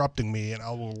without interrupting me, and I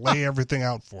will lay everything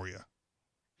out for you.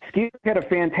 Skeeter had a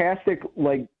fantastic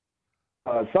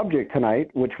subject tonight,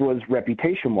 which was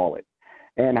reputation wallet,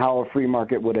 and how a free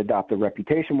market would adopt a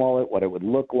reputation wallet, what it would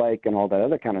look like, and all that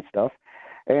other kind of stuff.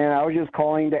 And I was just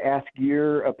calling to ask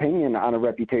your opinion on a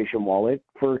reputation wallet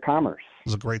for commerce. It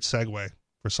was a great segue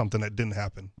for something that didn't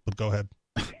happen, but go ahead.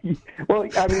 Well, he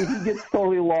gets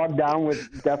totally logged down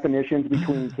with definitions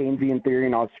between Keynesian theory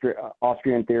and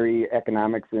Austrian theory,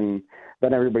 economics, and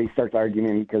then everybody starts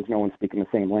arguing because no one's speaking the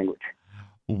same language.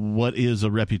 What is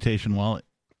a reputation wallet?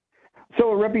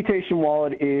 So a reputation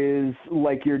wallet is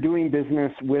like you're doing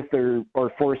business with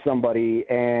or for somebody,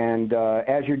 and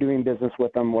as you're doing business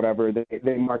with them, whatever,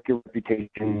 they mark your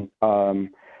reputation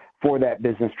for that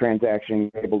business transaction.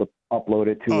 You're able to upload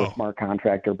it to a smart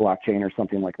contract or blockchain or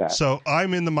something like that. So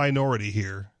I'm in the minority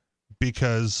here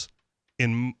because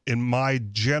in my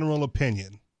general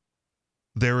opinion,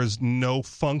 there is no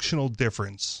functional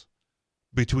difference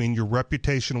between your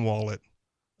reputation wallet,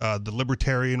 the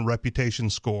libertarian reputation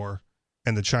score,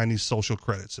 and the Chinese social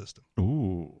credit system.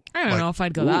 Ooh. I don't know if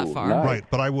I'd go that far. Nice. Right,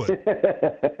 but I would.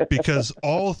 Because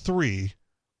all three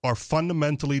are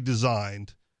fundamentally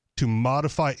designed to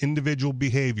modify individual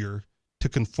behavior to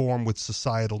conform with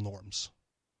societal norms.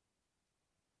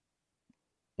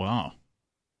 Wow.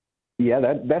 Yeah,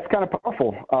 that's kind of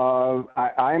powerful.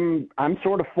 I'm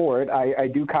sort of for it. I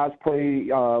do cosplay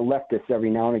leftists every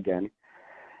now and again.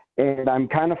 And I'm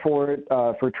kind of for it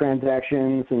for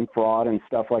transactions and fraud and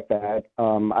stuff like that.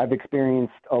 I've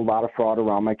experienced a lot of fraud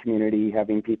around my community,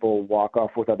 having people walk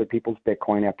off with other people's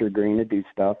Bitcoin after agreeing to do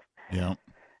stuff. Yeah.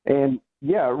 And,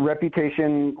 yeah,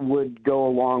 reputation would go a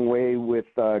long way with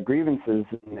grievances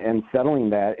and settling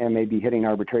that and maybe hitting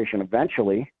arbitration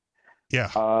eventually. Yeah.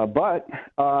 But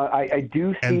I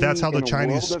do see... And that's how the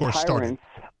Chinese score started.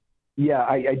 Yeah,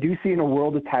 I do see in a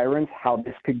world of tyrants how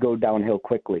this could go downhill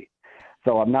quickly.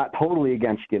 So I'm not totally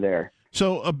against you there.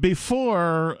 So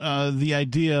before the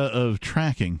idea of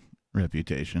tracking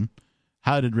reputation,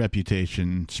 how did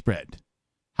reputation spread?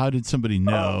 How did somebody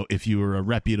know if you were a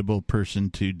reputable person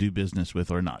to do business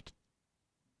with or not?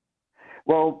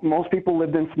 Well, most people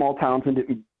lived in small towns and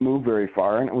didn't move very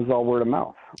far, and it was all word of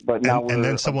mouth. But now and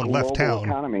then someone left town.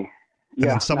 Economy. And yeah,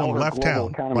 then someone left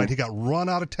town. Economy. Right? He got run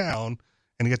out of town,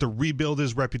 and he had to rebuild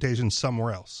his reputation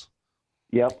somewhere else.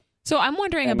 Yep. So I'm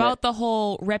wondering about the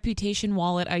whole reputation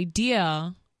wallet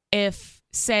idea. If,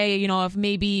 say, if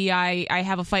maybe I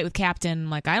have a fight with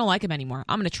Captain, like I don't like him anymore,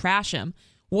 I'm going to trash him.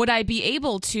 Would I be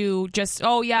able to just,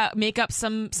 make up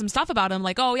some stuff about him?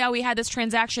 Like, we had this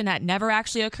transaction that never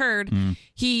actually occurred.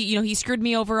 He screwed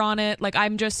me over on it. Like,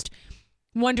 I'm just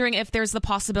wondering if there's the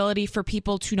possibility for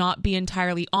people to not be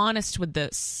entirely honest with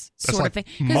this sort of thing.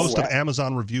 Most of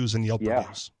Amazon reviews and Yelp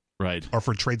reviews right, are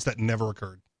for trades that never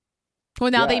occurred. Well,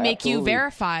 now they make you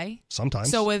verify. Sometimes.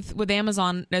 So with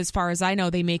Amazon, as far as I know,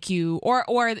 they make you,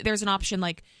 or there's an option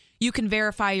like you can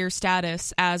verify your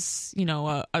status as,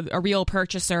 a real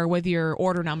purchaser with your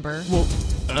order number. Well,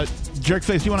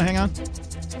 Jerkface, you want to hang on?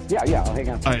 Yeah, I'll hang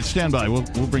on. All right, stand by. We'll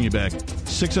bring you back.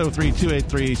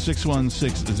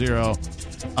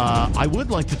 603-283-6160. I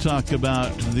would like to talk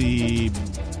about the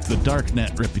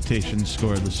darknet reputation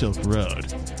score of the Silk Road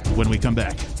when we come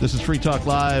back. This is Free Talk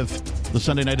Live, the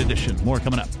Sunday night edition. More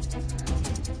coming up.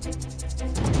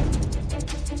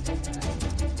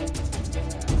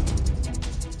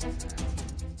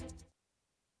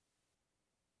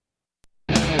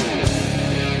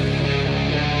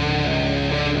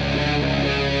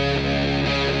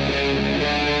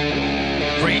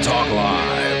 Free Talk Live.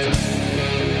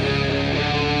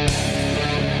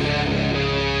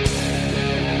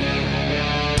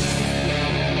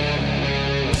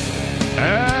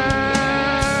 And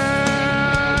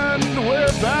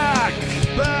we're back.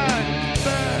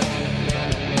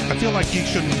 I feel like he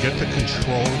shouldn't get to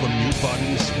control the mute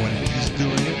buttons when he's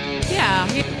doing it. Yeah.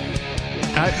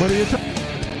 What are you talking?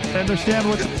 I understand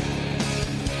what's...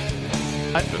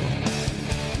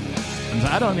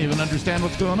 I don't even understand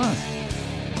what's going on. All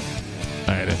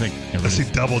right, I think... Unless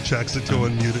he double checks it to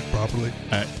unmute it properly.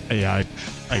 I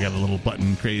got a little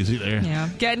button crazy there. Yeah,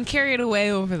 getting carried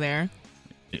away over there.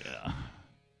 Yeah.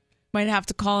 Might have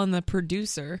to call in the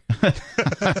producer.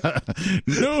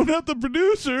 No, not the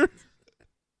producer.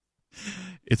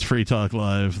 It's Free Talk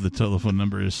Live. The telephone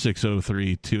number is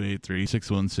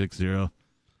 603-283-6160.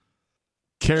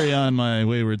 Carry on, my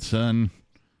wayward son.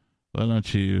 Why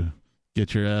don't you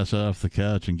get your ass off the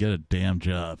couch and get a damn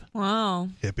job? Wow.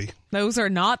 Hippie. Those are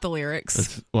not the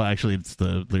lyrics. Actually, it's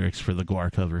the lyrics for the Guar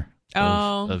cover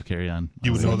of Carry On.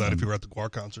 You would know that if you were at the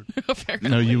Guar concert.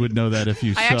 No, you would know that if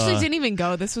you saw... I actually didn't even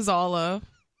go. This was all a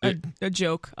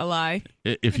joke, a lie.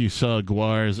 If you saw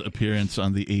Guar's appearance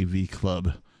on the AV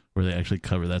Club, where they actually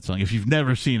cover that song. If you've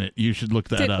never seen it, you should look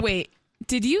that up. Wait,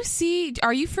 did you see...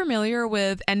 Are you familiar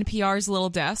with NPR's Little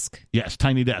Desk? Yes,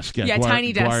 Tiny Desk. Yeah,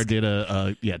 Tiny Desk. Guar did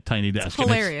a Tiny Desk. It's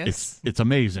hilarious. It's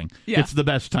amazing. Yeah. It's the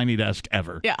best Tiny Desk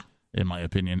ever. Yeah. In my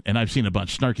opinion. And I've seen a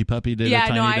bunch. Snarky Puppy did a Tiny Desk.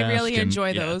 Yeah, no, I really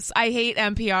enjoy those. I hate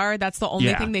NPR. That's the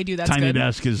only thing they do that's Tiny good.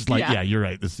 Desk is like, you're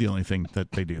right. That's the only thing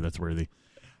that they do that's worthy.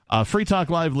 Free Talk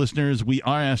Live listeners, we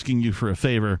are asking you for a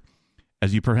favor.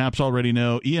 As you perhaps already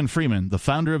know, Ian Freeman, the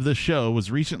founder of this show,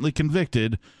 was recently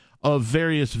convicted of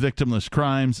various victimless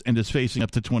crimes and is facing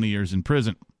up to 20 years in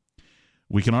prison.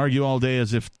 We can argue all day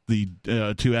as if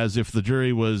the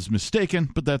jury was mistaken,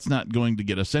 but that's not going to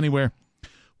get us anywhere.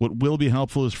 What will be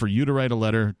helpful is for you to write a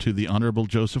letter to the Honorable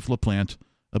Joseph LaPlante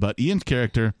about Ian's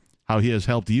character, how he has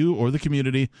helped you or the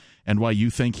community, and why you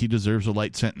think he deserves a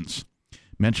light sentence.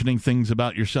 Mentioning things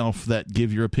about yourself that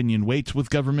give your opinion weight with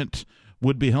government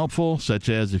would be helpful, such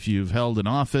as if you've held an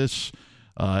office,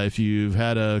 if you've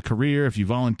had a career, if you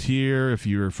volunteer, if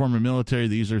you're former military.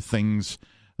 These are things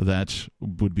that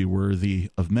would be worthy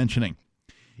of mentioning.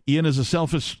 Ian is a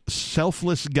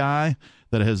selfless guy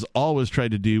that has always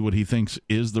tried to do what he thinks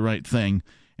is the right thing,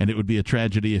 and it would be a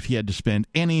tragedy if he had to spend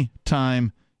any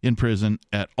time in prison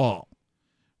at all.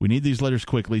 We need these letters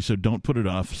quickly, so don't put it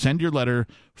off. Send your letter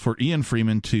for Ian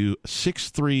Freeman to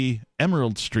 63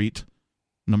 Emerald Street,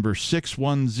 number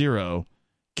 610,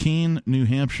 Keene, New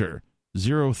Hampshire,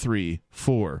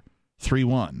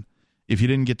 03431. If you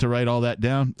didn't get to write all that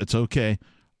down, it's okay.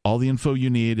 All the info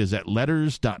you need is at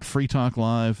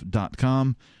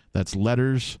letters.freetalklive.com. That's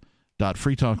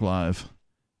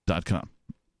letters.freetalklive.com.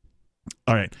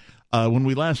 All right. When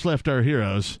we last left our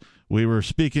heroes, we were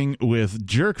speaking with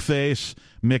Jerkface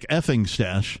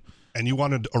McEffingstash. And you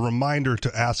wanted a reminder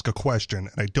to ask a question.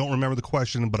 And I don't remember the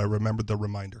question, but I remembered the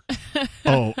reminder.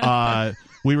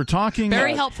 We were talking...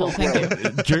 Very helpful, thank you.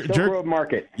 Silk Road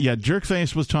Market. Yeah,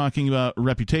 Jerkface was talking about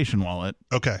Reputation Wallet.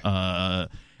 Okay.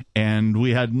 And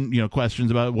we had questions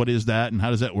about what is that and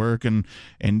how does that work, and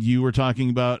you were talking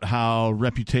about how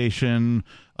Reputation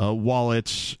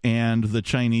wallets and the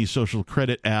Chinese social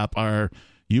credit app are,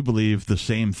 you believe, the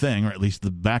same thing, or at least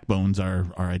the backbones are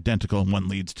identical, and one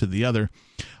leads to the other.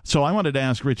 So I wanted to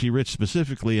ask Richie Rich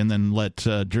specifically, and then let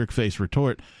Jerkface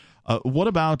retort. What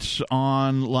about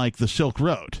on like the Silk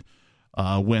Road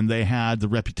when they had the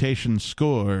reputation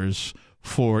scores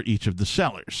for each of the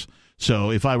sellers?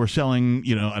 So if I were selling,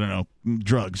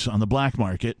 drugs on the black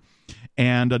market,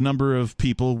 and a number of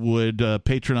people would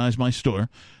patronize my store,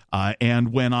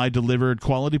 and when I delivered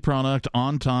quality product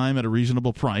on time at a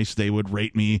reasonable price, they would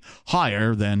rate me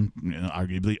higher than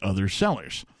arguably other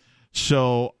sellers.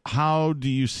 So how do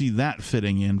you see that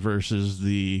fitting in versus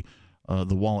the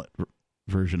wallet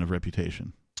version of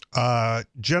Reputation?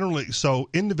 Generally,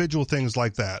 so individual things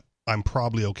like that, I'm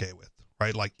probably okay with.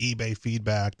 Right, like eBay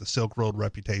feedback, the Silk Road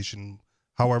Reputation,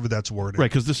 however that's worded. Right,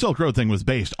 because the Silk Road thing was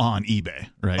based on eBay,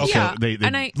 right? Okay. So they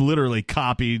literally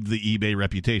copied the eBay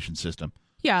reputation system.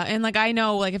 Yeah, and I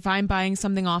know, if I'm buying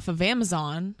something off of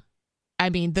Amazon, I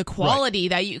mean, the quality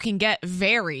that you can get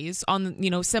varies on,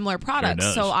 similar products.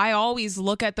 Sure does. So I always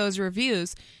look at those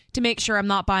reviews to make sure I'm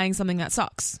not buying something that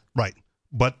sucks. Right.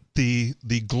 But the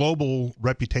global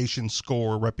reputation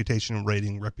score, reputation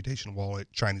rating, reputation wallet,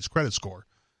 Chinese credit score,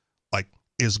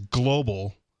 is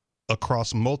global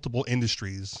across multiple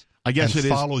industries. I guess it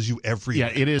follows you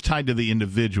everywhere. Yeah, it is tied to the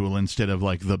individual instead of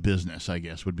the business, I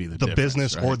guess, would be the difference,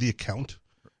 business, right? Or the account.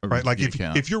 Right? Like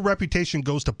if your reputation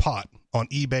goes to pot on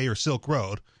eBay or Silk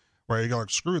Road, right, you're like,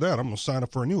 screw that, I'm going to sign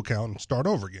up for a new account and start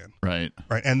over again. Right.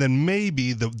 Right. And then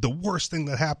maybe the worst thing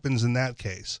that happens in that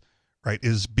case, right,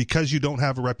 is because you don't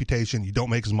have a reputation, you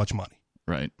don't make as much money.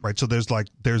 Right. Right. So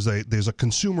there's a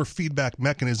consumer feedback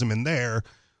mechanism in there,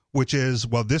 which is,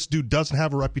 well, this dude doesn't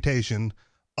have a reputation.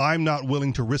 I'm not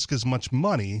willing to risk as much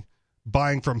money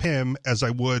buying from him as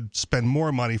I would spend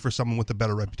more money for someone with a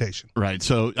better reputation. Right.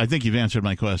 So I think you've answered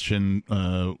my question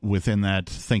within that,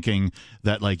 thinking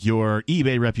that your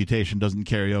eBay reputation doesn't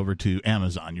carry over to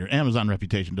Amazon. Your Amazon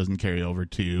reputation doesn't carry over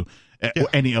to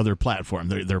any other platform.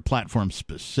 They're platform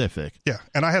specific. Yeah.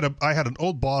 And I had an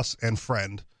old boss and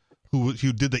friend who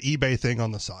did the eBay thing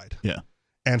on the side. Yeah.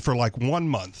 And for 1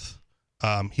 month,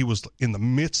 he was in the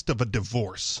midst of a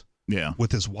divorce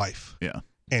with his wife. Yeah.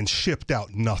 And shipped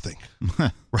out nothing.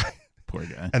 Right. Poor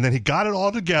guy. And then he got it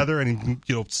all together and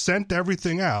he sent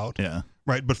everything out. Yeah.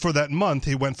 Right. But for that month,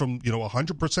 he went from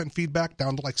 100% feedback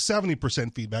down to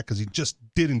 70% feedback because he just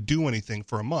didn't do anything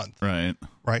for a month. Right.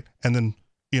 Right. And then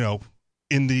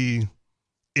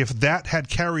if that had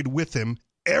carried with him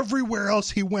everywhere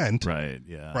else he went, right,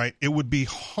 yeah, right, it would be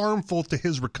harmful to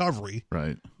his recovery,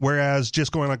 right. Whereas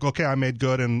just going okay, I made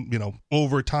good, and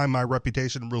over time my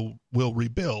reputation will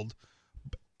rebuild,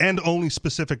 and only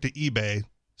specific to eBay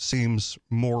seems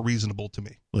more reasonable to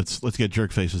me. Let's get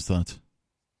Jerkface's thoughts.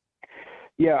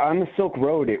 Yeah, on the Silk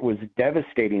Road, it was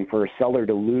devastating for a seller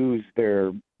to lose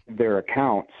their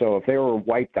account. So if they were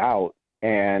wiped out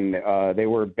and they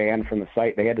were banned from the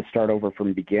site, they had to start over from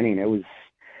the beginning. It was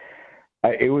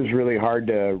really hard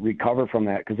to recover from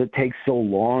that because it takes so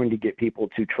long to get people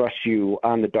to trust you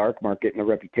on the dark market and the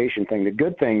reputation thing. The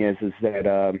good thing is that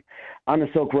on the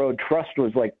Silk Road, trust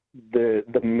was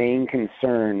the main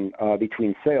concern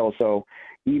between sales. So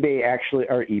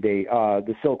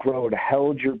the Silk Road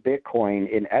held your Bitcoin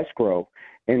in escrow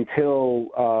until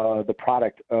the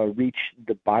product reached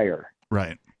the buyer.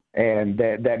 Right. And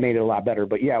that made it a lot better.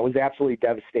 But yeah, it was absolutely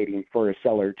devastating for a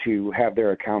seller to have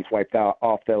their accounts wiped out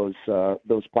off those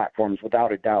platforms,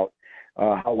 without a doubt.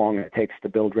 How long it takes to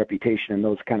build reputation in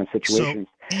those kind of situations.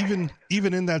 So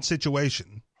even in that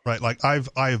situation, right? Like I've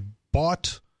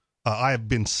bought, I have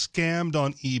been scammed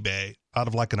on eBay out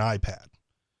of like an iPad,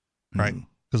 right?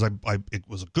 Because it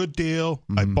was a good deal.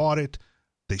 I bought it.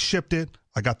 They shipped it.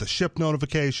 I got the ship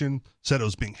notification, said it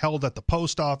was being held at the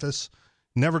post office.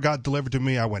 Never got delivered to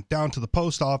me. I went down to the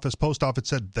post office. Post office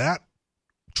said that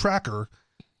tracker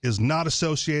is not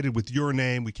associated with your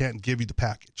name. We can't give you the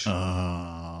package.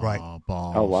 Right.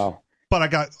 Balls. Oh, wow.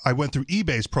 But I went through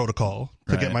eBay's protocol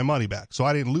to get my money back. So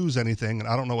I didn't lose anything, and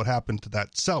I don't know what happened to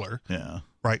that seller. Yeah.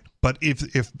 Right. But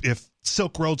if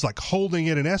Silk Road's like holding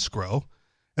it in escrow,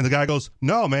 and the guy goes,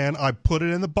 "No, man, I put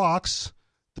it in the box.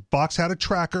 The box had a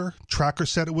tracker. Tracker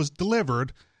said it was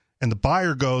delivered," and the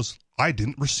buyer goes, "I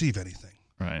didn't receive anything."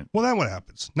 Right. Well, then what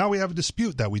happens? Now we have a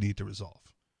dispute that we need to resolve.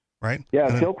 Right.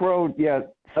 Yeah. Silk Road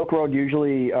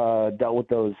usually dealt with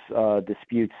those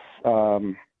disputes.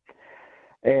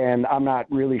 And I'm not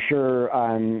really sure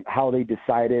on how they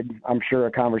decided. I'm sure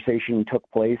a conversation took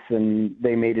place and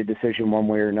they made a decision one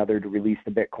way or another to release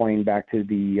the Bitcoin back to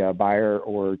the buyer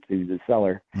or to the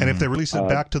seller. And if they release it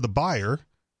back to the buyer,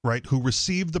 right, who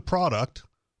received the product,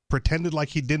 pretended like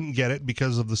he didn't get it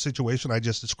because of the situation I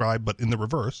just described, but in the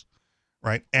reverse,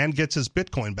 right, and gets his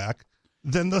Bitcoin back,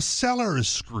 then the seller is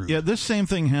screwed. Yeah, this same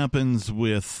thing happens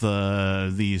with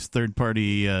these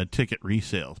third-party ticket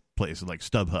resale places like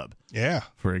StubHub. Yeah,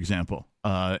 for example,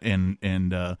 and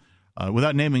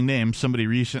without naming names, somebody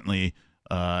recently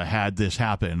had this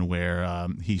happen where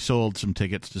he sold some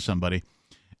tickets to somebody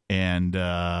and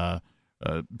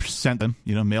sent them,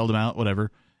 mailed them out,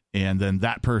 whatever, and then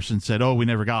that person said, "Oh, we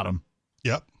never got them."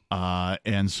 Yep.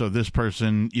 And so this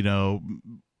person,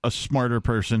 a smarter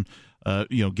person,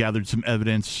 gathered some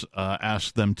evidence,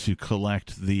 asked them to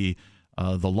collect the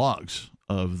logs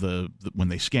of when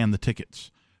they scanned the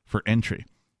tickets for entry,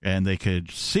 and they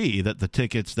could see that the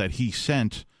tickets that he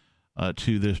sent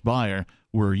to this buyer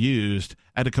were used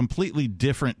at a completely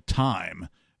different time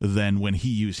than when he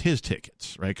used his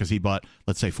tickets, right? Because he bought,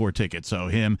 let's say, 4 tickets. So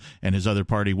him and his other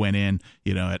party went in,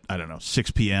 at,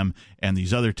 6 p.m., and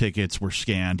these other tickets were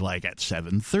scanned like at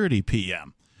 7:30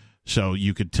 p.m. So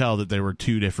you could tell that there were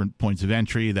 2 different points of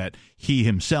entry, that he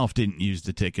himself didn't use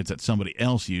the tickets, that somebody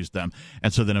else used them.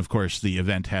 And so then, of course, the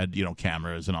event had,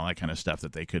 cameras and all that kind of stuff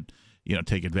that they could,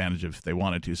 take advantage of if they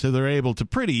wanted to. So they're able to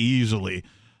pretty easily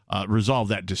resolve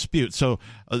that dispute. So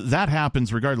that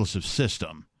happens regardless of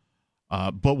system.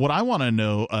 But what I want to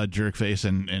know, Jerkface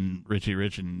and Richie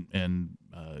Rich and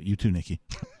you too, Nikki.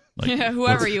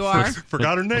 Whoever you are.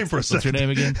 Forgot her name for a second. What's your name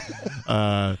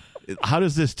again? How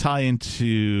does this tie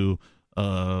into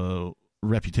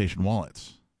reputation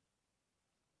wallets?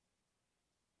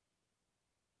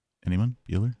 Anyone?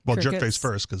 Bueller? Well, Jerkface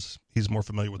first, because he's more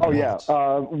familiar with the wallets.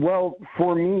 Well,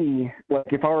 for me, like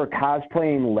if I were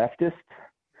cosplaying leftist,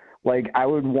 like I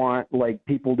would want like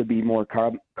people to be more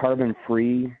carbon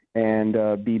free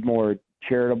and be more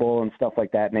charitable and stuff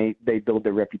like that, and they build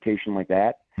their reputation like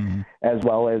that, as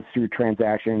well as through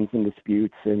transactions and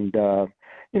disputes and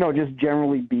just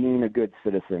generally being a good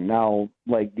citizen. Now,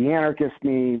 like the anarchist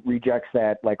me rejects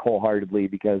that like wholeheartedly,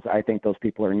 because I think those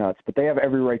people are nuts, but they have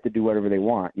every right to do whatever they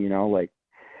want,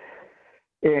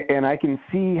 and I can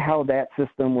see how that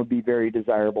system would be very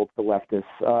desirable to the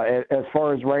leftists. As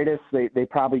far as rightists, they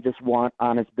probably just want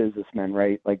honest businessmen,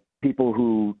 right? Like people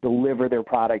who deliver their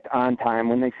product on time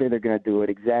when they say they're going to do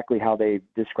it, exactly how they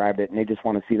described it, and they just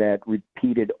want to see that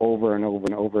repeated over and over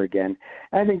and over again.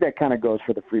 And I think that kind of goes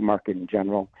for the free market in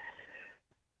general.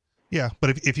 Yeah,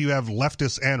 but if you have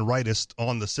leftists and rightists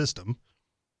on the system,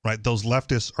 right, those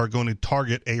leftists are going to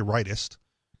target a rightist,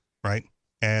 right?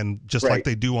 And just like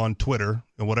they do on Twitter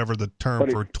and whatever the term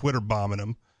for Twitter bombing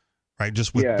him, right?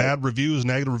 Just with bad reviews,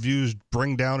 negative reviews,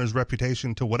 bring down his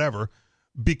reputation to whatever,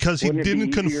 because he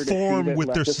didn't conform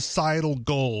with their societal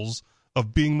goals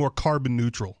of being more carbon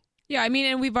neutral. Yeah, I mean,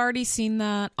 and we've already seen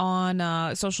that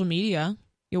on social media,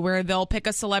 where they'll pick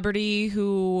a celebrity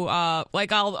who,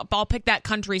 I'll pick that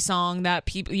country song that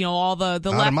people, all the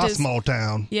left in my small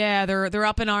town. Yeah, they're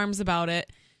up in arms about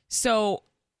it. So,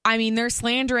 I mean, they're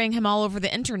slandering him all over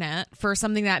the internet for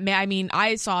something that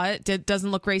I saw it. It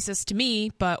doesn't look racist to me,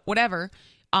 but whatever.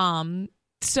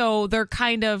 so they're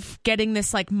kind of getting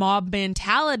this like mob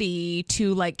mentality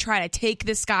to like try to take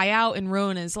this guy out and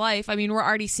ruin his life. I mean, we're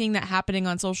already seeing that happening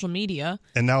on social media.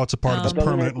 And now it's a part of this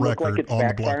permanent record like on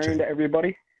the blockchain. To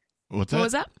everybody? What's that? What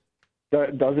was that?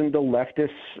 Doesn't the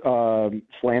leftist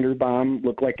slander bomb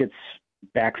look like it's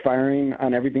backfiring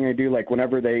on everything they do? Like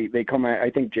whenever they come at, I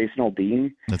think Jason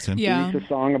Aldean, that's him. Yeah. released a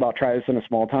song about try this in a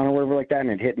small town or whatever like that, and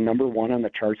it hit number 1 on the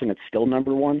charts, and it's still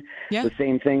number 1. Yeah. The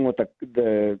same thing with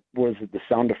the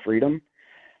Sound of Freedom,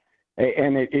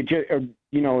 and it just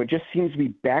it just seems to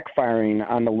be backfiring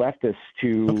on the leftists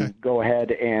to go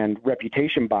ahead and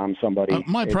reputation bomb somebody.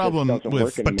 My problem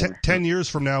with 10 years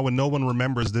from now, when no one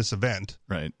remembers this event,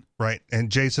 right, and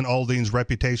Jason Aldean's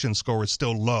reputation score is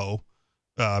still low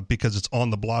because it's on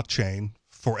the blockchain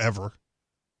forever,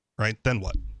 right? Then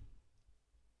what?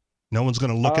 No one's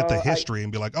going to look at the history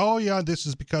and be like, "Oh yeah, this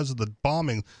is because of the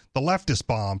bombing, the leftist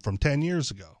bomb from 10 years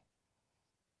ago."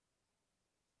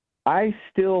 I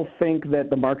still think that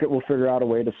the market will figure out a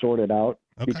way to sort it out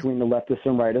between the leftists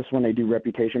and rightists when they do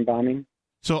reputation bombing.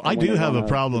 So I do have a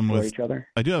problem with each other.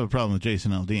 I do have a problem with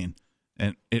Jason Aldean,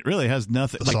 and it really has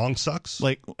nothing. The song sucks.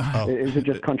 Like, is it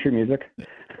just country music?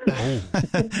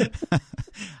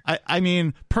 I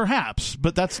mean, perhaps,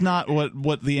 but that's not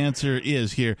what the answer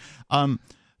is here.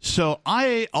 So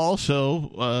I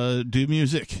also do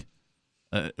music.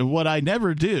 What I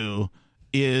never do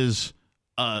is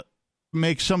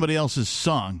make somebody else's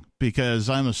song, because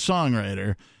I'm a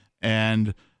songwriter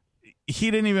and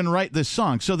he didn't even write this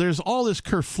song. So there's all this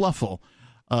kerfluffle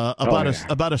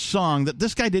about a song that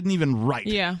this guy didn't even write.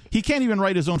 Yeah. He can't even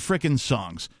write his own frickin'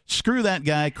 songs. Screw that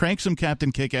guy. Crank some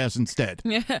Captain Kickass instead.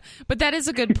 Yeah, but that is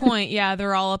a good point. Yeah,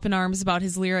 they're all up in arms about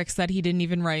his lyrics that he didn't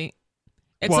even write.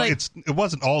 It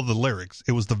wasn't all the lyrics.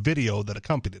 It was the video that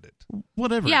accompanied it.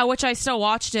 Whatever. Yeah, which I still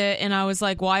watched it, and I was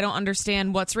like, well, I don't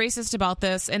understand what's racist about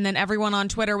this. And then everyone on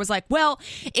Twitter was like, well,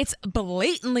 it's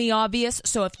blatantly obvious,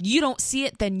 so if you don't see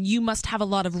it, then you must have a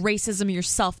lot of racism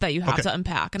yourself that you have to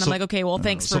unpack. And I'm like, okay, well,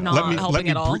 thanks for not helping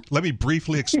at all. Let me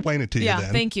briefly explain it to you then.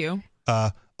 Yeah, thank you.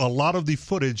 A lot of the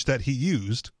footage that he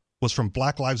used was from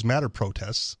Black Lives Matter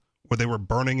protests where they were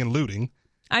burning and looting.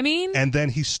 I mean, and then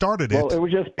he started it was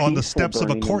just on the steps of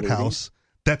a courthouse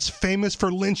that's famous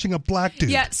for lynching a black dude.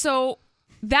 Yeah, so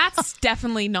that's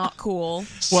definitely not cool.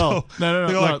 Well, no.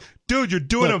 Like, dude, you're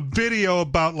doing a video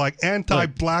about like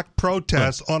anti-black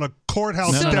protests on a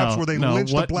courthouse steps where they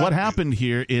lynched a black dude. What happened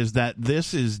here is that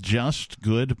this is just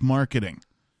good marketing.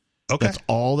 Okay. That's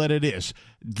all that it is.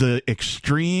 The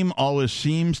extreme always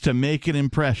seems to make an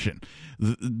impression.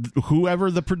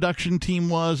 Whoever the production team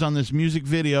was on this music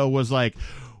video was like,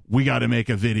 we got to make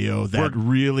a video that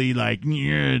really like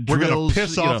drills, we're going to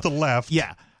piss off the left.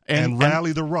 Yeah. And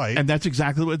rally the right. And that's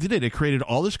exactly what they did. It created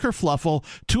all this kerfluffle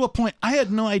to a point. I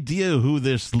had no idea who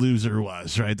this loser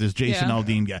was, right? This Jason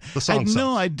Aldean guy. I had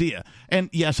no idea. And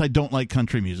yes, I don't like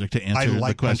country music, to answer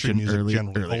the question earlier.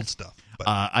 Old stuff.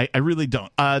 I really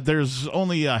don't. There's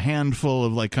only a handful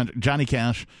of like country, Johnny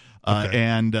Cash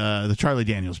and the Charlie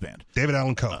Daniels Band. David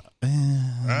Allan Coe.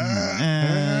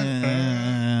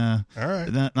 All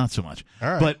right. Not so much.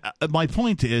 All right. But my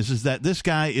point is that this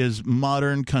guy is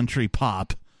modern country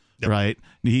pop, right?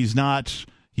 He's not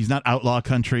outlaw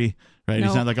country. Right, no.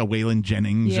 He's not like a Waylon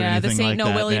Jennings or anything this ain't like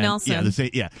that. Willie Nelson.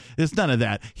 It's none of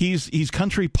that. He's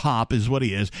country pop is what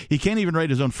he is. He can't even write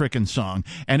his own frickin' song.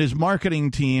 And his marketing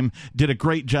team did a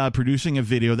great job producing a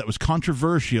video that was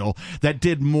controversial, that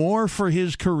did more for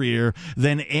his career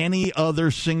than any other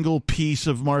single piece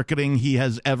of marketing he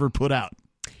has ever put out.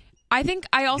 I think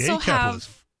I also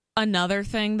have another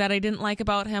thing that I didn't like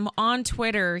about him. On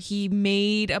Twitter, he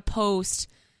made a post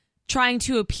trying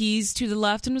to appease to the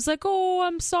left and was like, oh,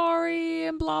 I'm sorry,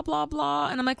 and blah, blah, blah.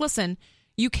 And I'm like, listen,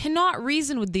 you cannot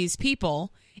reason with these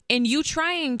people, and you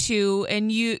trying to, and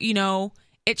you know,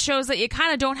 it shows that you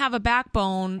kind of don't have a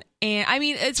backbone. And I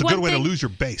mean, it's a good way to lose your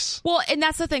base. Well, and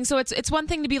that's the thing. So it's one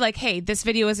thing to be like, hey, this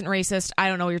video isn't racist. I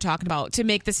don't know what you're talking about. To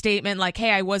make the statement like,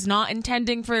 hey, I was not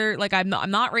intending for, like, I'm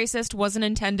not racist, wasn't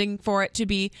intending for it to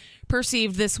be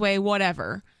perceived this way,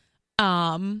 whatever.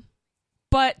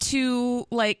 But to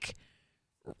like,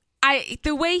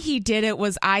 the way he did it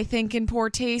was, I think, in poor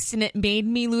taste, and it made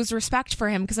me lose respect for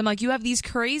him, because I'm like, you have these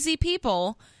crazy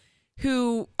people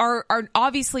who are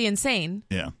obviously insane.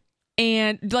 Yeah.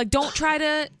 And like, don't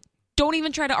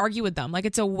even try to argue with them. Like,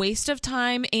 it's a waste of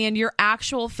time, and your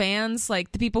actual fans,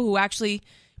 like the people who actually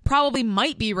probably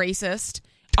might be racist,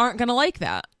 aren't going to like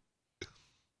that.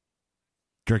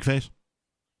 Jerkface?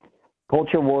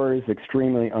 Culture war is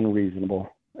extremely unreasonable.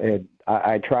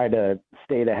 I try to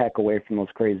stay the heck away from those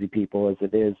crazy people as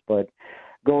it is, but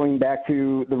going back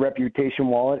to the reputation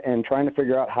wallet and trying to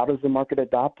figure out how does the market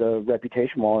adopt a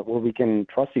reputation wallet where we can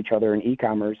trust each other in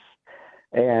e-commerce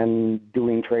and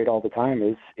doing trade all the time.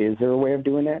 Is there a way of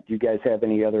doing that? Do you guys have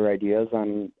any other ideas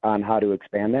on how to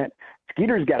expand that?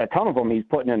 Skeeter's got a ton of them he's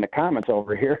putting in the comments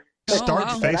over here.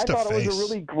 Start face to face. I thought it was a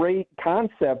really great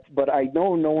concept, but I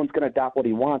know no one's going to adopt what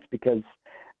he wants because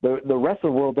the rest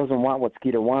of the world doesn't want what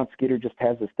Skeeter wants. Skeeter just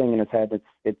has this thing in his head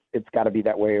that's it's got to be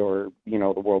that way or,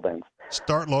 the world ends.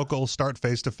 Start local, start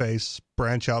face to face,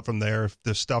 branch out from there. If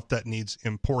there's stuff that needs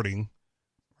importing,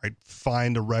 right?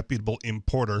 Find a reputable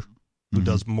importer who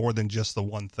does more than just the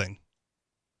one thing.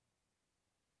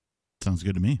 Sounds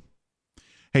good to me.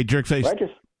 Hey, Jerkface,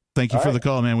 thank you for the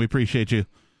call, man. We appreciate you.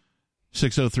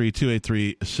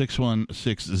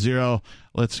 603-283-6160.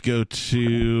 Let's go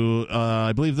to,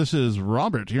 I believe this is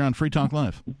Robert here on Free Talk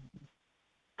Live.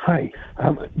 Hi.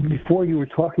 Before you were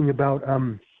talking about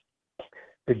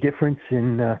the difference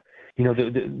in,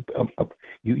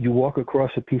 you walk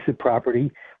across a piece of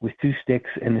property with two sticks,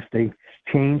 and if they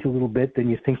change a little bit, then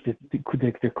you think that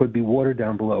there could be water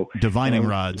down below. Divining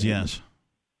rods, yes.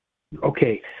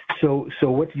 Okay, so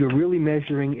what you're really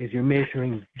measuring is you're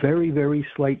measuring very, very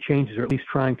slight changes, or at least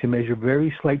trying to measure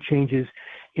very slight changes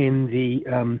in the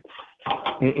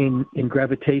in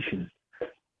gravitation.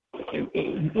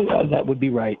 That would be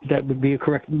right. That would be a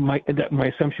correct. My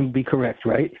assumption would be correct,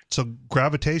 right? So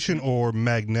gravitation or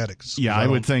magnetics? Yeah, I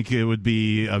would think it would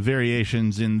be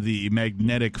variations in the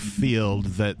magnetic field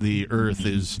that the Earth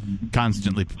is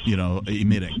constantly,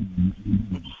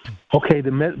 emitting. Okay,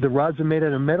 the rods are made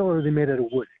out of metal, or are they made out of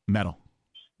wood? Metal.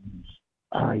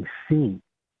 I see.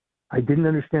 I didn't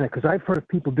understand it because I've heard of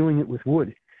people doing it with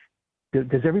wood.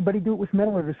 Does everybody do it with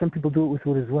metal, or does some people do it with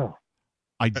wood as well?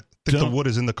 I think the wood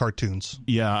is in the cartoons.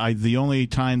 Yeah, the only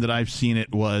time that I've seen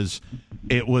it was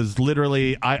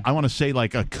literally, I want to say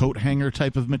like a coat hanger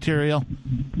type of material,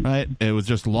 right? It was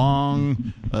just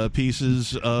long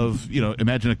pieces of,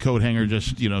 imagine a coat hanger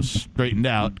just, straightened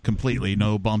out completely,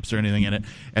 no bumps or anything in it.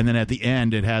 And then at the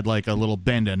end, it had like a little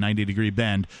bend, a 90-degree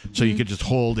bend, so you could just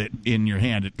hold it in your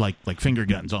hand, like finger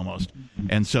guns almost.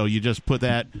 And so you just put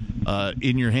that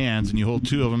in your hands, and you hold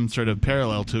two of them sort of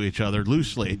parallel to each other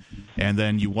loosely, and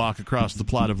then you walk across the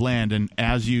plot of land, and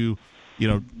as you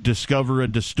discover a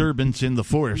disturbance in the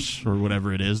force or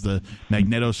whatever it is, the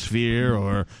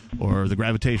magnetosphere or the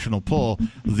gravitational pull,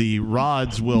 the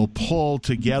rods will pull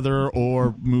together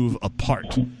or move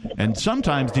apart. And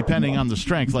sometimes, depending on the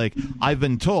strength, like I've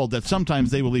been told that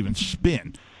sometimes they will even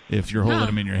spin if you're holding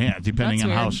them in your hands, depending on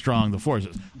how strong the force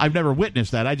is. I've never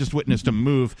witnessed that. I just witnessed them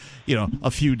move,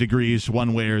 a few degrees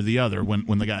one way or the other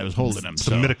when the guy was holding them. It's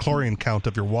a midichlorian count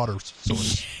of your water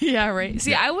source. Yeah, right.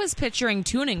 See, I was picturing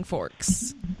tuning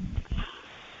forks.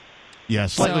 Yeah,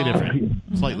 slightly different.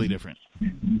 Slightly different.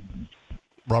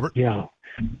 Robert? Yeah.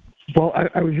 Well,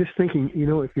 I was just thinking,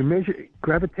 if you measure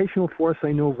gravitational force,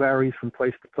 I know varies from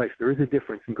place to place. There is a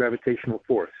difference in gravitational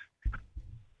force.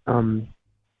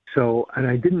 So, and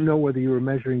I didn't know whether you were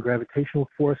measuring gravitational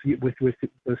force with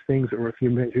those things, or if you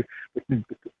measure with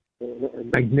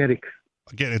magnetic.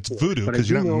 Again, it's voodoo because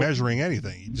you're not measuring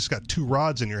anything. You just got two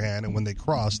rods in your hand, and when they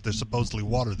cross, there's supposedly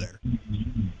water there.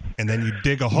 And then you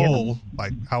dig a hole,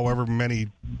 like however many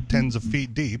tens of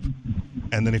feet deep,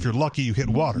 and then if you're lucky, you hit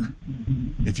water.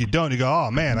 If you don't, you go,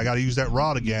 oh, man, I got to use that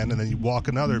rod again, and then you walk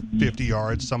another 50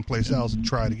 yards someplace else and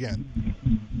try it again.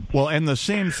 Well, and the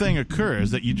same thing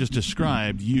occurs that you just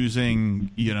described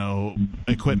using,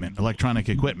 equipment, electronic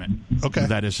equipment. Okay.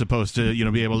 That is supposed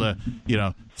to, be able to,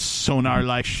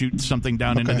 sonar-like shoot something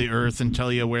down into the earth and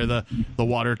tell you where the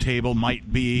water table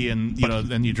might be, and,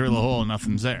 then you drill a hole and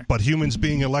nothing's there. But humans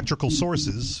being electrical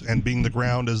sources and being the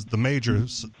ground, as the major,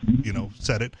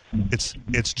 said it,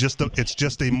 it's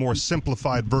just a more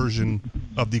simplified version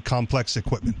of the complex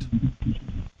equipment.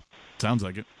 Sounds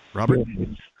like it. Robert?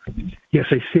 Yes,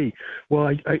 I see. Well,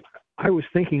 I was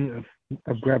thinking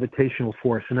of gravitational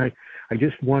force, and I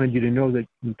just wanted you to know that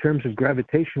in terms of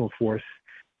gravitational force,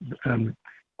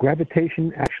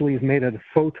 gravitation actually is made out of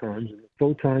photons, and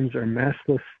photons are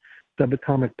massless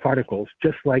subatomic particles,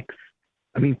 just like,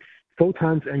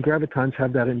 photons and gravitons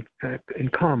have that in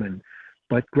common,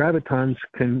 but gravitons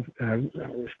are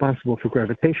responsible for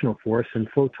gravitational force, and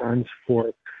photons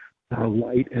for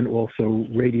light and also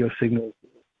radio signals,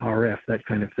 RF, that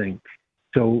kind of thing.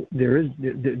 So there's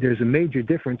a major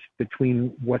difference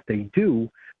between what they do,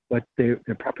 but their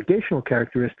propagational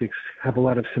characteristics have a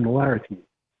lot of similarities.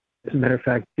 As a matter of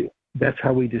fact, that's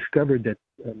how we discovered that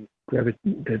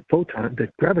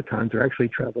gravitons are actually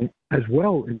traveling as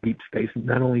well in deep space,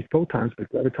 not only photons but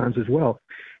gravitons as well,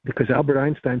 because Albert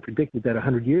Einstein predicted that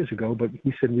 100 years ago, but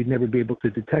he said we'd never be able to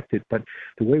detect it. But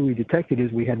the way we detect it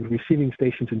is we had receiving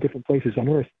stations in different places on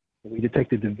Earth. We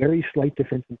detected the very slight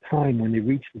difference in time when they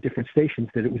reached the different stations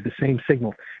that it was the same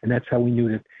signal, and that's how we knew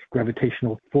that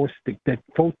gravitational force, that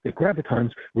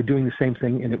gravitons were doing the same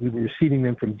thing, and that we were receiving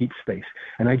them from deep space.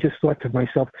 And I just thought to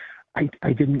myself, I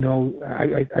didn't know.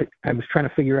 I was trying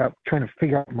to figure out in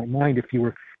my mind if you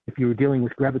were dealing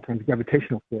with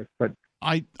gravitational force, but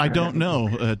I don't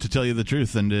know, to tell you the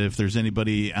truth. And if there's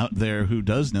anybody out there who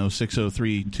does know,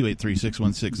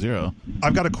 603-283-6160.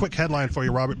 I've got a quick headline for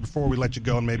you, Robert, before we let you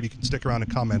go, and maybe you can stick around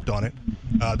and comment on it.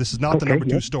 This is not the number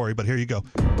 2 story, but here you go.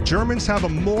 Germans have a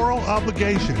moral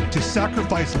obligation to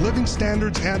sacrifice living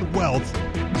standards and wealth,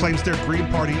 claims their Green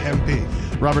Party MP.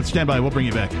 Robert, stand by. We'll bring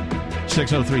you back.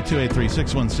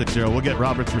 603-283-6160. We'll get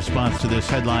Robert's response to this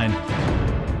headline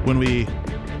when we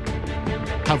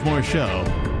have more show.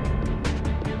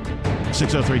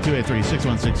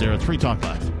 603-283-6160. It's Free Talk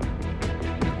Live.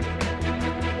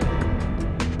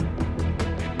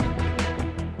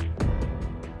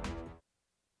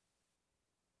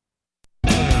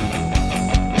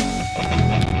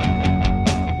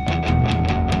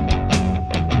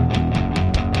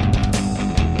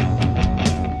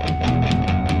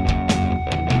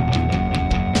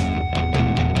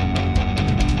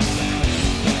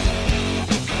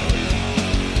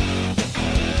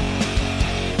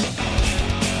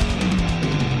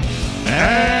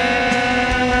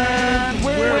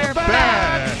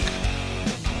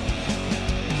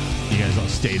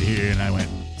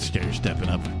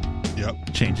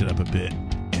 Change it up a bit,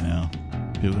 you know.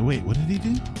 People, wait, what did he do?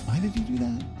 Why did he do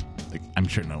that? Like, I'm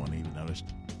sure no one even noticed.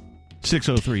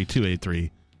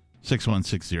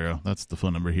 603-283-6160. That's the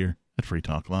phone number here at Free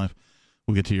Talk Live.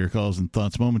 We'll get to your calls and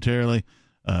thoughts momentarily.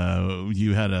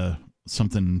 You had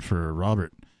something for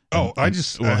Robert.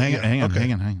 Hang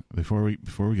on. Before we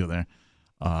go there,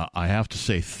 I have to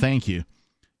say thank you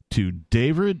to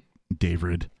Dave.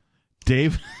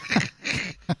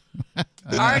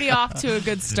 Already off to a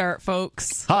good start,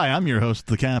 folks. Hi, I'm your host,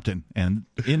 the Captain, and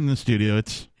in the studio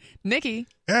it's Nikki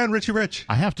and Richie Rich.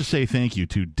 I have to say thank you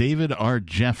to David R.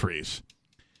 Jeffries.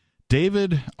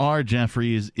 David R.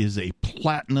 Jeffries is a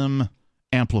platinum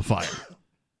amplifier.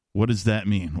 What does that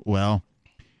mean? Well,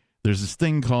 there's this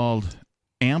thing called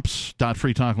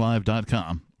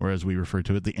amps.freetalklive.com, or as we refer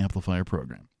to it, the amplifier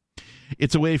program.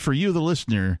 It's a way for you, the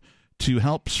listener, to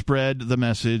help spread the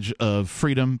message of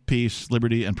freedom, peace,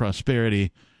 liberty, and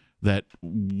prosperity that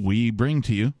we bring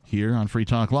to you here on Free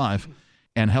Talk Live,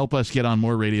 and help us get on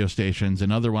more radio stations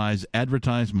and otherwise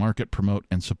advertise, market, promote,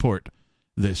 and support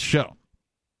this show.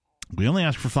 We only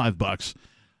ask for $5,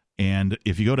 and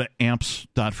if you go to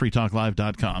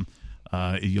amps.freetalklive.com,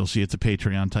 you'll see it's a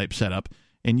Patreon-type setup,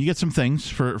 and you get some things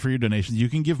for your donations. You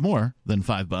can give more than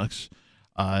 $5.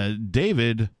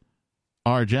 David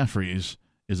R. Jeffries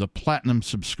is a platinum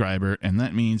subscriber, and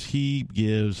that means he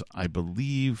gives, I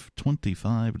believe,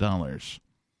 $25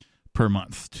 per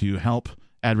month to help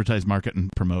advertise, market,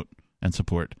 and promote and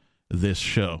support this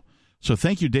show. So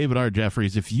thank you, David R.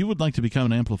 Jeffries. If you would like to become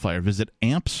an amplifier, visit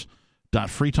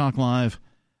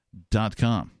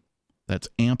amps.freetalklive.com. That's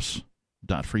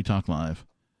amps.freetalklive.com.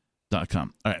 All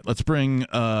right, let's bring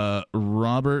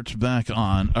Robert back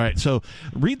on. All right, so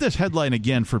read this headline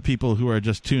again for people who are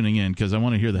just tuning in, because I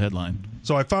want to hear the headline.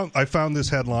 So I found this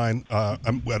headline.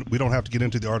 We don't have to get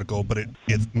into the article, but it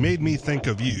made me think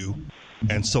of you,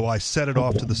 and so I set it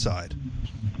off to the side.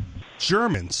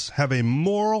 Germans have a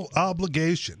moral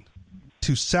obligation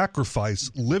to sacrifice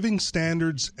living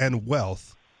standards and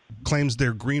wealth, claims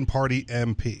their Green Party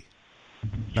MP.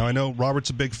 Now, I know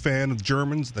Robert's a big fan of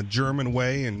Germans, the German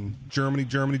way, and Germany.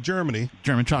 German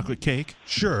chocolate cake.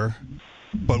 Sure.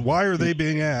 But why are they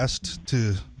being asked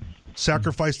to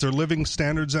sacrifice their living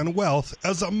standards and wealth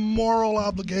as a moral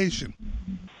obligation?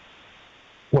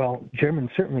 Well, Germans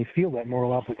certainly feel that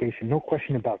moral obligation, no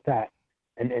question about that.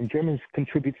 And Germans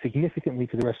contribute significantly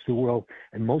to the rest of the world,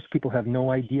 and most people have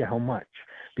no idea how much,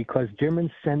 because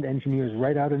Germans send engineers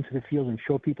right out into the field and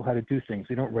show people how to do things.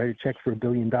 They don't write a check for $1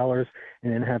 billion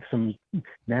and then have some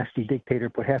nasty dictator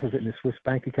put half of it in a Swiss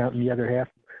bank account and the other half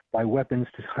buy weapons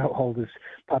to hold this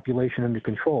population under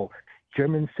control.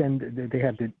 Germans they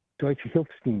have the Deutsche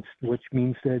Hilfsdienst, which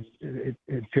means the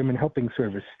German helping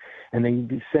service, and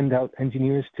they send out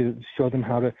engineers to show them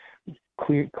how to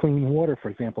clean water. For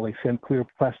example, they send clear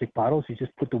plastic bottles. You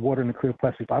just put the water in the clear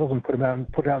plastic bottles and put it out in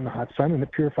the hot sun, and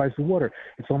it purifies the water.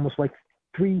 It's almost like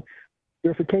free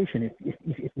purification. If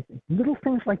little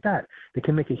things like that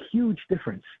can make a huge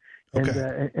difference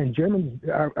And Germans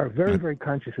are very, very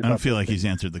conscious about I don't feel like he's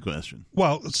answered the question.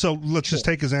 Well, so let's just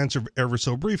take his answer ever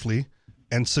so briefly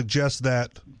and suggest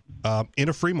that in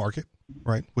a free market,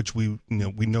 right, which we know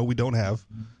we don't have,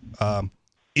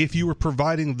 if you were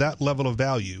providing that level of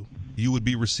value, you would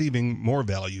be receiving more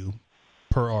value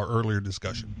per our earlier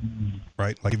discussion,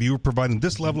 right? Like if you were providing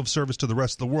this level of service to the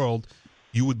rest of the world,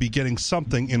 you would be getting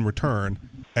something in return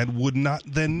and would not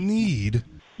then need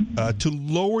to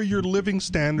lower your living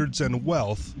standards and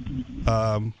wealth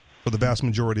for the vast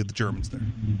majority of the Germans there.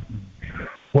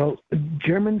 Well,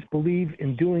 Germans believe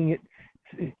in doing it,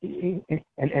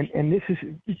 and this is,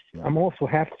 I'm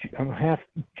half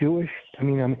Jewish. I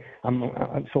mean,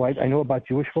 so I know about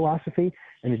Jewish philosophy,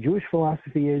 and the Jewish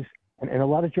philosophy is, and a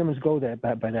lot of Germans go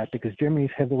by that because Germany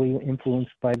is heavily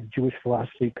influenced by the Jewish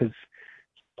philosophy because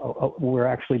we're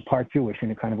actually part Jewish in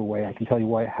a kind of a way. I can tell you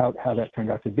how that turned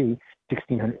out to be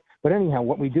 1600. But anyhow,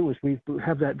 what we do is we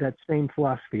have that same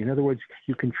philosophy. In other words,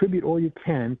 you contribute all you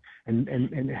can and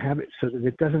have it so that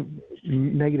it doesn't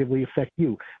negatively affect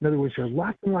you. In other words, there are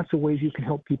lots and lots of ways you can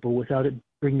help people without it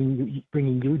bringing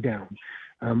you down.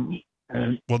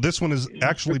 Well, this one is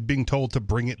actually being told to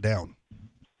bring it down.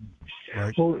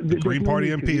 Right. Well, the Green Party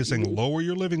MP is saying lower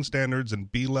your living standards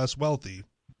and be less wealthy.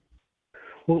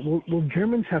 Well,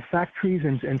 Germans have factories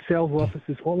and sales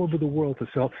offices all over the world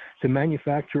to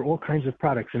manufacture all kinds of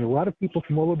products, and a lot of people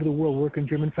from all over the world work in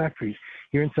German factories.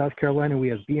 Here in South Carolina, we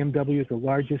have BMW, the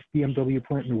largest BMW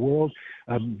plant in the world.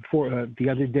 The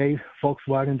other day,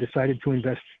 Volkswagen decided to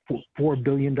invest $4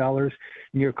 billion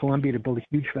near Columbia to build a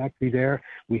huge factory there.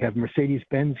 We have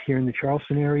Mercedes-Benz here in the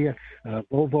Charleston area.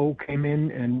 Volvo came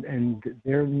in, and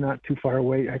they're not too far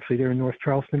away. Actually, they're in North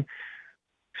Charleston.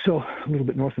 So a little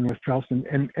bit north of North Charleston,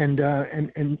 and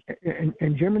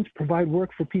Germans provide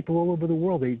work for people all over the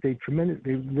world. They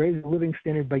raise the living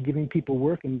standard by giving people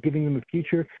work and giving them a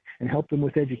future and help them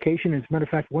with education. As a matter of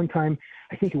fact, one time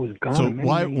I think it was Ghana. So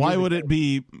why would it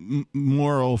be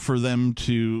moral for them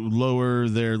to lower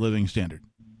their living standard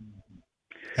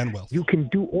and wealth? You can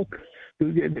do all.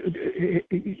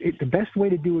 The best way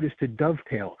to do it is to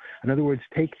dovetail. In other words,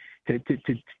 take to.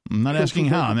 I'm not asking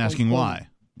how. I'm asking why.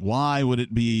 Why would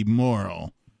it be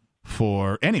moral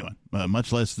for anyone,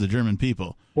 much less the German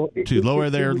people, to lower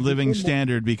their living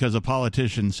standard because a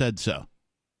politician said so?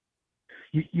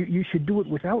 You should do it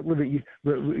without lowering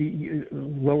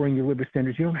your living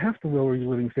standards. You don't have to lower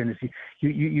your living standards.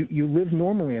 You live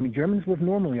normally. I mean, Germans live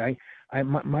normally.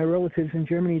 My relatives in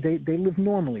Germany, they live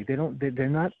normally. They don't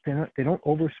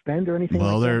overspend or anything.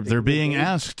 Well, like that. they're being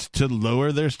asked to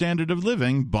lower their standard of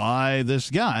living by this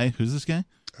guy. Who's this guy?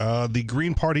 The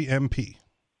Green Party MP.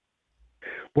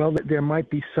 Well, there might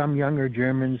be some younger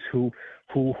Germans who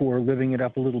are living it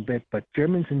up a little bit, but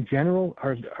Germans in general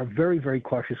are very, very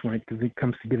cautious when it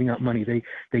comes to giving out money.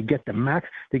 They get the max,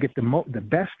 they get the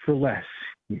best for less.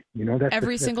 You know, that's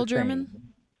every single German.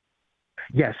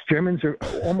 Yes, Germans are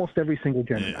almost every single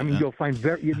German. I mean, you'll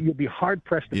be hard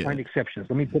pressed to find exceptions.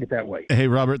 Let me put it that way. Hey,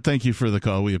 Robert, thank you for the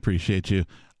call. We appreciate you.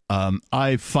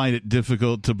 I find it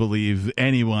difficult to believe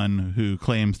anyone who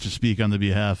claims to speak on the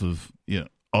behalf of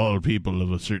all people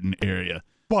of a certain area.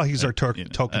 Well, he's our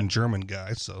token German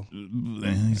guy, so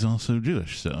he's also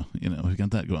Jewish, so we've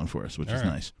got that going for us, which is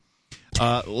nice.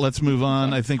 Let's move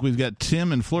on. I think we've got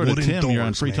Tim in Florida. Tim, you're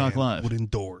on Free Talk Live. Wood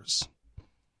indoors.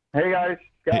 Hey guys.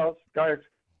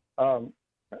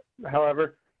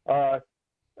 However, so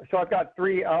I've got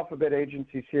 3 alphabet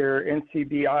agencies here: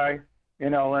 NCBI,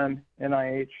 NLM,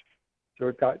 NIH. So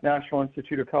we've got National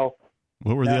Institute of Health.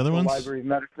 What were the other ones? Library of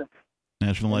Medicine.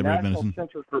 National Library of Medicine. National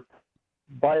Center for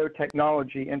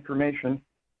Biotechnology Information.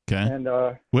 Okay. And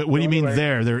what do you mean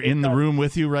there? They're in the room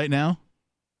with you right now?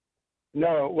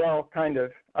 No, well, kind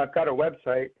of. I've got a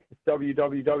website. It's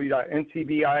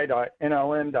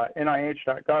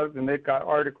www.ncbi.nlm.nih.gov, and they've got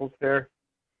articles there.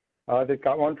 They've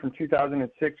got one from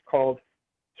 2006 called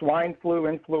Swine Flu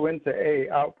Influenza A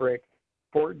Outbreak,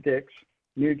 Fort Dix,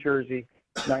 New Jersey,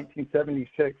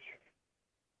 1976.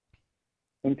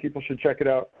 And people should check it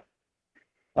out.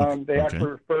 They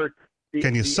actually refer to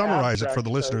Can you summarize it for the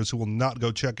listeners who will not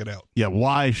go check it out? Yeah,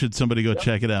 why should somebody go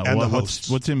check it out? And the hosts.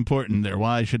 What's important there?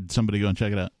 Why should somebody go and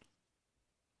check it out?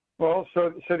 Well,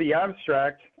 so the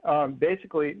abstract,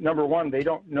 basically, number one, they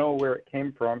don't know where it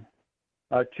came from.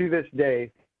 To this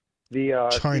day, the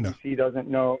CDC doesn't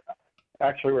know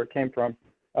actually where it came from,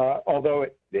 although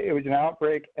it was an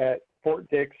outbreak at Fort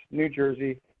Dix, New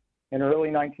Jersey, in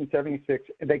early 1976.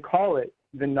 They call it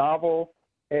the novel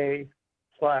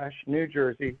A/New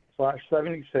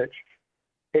Jersey/76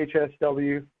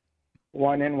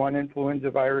 HSW1N1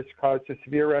 influenza virus caused a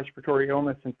severe respiratory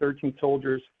illness in 13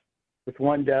 soldiers with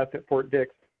 1 death at Fort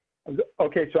Dix.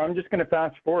 Okay, so I'm just going to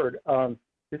fast forward.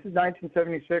 This is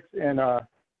 1976, and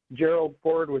Gerald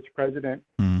Ford was president,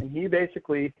 and he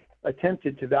basically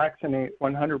attempted to vaccinate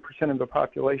 100% of the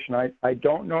population. I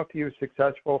don't know if he was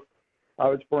successful. I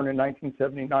was born in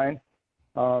 1979.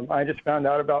 I just found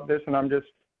out about this, and I'm just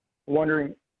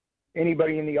wondering,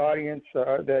 anybody in the audience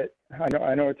that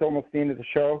I know it's almost the end of the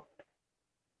show,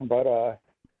 but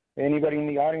anybody in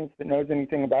the audience that knows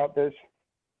anything about this,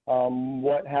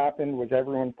 what happened? Was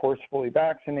everyone forcefully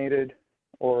vaccinated,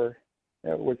 or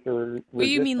was there resistance? Well,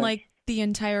 you mean like the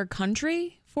entire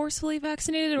country forcefully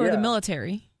vaccinated, or the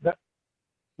military?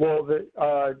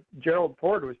 Gerald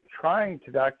Ford was trying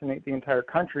to vaccinate the entire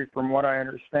country, from what I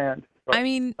understand. But I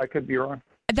mean, I could be wrong.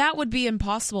 That would be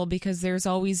impossible because there's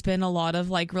always been a lot of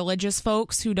like religious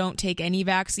folks who don't take any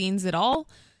vaccines at all.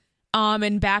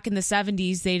 And back in the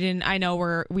 70s, they didn't. I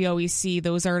know we always see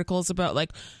those articles about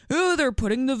like, oh, they're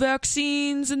putting the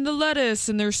vaccines in the lettuce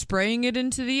and they're spraying it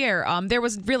into the air. There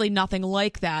was really nothing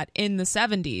like that in the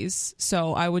 70s.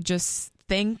 So I would just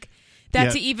think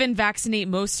that to even vaccinate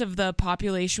most of the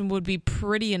population would be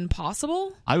pretty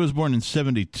impossible. I was born in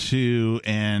 72,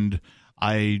 and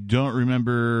I don't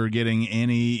remember getting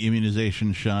any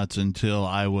immunization shots until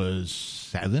I was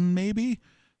 7, maybe,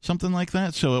 something like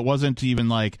that. So it wasn't even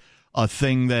like a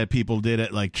thing that people did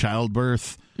at like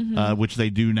childbirth, which they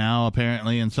do now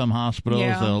apparently in some hospitals.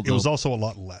 Yeah. It was also a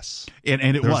lot less. And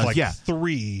it was like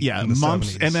 3. Yeah, in the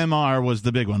mumps, 70s. MMR was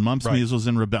the big one. Mumps, measles,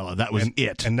 and rubella. That was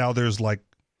it. And now there's like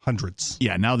hundreds.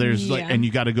 Yeah, now there's like, and you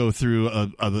got to go through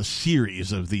a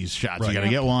series of these shots. Right. You got to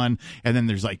get one, and then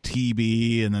there's like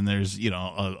TB, and then there's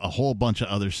a whole bunch of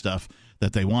other stuff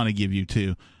that they want to give you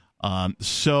too.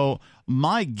 So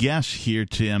my guess here,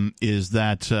 Tim, is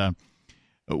that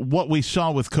what we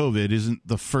saw with COVID isn't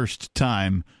the first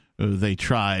time they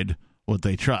tried what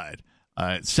they tried.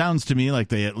 It sounds to me like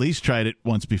they at least tried it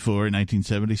once before in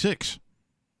 1976.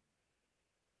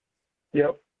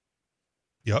 Yep.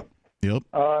 Yep.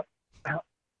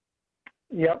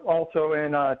 Also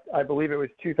in, I believe it was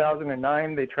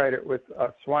 2009, they tried it with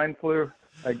swine flu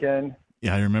again.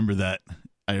 Yeah, I remember that.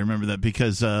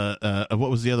 Because what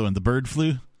was the other one? The bird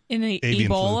flu? In the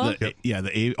Ebola?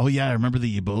 I remember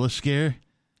the Ebola scare.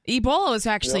 Ebola was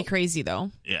actually crazy, though.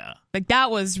 Yeah. Like,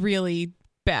 that was really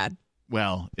bad.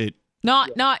 Well,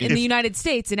 Not in the United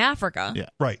States, in Africa. Yeah.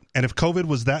 Right. And if COVID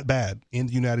was that bad in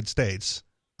the United States,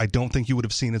 I don't think you would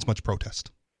have seen as much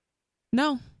protest.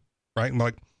 No. Right? I'm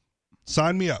like,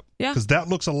 sign me up. Yeah. Because that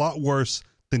looks a lot worse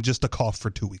than just a cough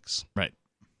for 2 weeks. Right.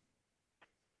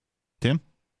 Tim?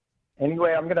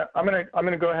 Anyway, I'm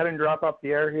gonna go ahead and drop off the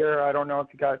air here. I don't know if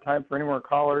you got time for any more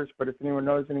callers, but if anyone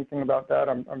knows anything about that,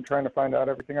 I'm trying to find out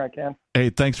everything I can.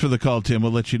 Hey, thanks for the call, Tim.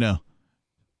 We'll let you know.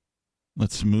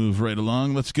 Let's move right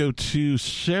along. Let's go to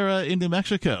Sarah in New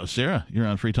Mexico. Sarah, you're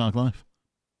on Free Talk Live.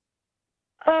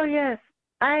 Oh, yes.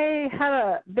 I have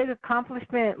a big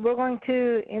accomplishment. We're going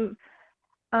to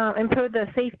improve the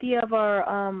safety of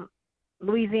our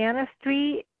Louisiana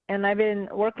street, and I've been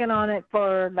working on it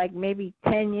for like maybe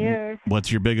 10 years.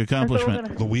 What's your big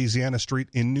accomplishment? Louisiana Street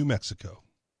in New Mexico.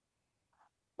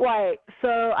 Right. So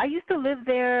I used to live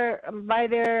there, by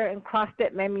there, and crossed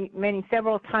it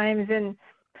several times. And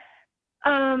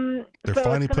they're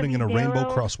finally putting in a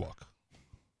rainbow crosswalk.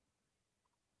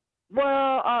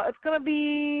 Well, it's going to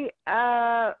be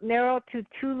narrow to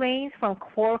 2 lanes from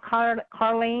 4 car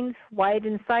lanes,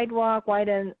 widen sidewalk,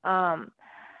 widen,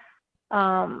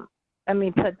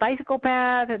 put bicycle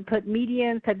paths and put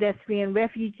median pedestrian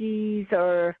refugees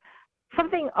or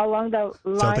something along the lines.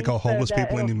 Is that what they call homeless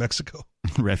people in New Mexico?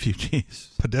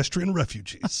 Refugees. Pedestrian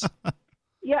refugees.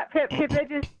 Yeah,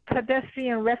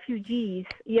 pedestrian refugees.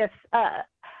 Yes.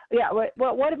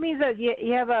 What it means is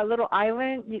you have a little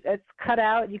island that's cut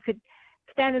out. You could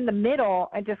stand in the middle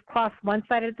and just cross one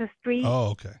side of the street. Oh,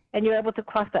 okay. And you're able to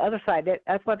cross the other side.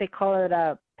 That's what they call it,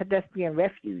 a pedestrian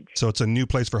refuge. So it's a new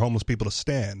place for homeless people to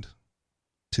stand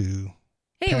to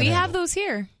Hey, we have those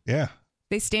here. Yeah.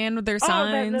 They stand with their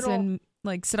signs and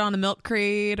like sit on a milk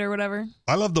crate or whatever.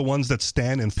 I love the ones that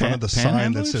stand in front of the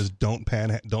sign that says don't pay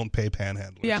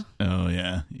panhandlers. Yeah. Oh,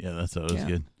 yeah. Yeah, that's always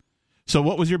good. So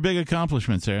what was your big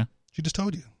accomplishment, Sarah? She just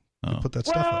told you. Oh. Put that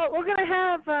stuff up. We're going to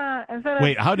have...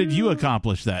 Wait, how did you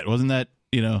accomplish that? Wasn't that,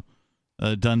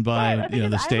 done by,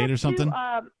 the state or something?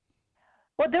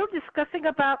 Well, they were discussing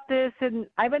about this, and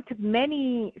I went to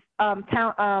many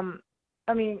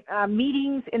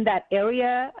meetings in that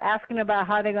area asking about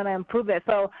how they're going to improve it.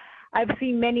 So I've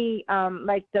seen many,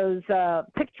 like those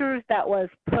pictures that was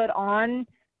put on,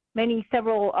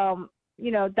 several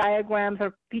diagrams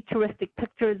or futuristic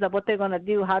pictures of what they're going to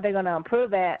do, how they're going to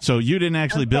improve it. So you didn't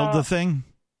actually build the thing?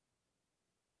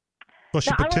 Well,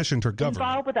 she petitioned her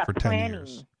government with that for 10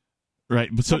 years. Right.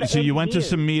 So you went to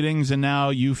some meetings, and now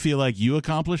you feel like you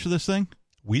accomplished this thing?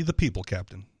 We the people,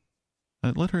 Captain.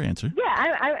 Let her answer. Yeah,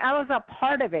 I was a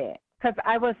part of it because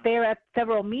I was there at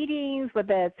several meetings with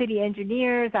the city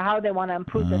engineers on how they want to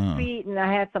improve the street, and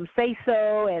I had some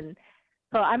say-so, and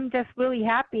so I'm just really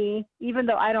happy, even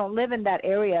though I don't live in that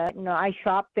area. You know, I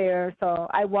shop there, so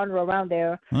I wander around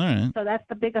there. All right. So that's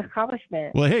the big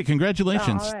accomplishment. Well, hey,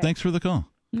 congratulations. All right. Thanks for the call.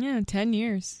 Yeah, 10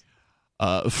 years.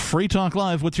 Free Talk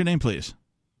Live, what's your name, please?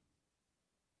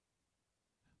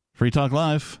 Free Talk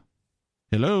Live.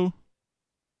 Hello?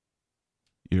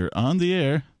 You're on the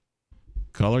air.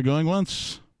 Caller going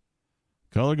once.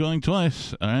 Caller going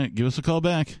twice. All right, give us a call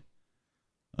back.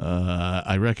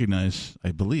 I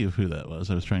believe who that was.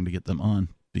 I was trying to get them on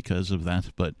because of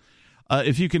that. But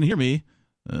if you can hear me,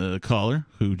 caller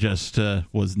who just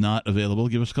was not available,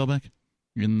 give us a call back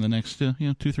in the next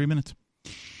 2-3 minutes.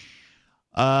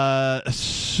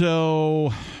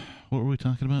 So what were we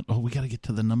talking about? Oh, we got to get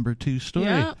to the number 2 story.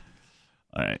 Yeah.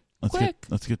 All right,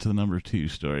 let's get to the number 2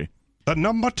 story. The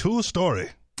number 2 story.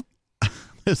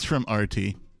 It's from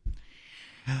RT.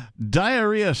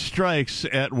 Diarrhea strikes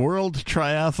at World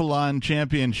Triathlon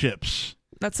Championships.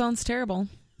 That sounds terrible.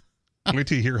 Wait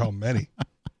till you hear how many.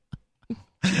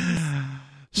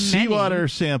 Seawater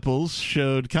samples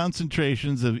showed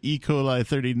concentrations of E. coli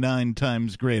 39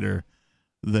 times greater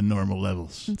than normal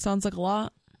levels. It sounds like a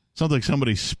lot. Sounds like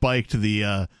somebody spiked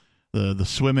the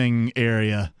swimming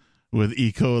area with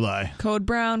E. coli. Code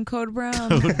brown.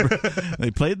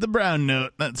 They played the brown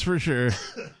note, that's for sure.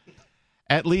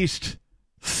 At least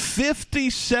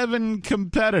 57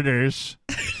 competitors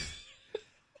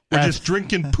were just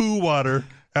drinking poo water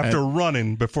after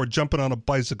running before jumping on a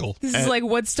bicycle. This is like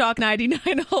Woodstock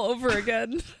 99 all over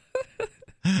again.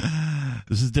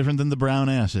 This is different than the brown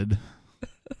acid.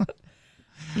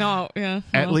 No, yeah.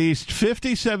 At least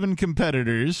 57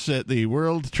 competitors at the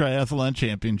World Triathlon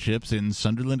Championships in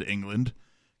Sunderland, England,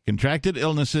 contracted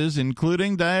illnesses,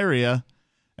 including diarrhea,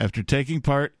 after taking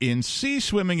part in sea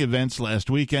swimming events last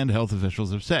weekend, health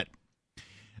officials have said.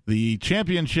 The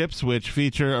championships, which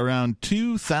feature around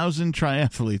 2,000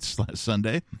 triathletes last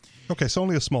Sunday, okay, so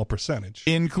only a small percentage,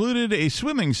 included a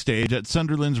swimming stage at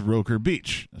Sunderland's Roker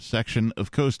Beach, a section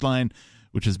of coastline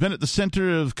which has been at the center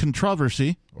of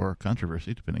controversy, or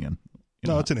controversy, depending on...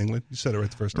 No, it's in England. You said it right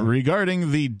the first time.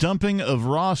 Regarding the dumping of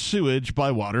raw sewage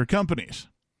by water companies.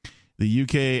 The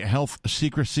UK Health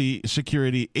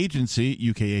Security Agency,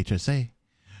 UKHSA,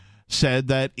 said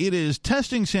that it is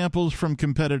testing samples from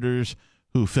competitors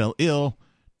who fell ill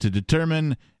to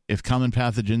determine if common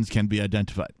pathogens can be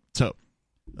identified. So,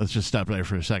 let's just stop there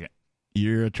for a second.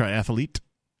 You're a triathlete?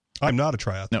 I'm not a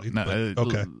triathlete. No,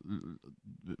 okay.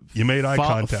 You made eye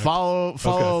contact. Follow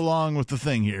along with the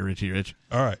thing here, Richie Rich.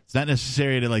 All right. It's not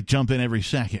necessary to jump in every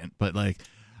second, but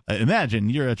imagine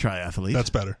you're a triathlete. That's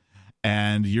better.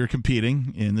 And you're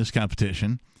competing in this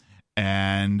competition,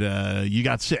 and you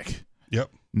got sick. Yep.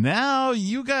 Now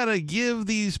you got to give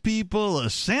these people a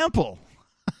sample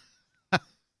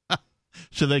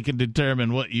so they can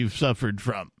determine what you've suffered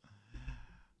from.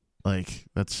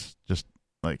 That's just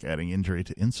like adding injury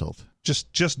to insult.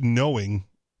 Just knowing,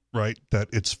 right, that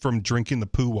it's from drinking the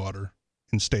poo water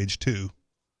in stage 2.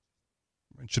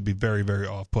 It should be very, very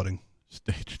off-putting.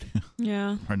 Stage 2.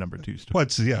 Yeah. Our number 2 story. Well,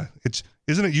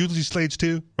 isn't it usually stage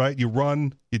 2, right? You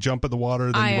run, you jump in the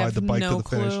water, then you ride the bike to the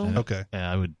finish. Okay.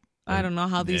 Yeah, I don't know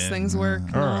how these things work.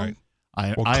 All right.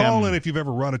 Call in if you've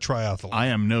ever run a triathlon. I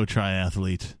am no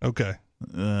triathlete. Okay.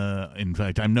 In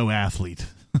fact, I'm no athlete.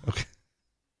 Okay.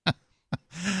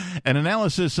 An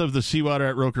analysis of the seawater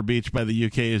at Roker Beach by the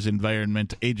UK's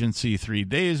Environment Agency 3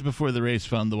 days before the race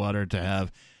found the water to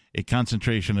have a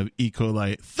concentration of E.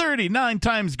 coli 39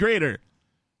 times greater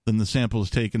than the samples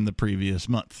taken the previous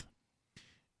month.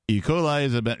 E. coli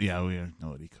is about... Yeah, we know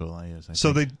what E. coli is.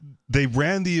 So they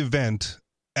ran the event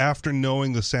after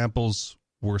knowing the samples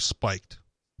were spiked.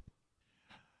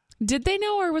 Did they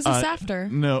know, or was this after?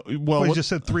 No. Well, you just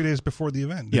said 3 days before the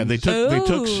event. Yeah, they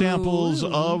took samples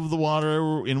of the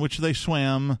water in which they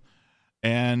swam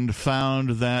and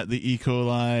found that the E.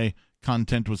 coli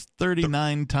content was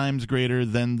 39 times greater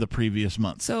than the previous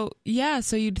month. So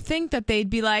you'd think that they'd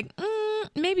be like,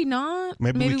 maybe not.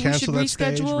 Maybe we cancel that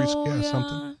stage. Reschedule.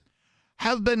 Something.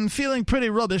 Have been feeling pretty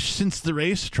rubbish since the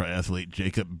race, triathlete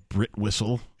Jacob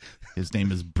Britwhistle. His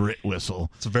name is Britwhistle.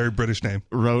 It's a very British name.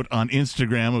 Wrote on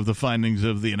Instagram of the findings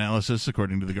of the analysis,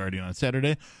 according to The Guardian on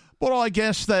Saturday. Well, I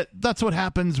guess that's what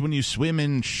happens when you swim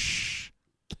in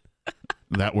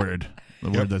that word.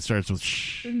 The word that starts with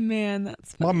shh. Man,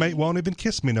 that's funny. My mate won't even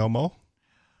kiss me no more.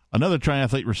 Another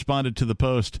triathlete responded to the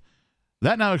post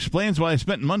That now explains why I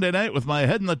spent Monday night with my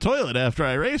head in the toilet after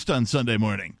I raced on Sunday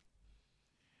morning.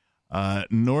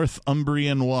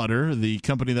 Northumbrian Water, the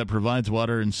company that provides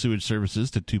water and sewage services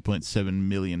to 2.7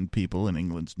 million people in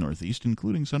England's northeast,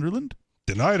 including Sunderland,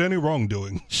 denied any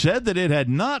wrongdoing, said that it had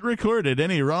not recorded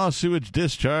any raw sewage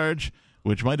discharge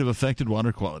which might have affected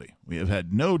water quality. We have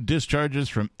had no discharges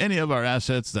from any of our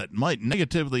assets that might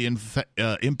negatively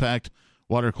impact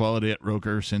water quality at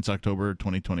Roker since October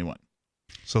 2021.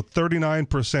 So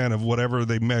 39% of whatever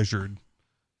they measured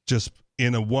just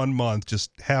in a 1 month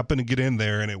just happened to get in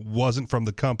there, and it wasn't from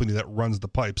the company that runs the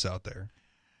pipes out there.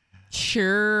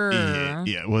 Sure.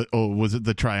 Yeah. Was it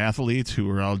the triathletes who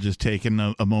were all just taking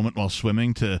a moment while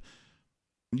swimming to,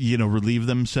 relieve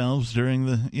themselves during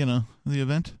the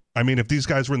event? I mean, if these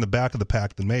guys were in the back of the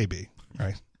pack, then maybe,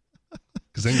 right?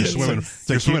 Because then you're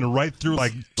swimming right through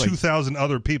like 2,000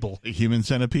 other people. Human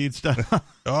centipede stuff.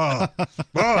 Oh.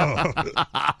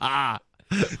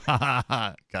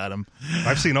 Got him.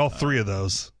 I've seen all three of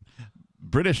those.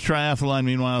 British Triathlon,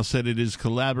 meanwhile, said it is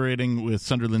collaborating with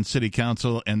Sunderland City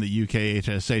Council and the UK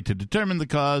HSA to determine the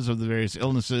cause of the various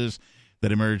illnesses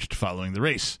that emerged following the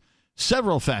race.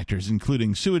 Several factors,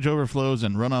 including sewage overflows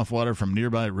and runoff water from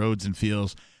nearby roads and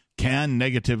fields, can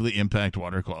negatively impact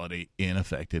water quality in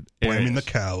affected areas. Blaming the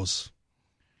cows.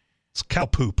 It's cow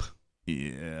poop.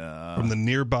 Yeah. From the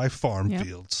nearby farm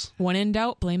fields. When in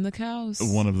doubt, blame the cows.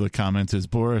 One of the comments is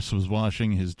Boris was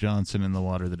washing his Johnson in the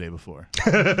water the day before.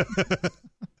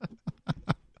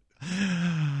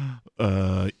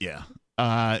 Yeah.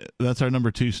 That's our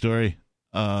number 2 story.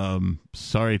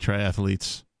 Sorry,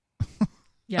 triathletes.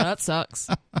 Yeah, that sucks.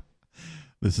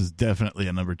 This is definitely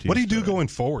a number 2. What do you do going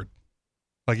forward?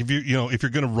 Like if if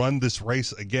you're going to run this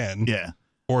race again,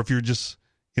 or if you're just,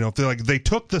 if they're like they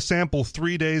took the sample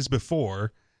 3 days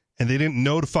before and they didn't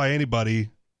notify anybody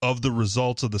of the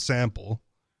results of the sample,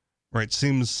 right?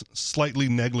 Seems slightly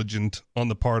negligent on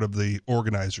the part of the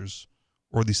organizers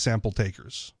or the sample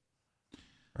takers,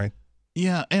 right?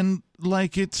 Yeah, and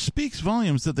it speaks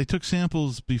volumes that they took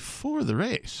samples before the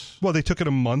race. Well, they took it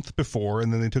a month before,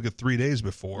 and then they took it 3 days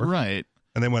before, right?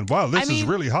 And they went, "Wow, this is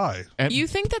really high." You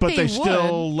think that but they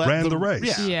still ran the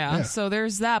race? Yeah, so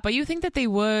there's that. But you think that they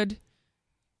would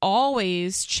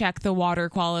always check the water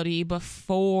quality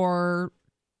before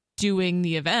doing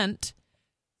the event?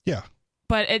 Yeah.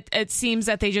 But it seems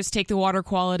that they just take the water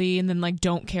quality and then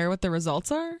don't care what the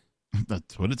results are.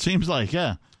 That's what it seems like.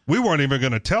 Yeah. We weren't even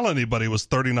going to tell anybody it was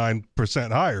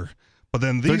 39% higher. But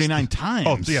then these 39 times.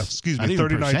 Oh, yeah, excuse me,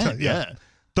 39 times. Yeah.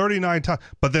 39 times.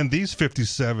 But then these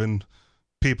 57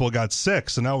 people got sick,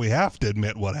 so now we have to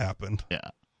admit what happened. Yeah.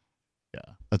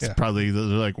 That's probably, they're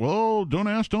like, well, don't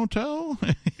ask, don't tell.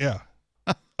 Yeah.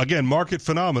 Again, market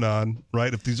phenomenon,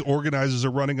 right? If these organizers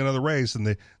are running another race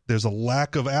and there's a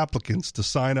lack of applicants to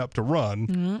sign up to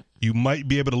run, you might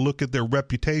be able to look at their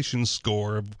reputation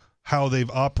score of how they've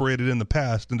operated in the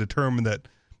past and determine that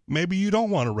maybe you don't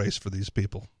want to race for these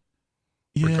people.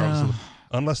 Yeah.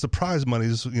 Unless the prize money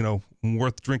is,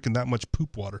 worth drinking that much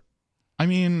poop water. I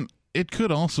mean, it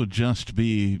could also just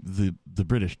be the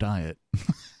British diet.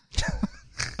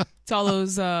 It's all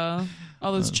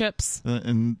those chips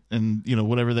and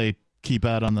whatever they keep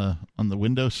out on the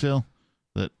windowsill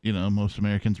that most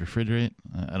Americans refrigerate.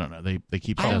 I don't know. They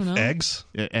keep stuff. Eggs.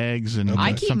 Yeah, eggs and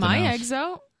I keep my else. eggs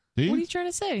out. Do you? What are you trying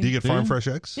to say? Do you get farm fresh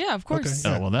eggs? Yeah, of course.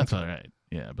 Okay. Oh well, that's all right.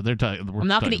 Yeah, but they're talking. I'm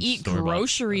not going to eat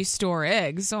grocery store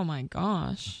eggs. Oh my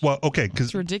gosh. Well, okay, because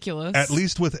it's ridiculous. At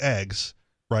least with eggs,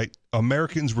 right?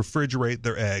 Americans refrigerate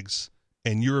their eggs,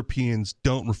 and Europeans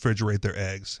don't refrigerate their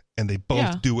eggs, and they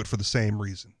both do it for the same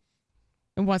reason.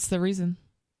 And what's the reason?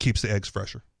 Keeps the eggs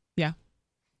fresher. Yeah.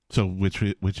 So which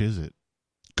is it?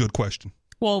 Good question.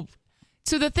 Well,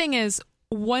 so the thing is,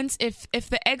 if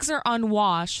the eggs are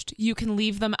unwashed, you can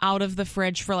leave them out of the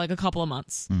fridge for a couple of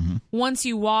months. Mm-hmm. Once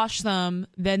you wash them,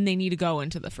 then they need to go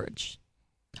into the fridge.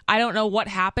 I don't know what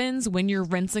happens when you're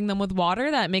rinsing them with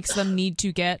water that makes them need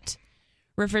to get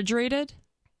refrigerated,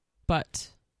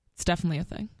 but it's definitely a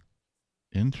thing.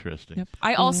 Interesting. Yep.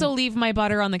 I also leave my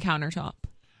butter on the countertop.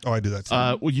 Oh, I do that too.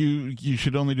 Well, you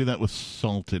should only do that with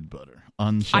salted butter.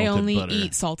 Unsalted I only butter.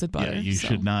 eat salted butter. Yeah, you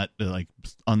should not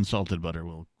unsalted butter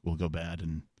will go bad,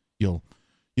 and you'll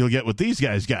get what these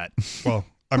guys got. Well,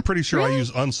 I'm pretty sure I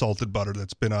use unsalted butter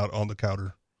that's been out on the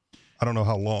counter. I don't know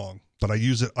how long, but I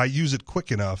use it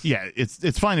quick enough. Yeah,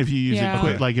 it's fine if you use it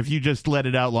quick. Like if you just let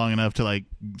it out long enough to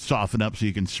soften up so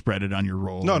you can spread it on your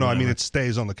roll. No, I mean it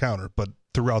stays on the counter, but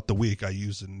throughout the week I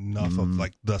use enough of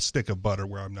the stick of butter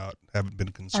where haven't been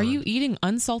concerned. Are you eating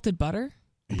unsalted butter?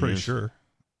 I'm pretty sure.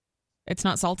 It's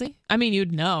not salty? I mean,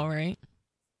 you'd know, right?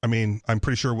 I mean, I'm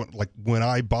pretty sure when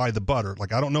I buy the butter,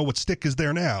 like I don't know what stick is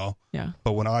there now. Yeah.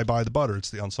 But when I buy the butter, it's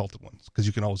the unsalted ones because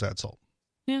you can always add salt.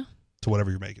 Yeah. To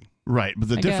whatever you're making. Right, but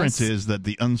the difference guess. is that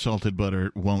the unsalted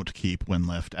butter won't keep when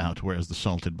left out, whereas the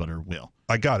salted butter will.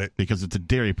 I got it. Because it's a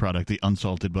dairy product, the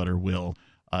unsalted butter will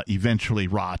eventually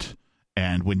rot,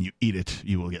 and when you eat it,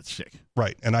 you will get sick.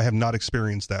 Right, and I have not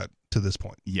experienced that to this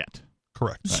point. Yet.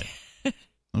 Correct. Right.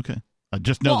 Okay.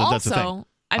 Just know that's a thing.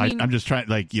 I mean, I'm just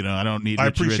trying, I don't need I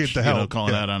Richie appreciate Rich, the help.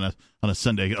 Calling out on a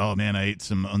Sunday. Oh man, I ate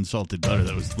some unsalted butter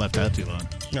that was left out too long.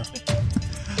 Yeah.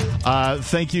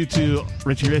 Thank you to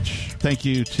Richie Rich. Thank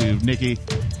you to Nikki.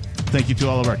 Thank you to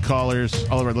all of our callers,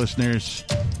 all of our listeners,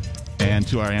 and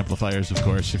to our amplifiers, of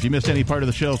course. If you missed any part of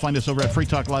the show, find us over at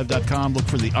freetalklive.com. Look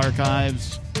for the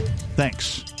archives.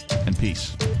 Thanks and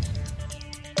peace.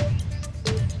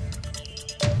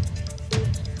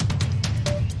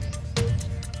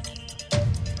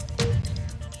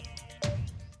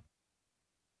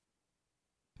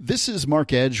 This is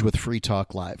Mark Edge with Free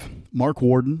Talk Live. Mark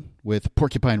Warden with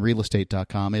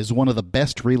PorcupineRealEstate.com is one of the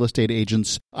best real estate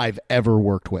agents I've ever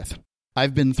worked with.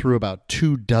 I've been through about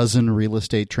 24 real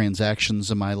estate transactions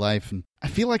in my life, and I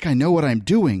feel like I know what I'm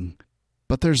doing,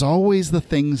 but there's always the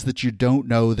things that you don't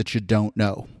know that you don't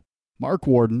know. Mark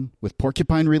Warden with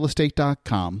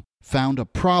PorcupineRealEstate.com found a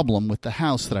problem with the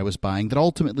house that I was buying that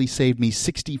ultimately saved me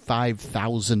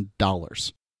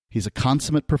 $65,000. He's a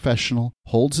consummate professional,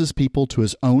 holds his people to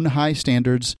his own high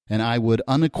standards, and I would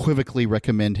unequivocally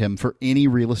recommend him for any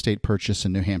real estate purchase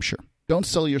in New Hampshire. Don't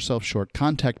sell yourself short.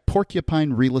 Contact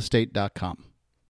PorcupineRealEstate.com.